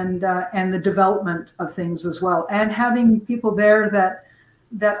and the development of things as well, and having people there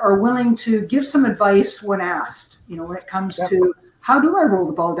that are willing to give some advice when asked. When it comes to how do I roll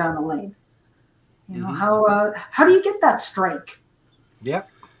the ball down the lane? How do you get that strike? Yeah.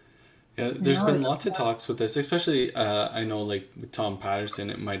 Yeah, there's been lots of talks with this, especially I know like with Tom Patterson,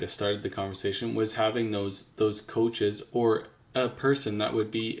 it might have started the conversation, was having those coaches or a person that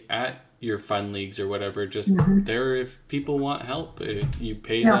would be at your fun leagues or whatever, just there if people want help. You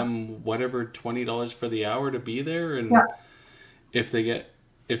pay them whatever, $20 for the hour to be there, and if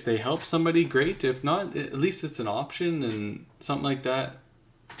they help somebody, great. If not, at least it's an option and something like that.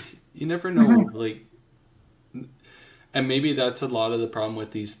 You never know, like. And maybe that's a lot of the problem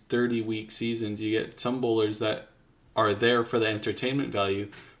with these 30-week seasons. You get some bowlers that are there for the entertainment value,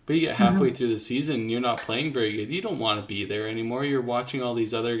 but you get halfway through the season, you're not playing very good. You don't want to be there anymore. You're watching all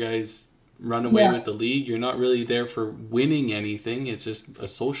these other guys run away with the league. You're not really there for winning anything. It's just a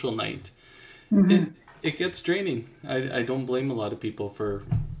social night. It gets draining. I don't blame a lot of people for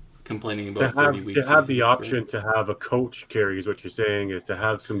complaining about 30 weeks. To have the option to have a coach, Kerry, is what you're saying, is to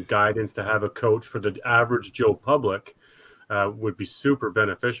have some guidance, to have a coach for the average Joe public would be super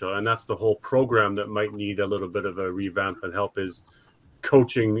beneficial. And that's the whole program that might need a little bit of a revamp and help, is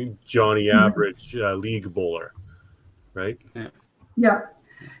coaching Johnny average league bowler, right? Yeah.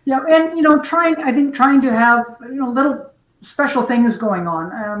 And trying to have little special things going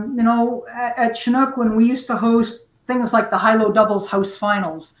on. At Chinook, when we used to host things like the high-low doubles house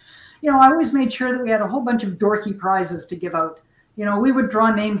finals, I always made sure that we had a whole bunch of dorky prizes to give out. We would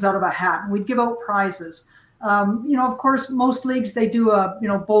draw names out of a hat and we'd give out prizes. Of course, most leagues, they do a,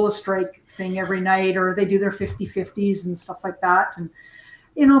 bowl a strike thing every night, or they do their 50-50s and stuff like that. And,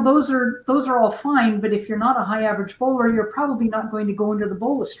 those are all fine. But if you're not a high average bowler, you're probably not going to go into the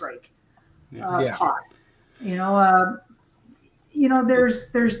bowl a strike pot.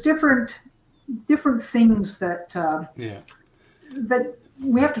 There's different things that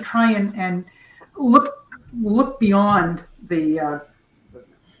we have to try and look beyond the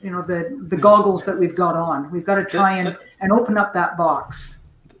goggles that we've got on. We've got to try and open up that box.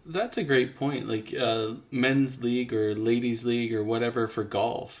 That's a great point. Like men's league or ladies league or whatever for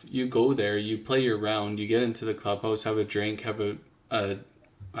golf, you go there, you play your round, you get into the clubhouse, have a drink, have a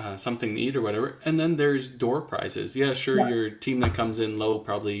something to eat or whatever, and then there's door prizes. Yeah, sure, your team that comes in low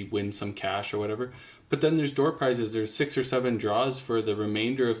probably wins some cash or whatever, but then there's door prizes. There's 6 or 7 draws for the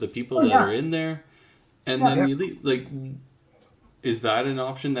remainder of the people that are in there, and then you leave. Like, is that an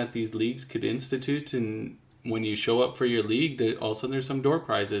option that these leagues could institute? And when you show up for your league, also there's some door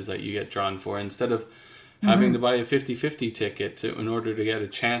prizes that you get drawn for, instead of having to buy a 50-50 ticket in order to get a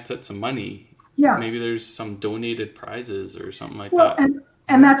chance at some money. Yeah, maybe there's some donated prizes or something like that.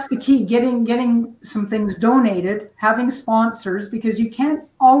 And that's the key, getting some things donated, having sponsors, because you can't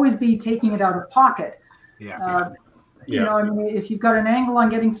always be taking it out of pocket. If you've got an angle on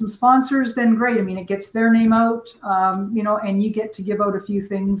getting some sponsors, then great. It gets their name out, and you get to give out a few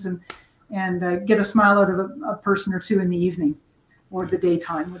things and get a smile out of a person or two in the evening or the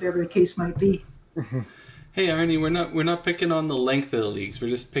daytime, whatever the case might be. Hey, Arnie, we're not picking on the length of the leagues. We're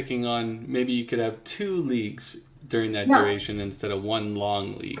just picking on, maybe you could have 2 leagues during that duration instead of 1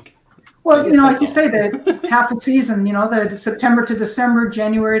 long league. Well, like you say, the half a season, the September to December,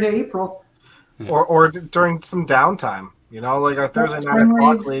 January to April. Or during some downtime, like our Thursday 9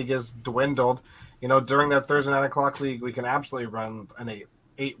 o'clock league is dwindled. During that Thursday 9 o'clock league, we can absolutely run an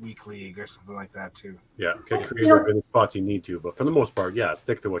 8-week league or something like that too. Yeah, get creative in the spots you need to, but for the most part,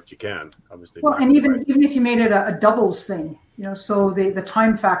 stick to what you can. Obviously. Well, and even if you made it a doubles thing, so the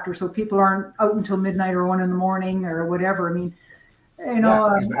time factor, so people aren't out until midnight or 1 a.m. or whatever.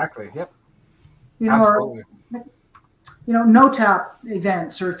 Exactly. Yep. Absolutely. No tap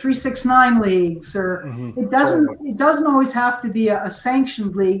events or 369 leagues, or it doesn't always have to be a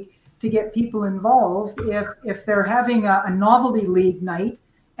sanctioned league to get people involved. If they're having a novelty league night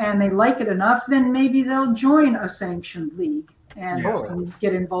and they like it enough, then maybe they'll join a sanctioned league and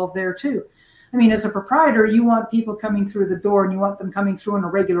get involved there too. As a proprietor, you want people coming through the door and you want them coming through on a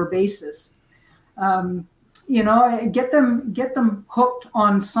regular basis. Get them hooked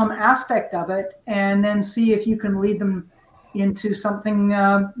on some aspect of it, and then see if you can lead them into something,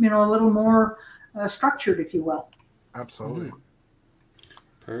 a little more structured, if you will. Absolutely.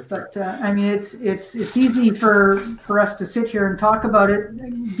 Perfect. But it's easy for us to sit here and talk about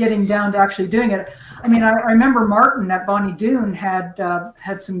it. Getting down to actually doing it. I remember Martin at Bonnie Doon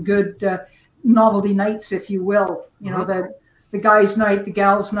had some good novelty nights, if you will. the guys' night, the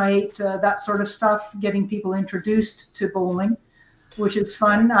gals' night, that sort of stuff, getting people introduced to bowling, which is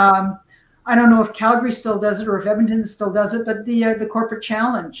fun. I don't know if Calgary still does it or if Edmonton still does it, but the corporate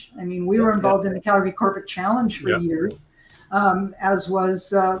challenge. I mean, we were involved in the Calgary Corporate Challenge for years, as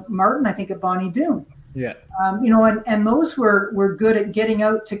was Martin, I think, at Bonnie Doon. Yeah. And those were good at getting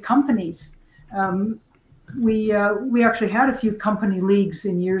out to companies. We actually had a few company leagues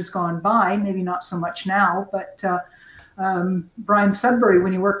in years gone by, maybe not so much now, but Brian Sudbury,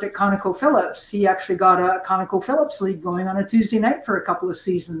 when he worked at ConocoPhillips, he actually got a ConocoPhillips league going on a Tuesday night for a couple of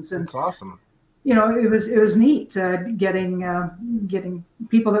seasons. And that's awesome. It was neat getting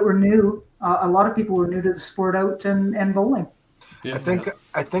people that were new. A lot of people were new to the sport out and bowling. Yeah,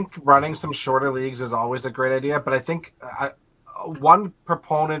 I think running some shorter leagues is always a great idea, but I think one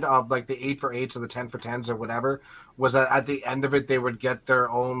proponent of like the 8-for-8s or the 10-for-10s or whatever was that at the end of it they would get their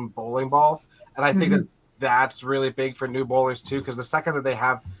own bowling ball, and I think that's really big for new bowlers too, because the second that they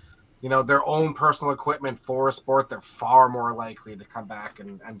have their own personal equipment for a sport, they're far more likely to come back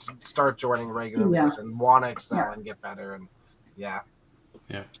and start joining regular leagues and want to excel and get better. And I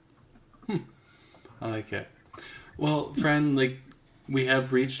like it. Well, friend, like, we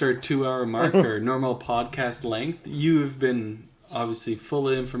have reached our 2-hour mark, our normal podcast length. You have been obviously full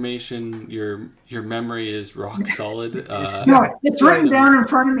of information. Your memory is rock solid. No, it's written down in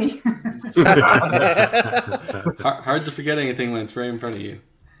front of me. Hard to forget anything when it's right in front of you.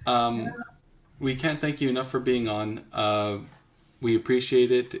 We can't thank you enough for being on. We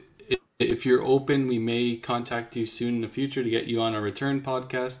appreciate it. If you're open, we may contact you soon in the future to get you on a return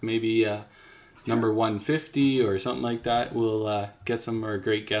podcast, maybe number 150 or something like that. We'll get some of our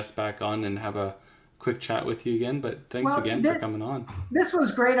great guests back on and have a quick chat with you again. But thanks again for coming on. This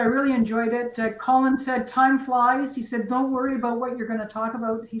was great. I really enjoyed it. Colin said time flies. He said don't worry about what you're going to talk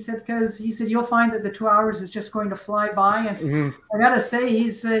about. He said you'll find that the 2 hours is just going to fly by. And I gotta say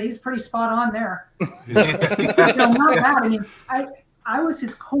he's pretty spot on there. Not bad. I mean, I was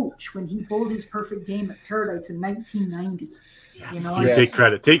his coach when he bowled his perfect game at Paradise in 1990. Take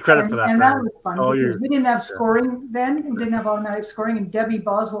credit for that. And that was fun because we didn't have scoring then, and didn't have automatic scoring. And Debbie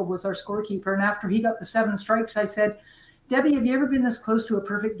Boswell was our scorekeeper. And after he got the 7 strikes, I said, Debbie, have you ever been this close to a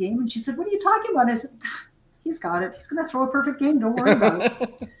perfect game? And she said, what are you talking about? And I said, he's got it. He's going to throw a perfect game. Don't worry about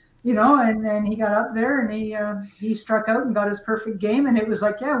it. And then he got up there and he struck out and got his perfect game. And it was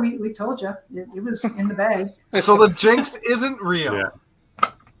like, yeah, we told you. It was in the bag. So the jinx isn't real. Yeah.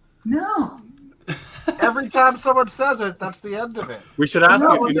 No. Every time someone says it, that's the end of it. We should ask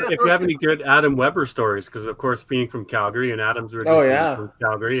you if you have any good Adam Weber stories, because of course, being from Calgary, and Adam's originally from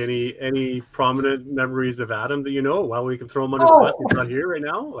Calgary. Any prominent memories of Adam that you know? Well, we can throw him under the bus. He's not here right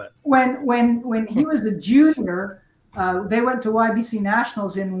now. When he was a junior, they went to YBC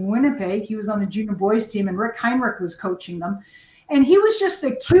Nationals in Winnipeg. He was on the junior boys team, and Rick Heinrich was coaching them. And he was just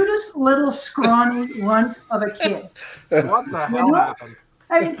the cutest little scrawny runt of a kid. What the hell happened?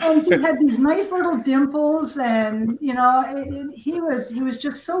 And he had these nice little dimples, and he was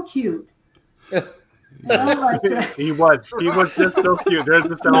just so cute. He was just so cute. There's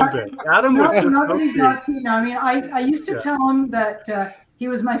the sound bit. Adam was just so cute. Not cute. I mean, I used to tell him that he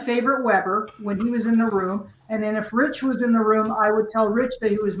was my favorite Weber when he was in the room, and then if Rich was in the room, I would tell Rich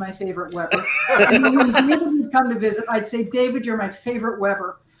that he was my favorite Weber. And then when David would come to visit, I'd say, David, you're my favorite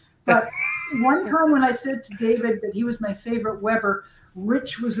Weber. But one time when I said to David that he was my favorite Weber,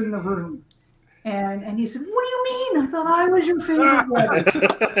 Rich was in the room, and he said, "What do you mean? I thought I was your favorite Weber."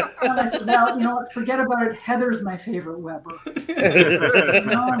 And I said, "Well, forget about it. Heather's my favorite Weber.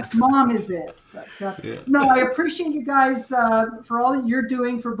 Mom is it." But no, I appreciate you guys for all that you're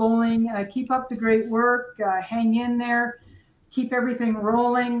doing for bowling. Keep up the great work. Hang in there. Keep everything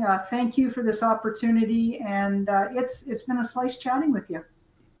rolling. Thank you for this opportunity, and it's been a slice chatting with you.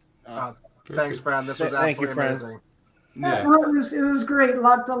 Thanks, Fran. This was absolutely amazing. Yeah. No, it was great. A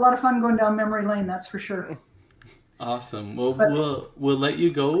lot of fun going down memory lane, that's for sure. Awesome. Well, we'll let you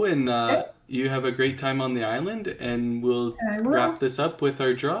go, and you have a great time on the island, and we'll wrap this up with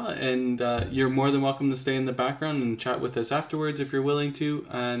our draw. And you're more than welcome to stay in the background and chat with us afterwards if you're willing to,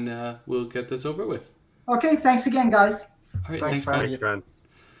 and we'll get this over with. Okay. Thanks again, guys. All right. Thanks, Fran.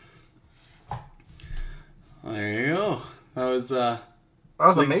 There you go. That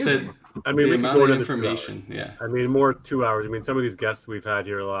was amazing. I mean, the we amount could go of into information. Yeah. I mean, more 2 hours. I mean, some of these guests we've had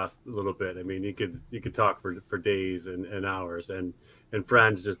here the last little bit. I mean, you could talk for days and hours. And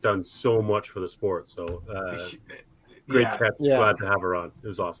Fran's just done so much for the sport. So great catch. Glad to have her on. It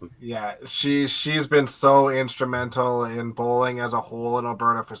was awesome. Yeah, she's been so instrumental in bowling as a whole in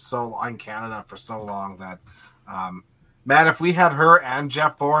Alberta in Canada for so long that man, if we had her and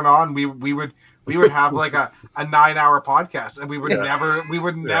Jeff Bourne on, we we would have like a 9-hour podcast, and we would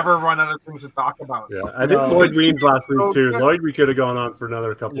never run out of things to talk about. Yeah, I think Lloyd Weens last week too. Lloyd, we could have gone on for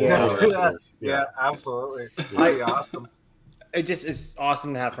another couple of hours. Yeah, absolutely. That'd be awesome. It's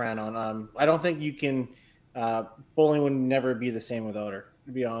awesome to have Fran on. I don't think you can. Bowling would never be the same without her.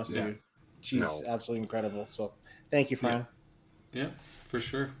 To be honest with you, she's absolutely incredible. So, thank you, Fran. Yeah, for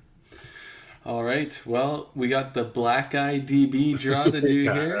sure. All right. Well, we got the Black Eye DB draw to do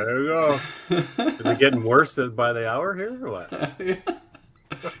here. There we go. Is it getting worse by the hour here, or what?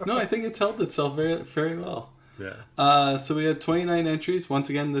 No, I think it's held itself very, very well. Yeah. So we had 29 entries. Once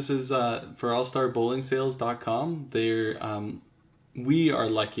again, this is for allstarbowlingsales.com. We are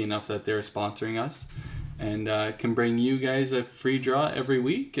lucky enough that they're sponsoring us and can bring you guys a free draw every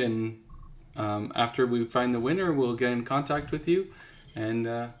week. And after we find the winner, we'll get in contact with you and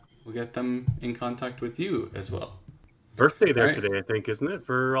we'll get them in contact with you as well. Birthday there today, I think, isn't it,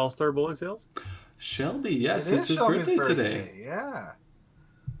 for All Star Bowling Sales? Shelby, yes, it's his birthday today. Yeah.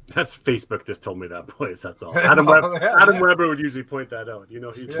 That's Facebook just told me that, boys. That's all. Adam Weber would usually point that out. You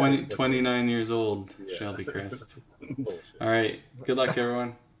know, he's 29 years old, Shelby Crest. All right. Good luck,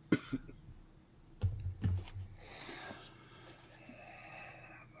 everyone.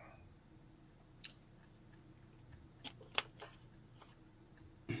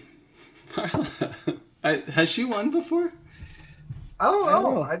 Has she won before? I don't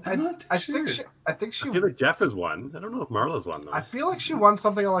know. I think she. I feel like Jeff has won. I don't know if Marla's won though. I feel like she won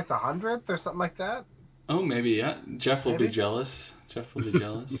something like the 100th or something like that. Oh, maybe, yeah. Jeff will be jealous.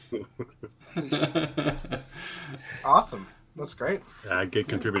 Awesome. That's great. Good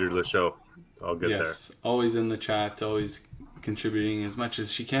contributor to the show. All good there. Always in the chat, always contributing as much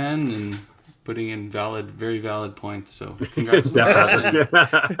as she can and putting in very valid points. So congrats. Yeah.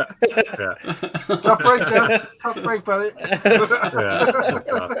 Tough break, Jeff. Tough break, buddy.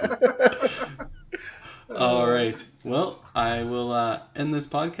 That's awesome. All right. Well, I will end this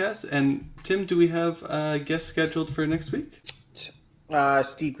podcast. And Tim, do we have a guest scheduled for next week?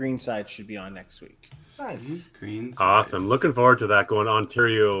 Steve Greenside should be on next week. Steve Greenside. Awesome. Looking forward to that. Going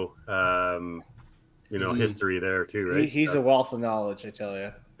Ontario, history there too, right? He's a wealth of knowledge, I tell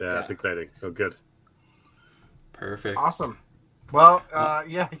you. Yeah, that's exciting. So good. Perfect. Awesome. Well,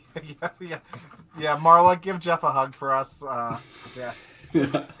 yeah. Marla, give Jeff a hug for us. Yeah.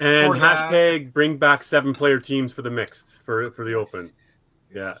 And hashtag bring back 7-player teams for the mixed for the open.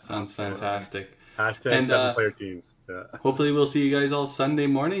 Yeah, sounds fantastic. Hashtag 7-player teams. Yeah. Hopefully, we'll see you guys all Sunday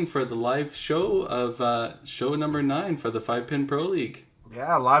morning for the live show of show number 9 for the 5-Pin Pro League.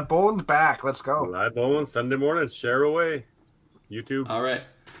 Yeah, live bowling's back. Let's go. Live bowling Sunday morning. Share away. YouTube. All right.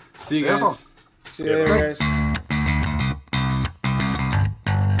 See you guys. See you later, guys.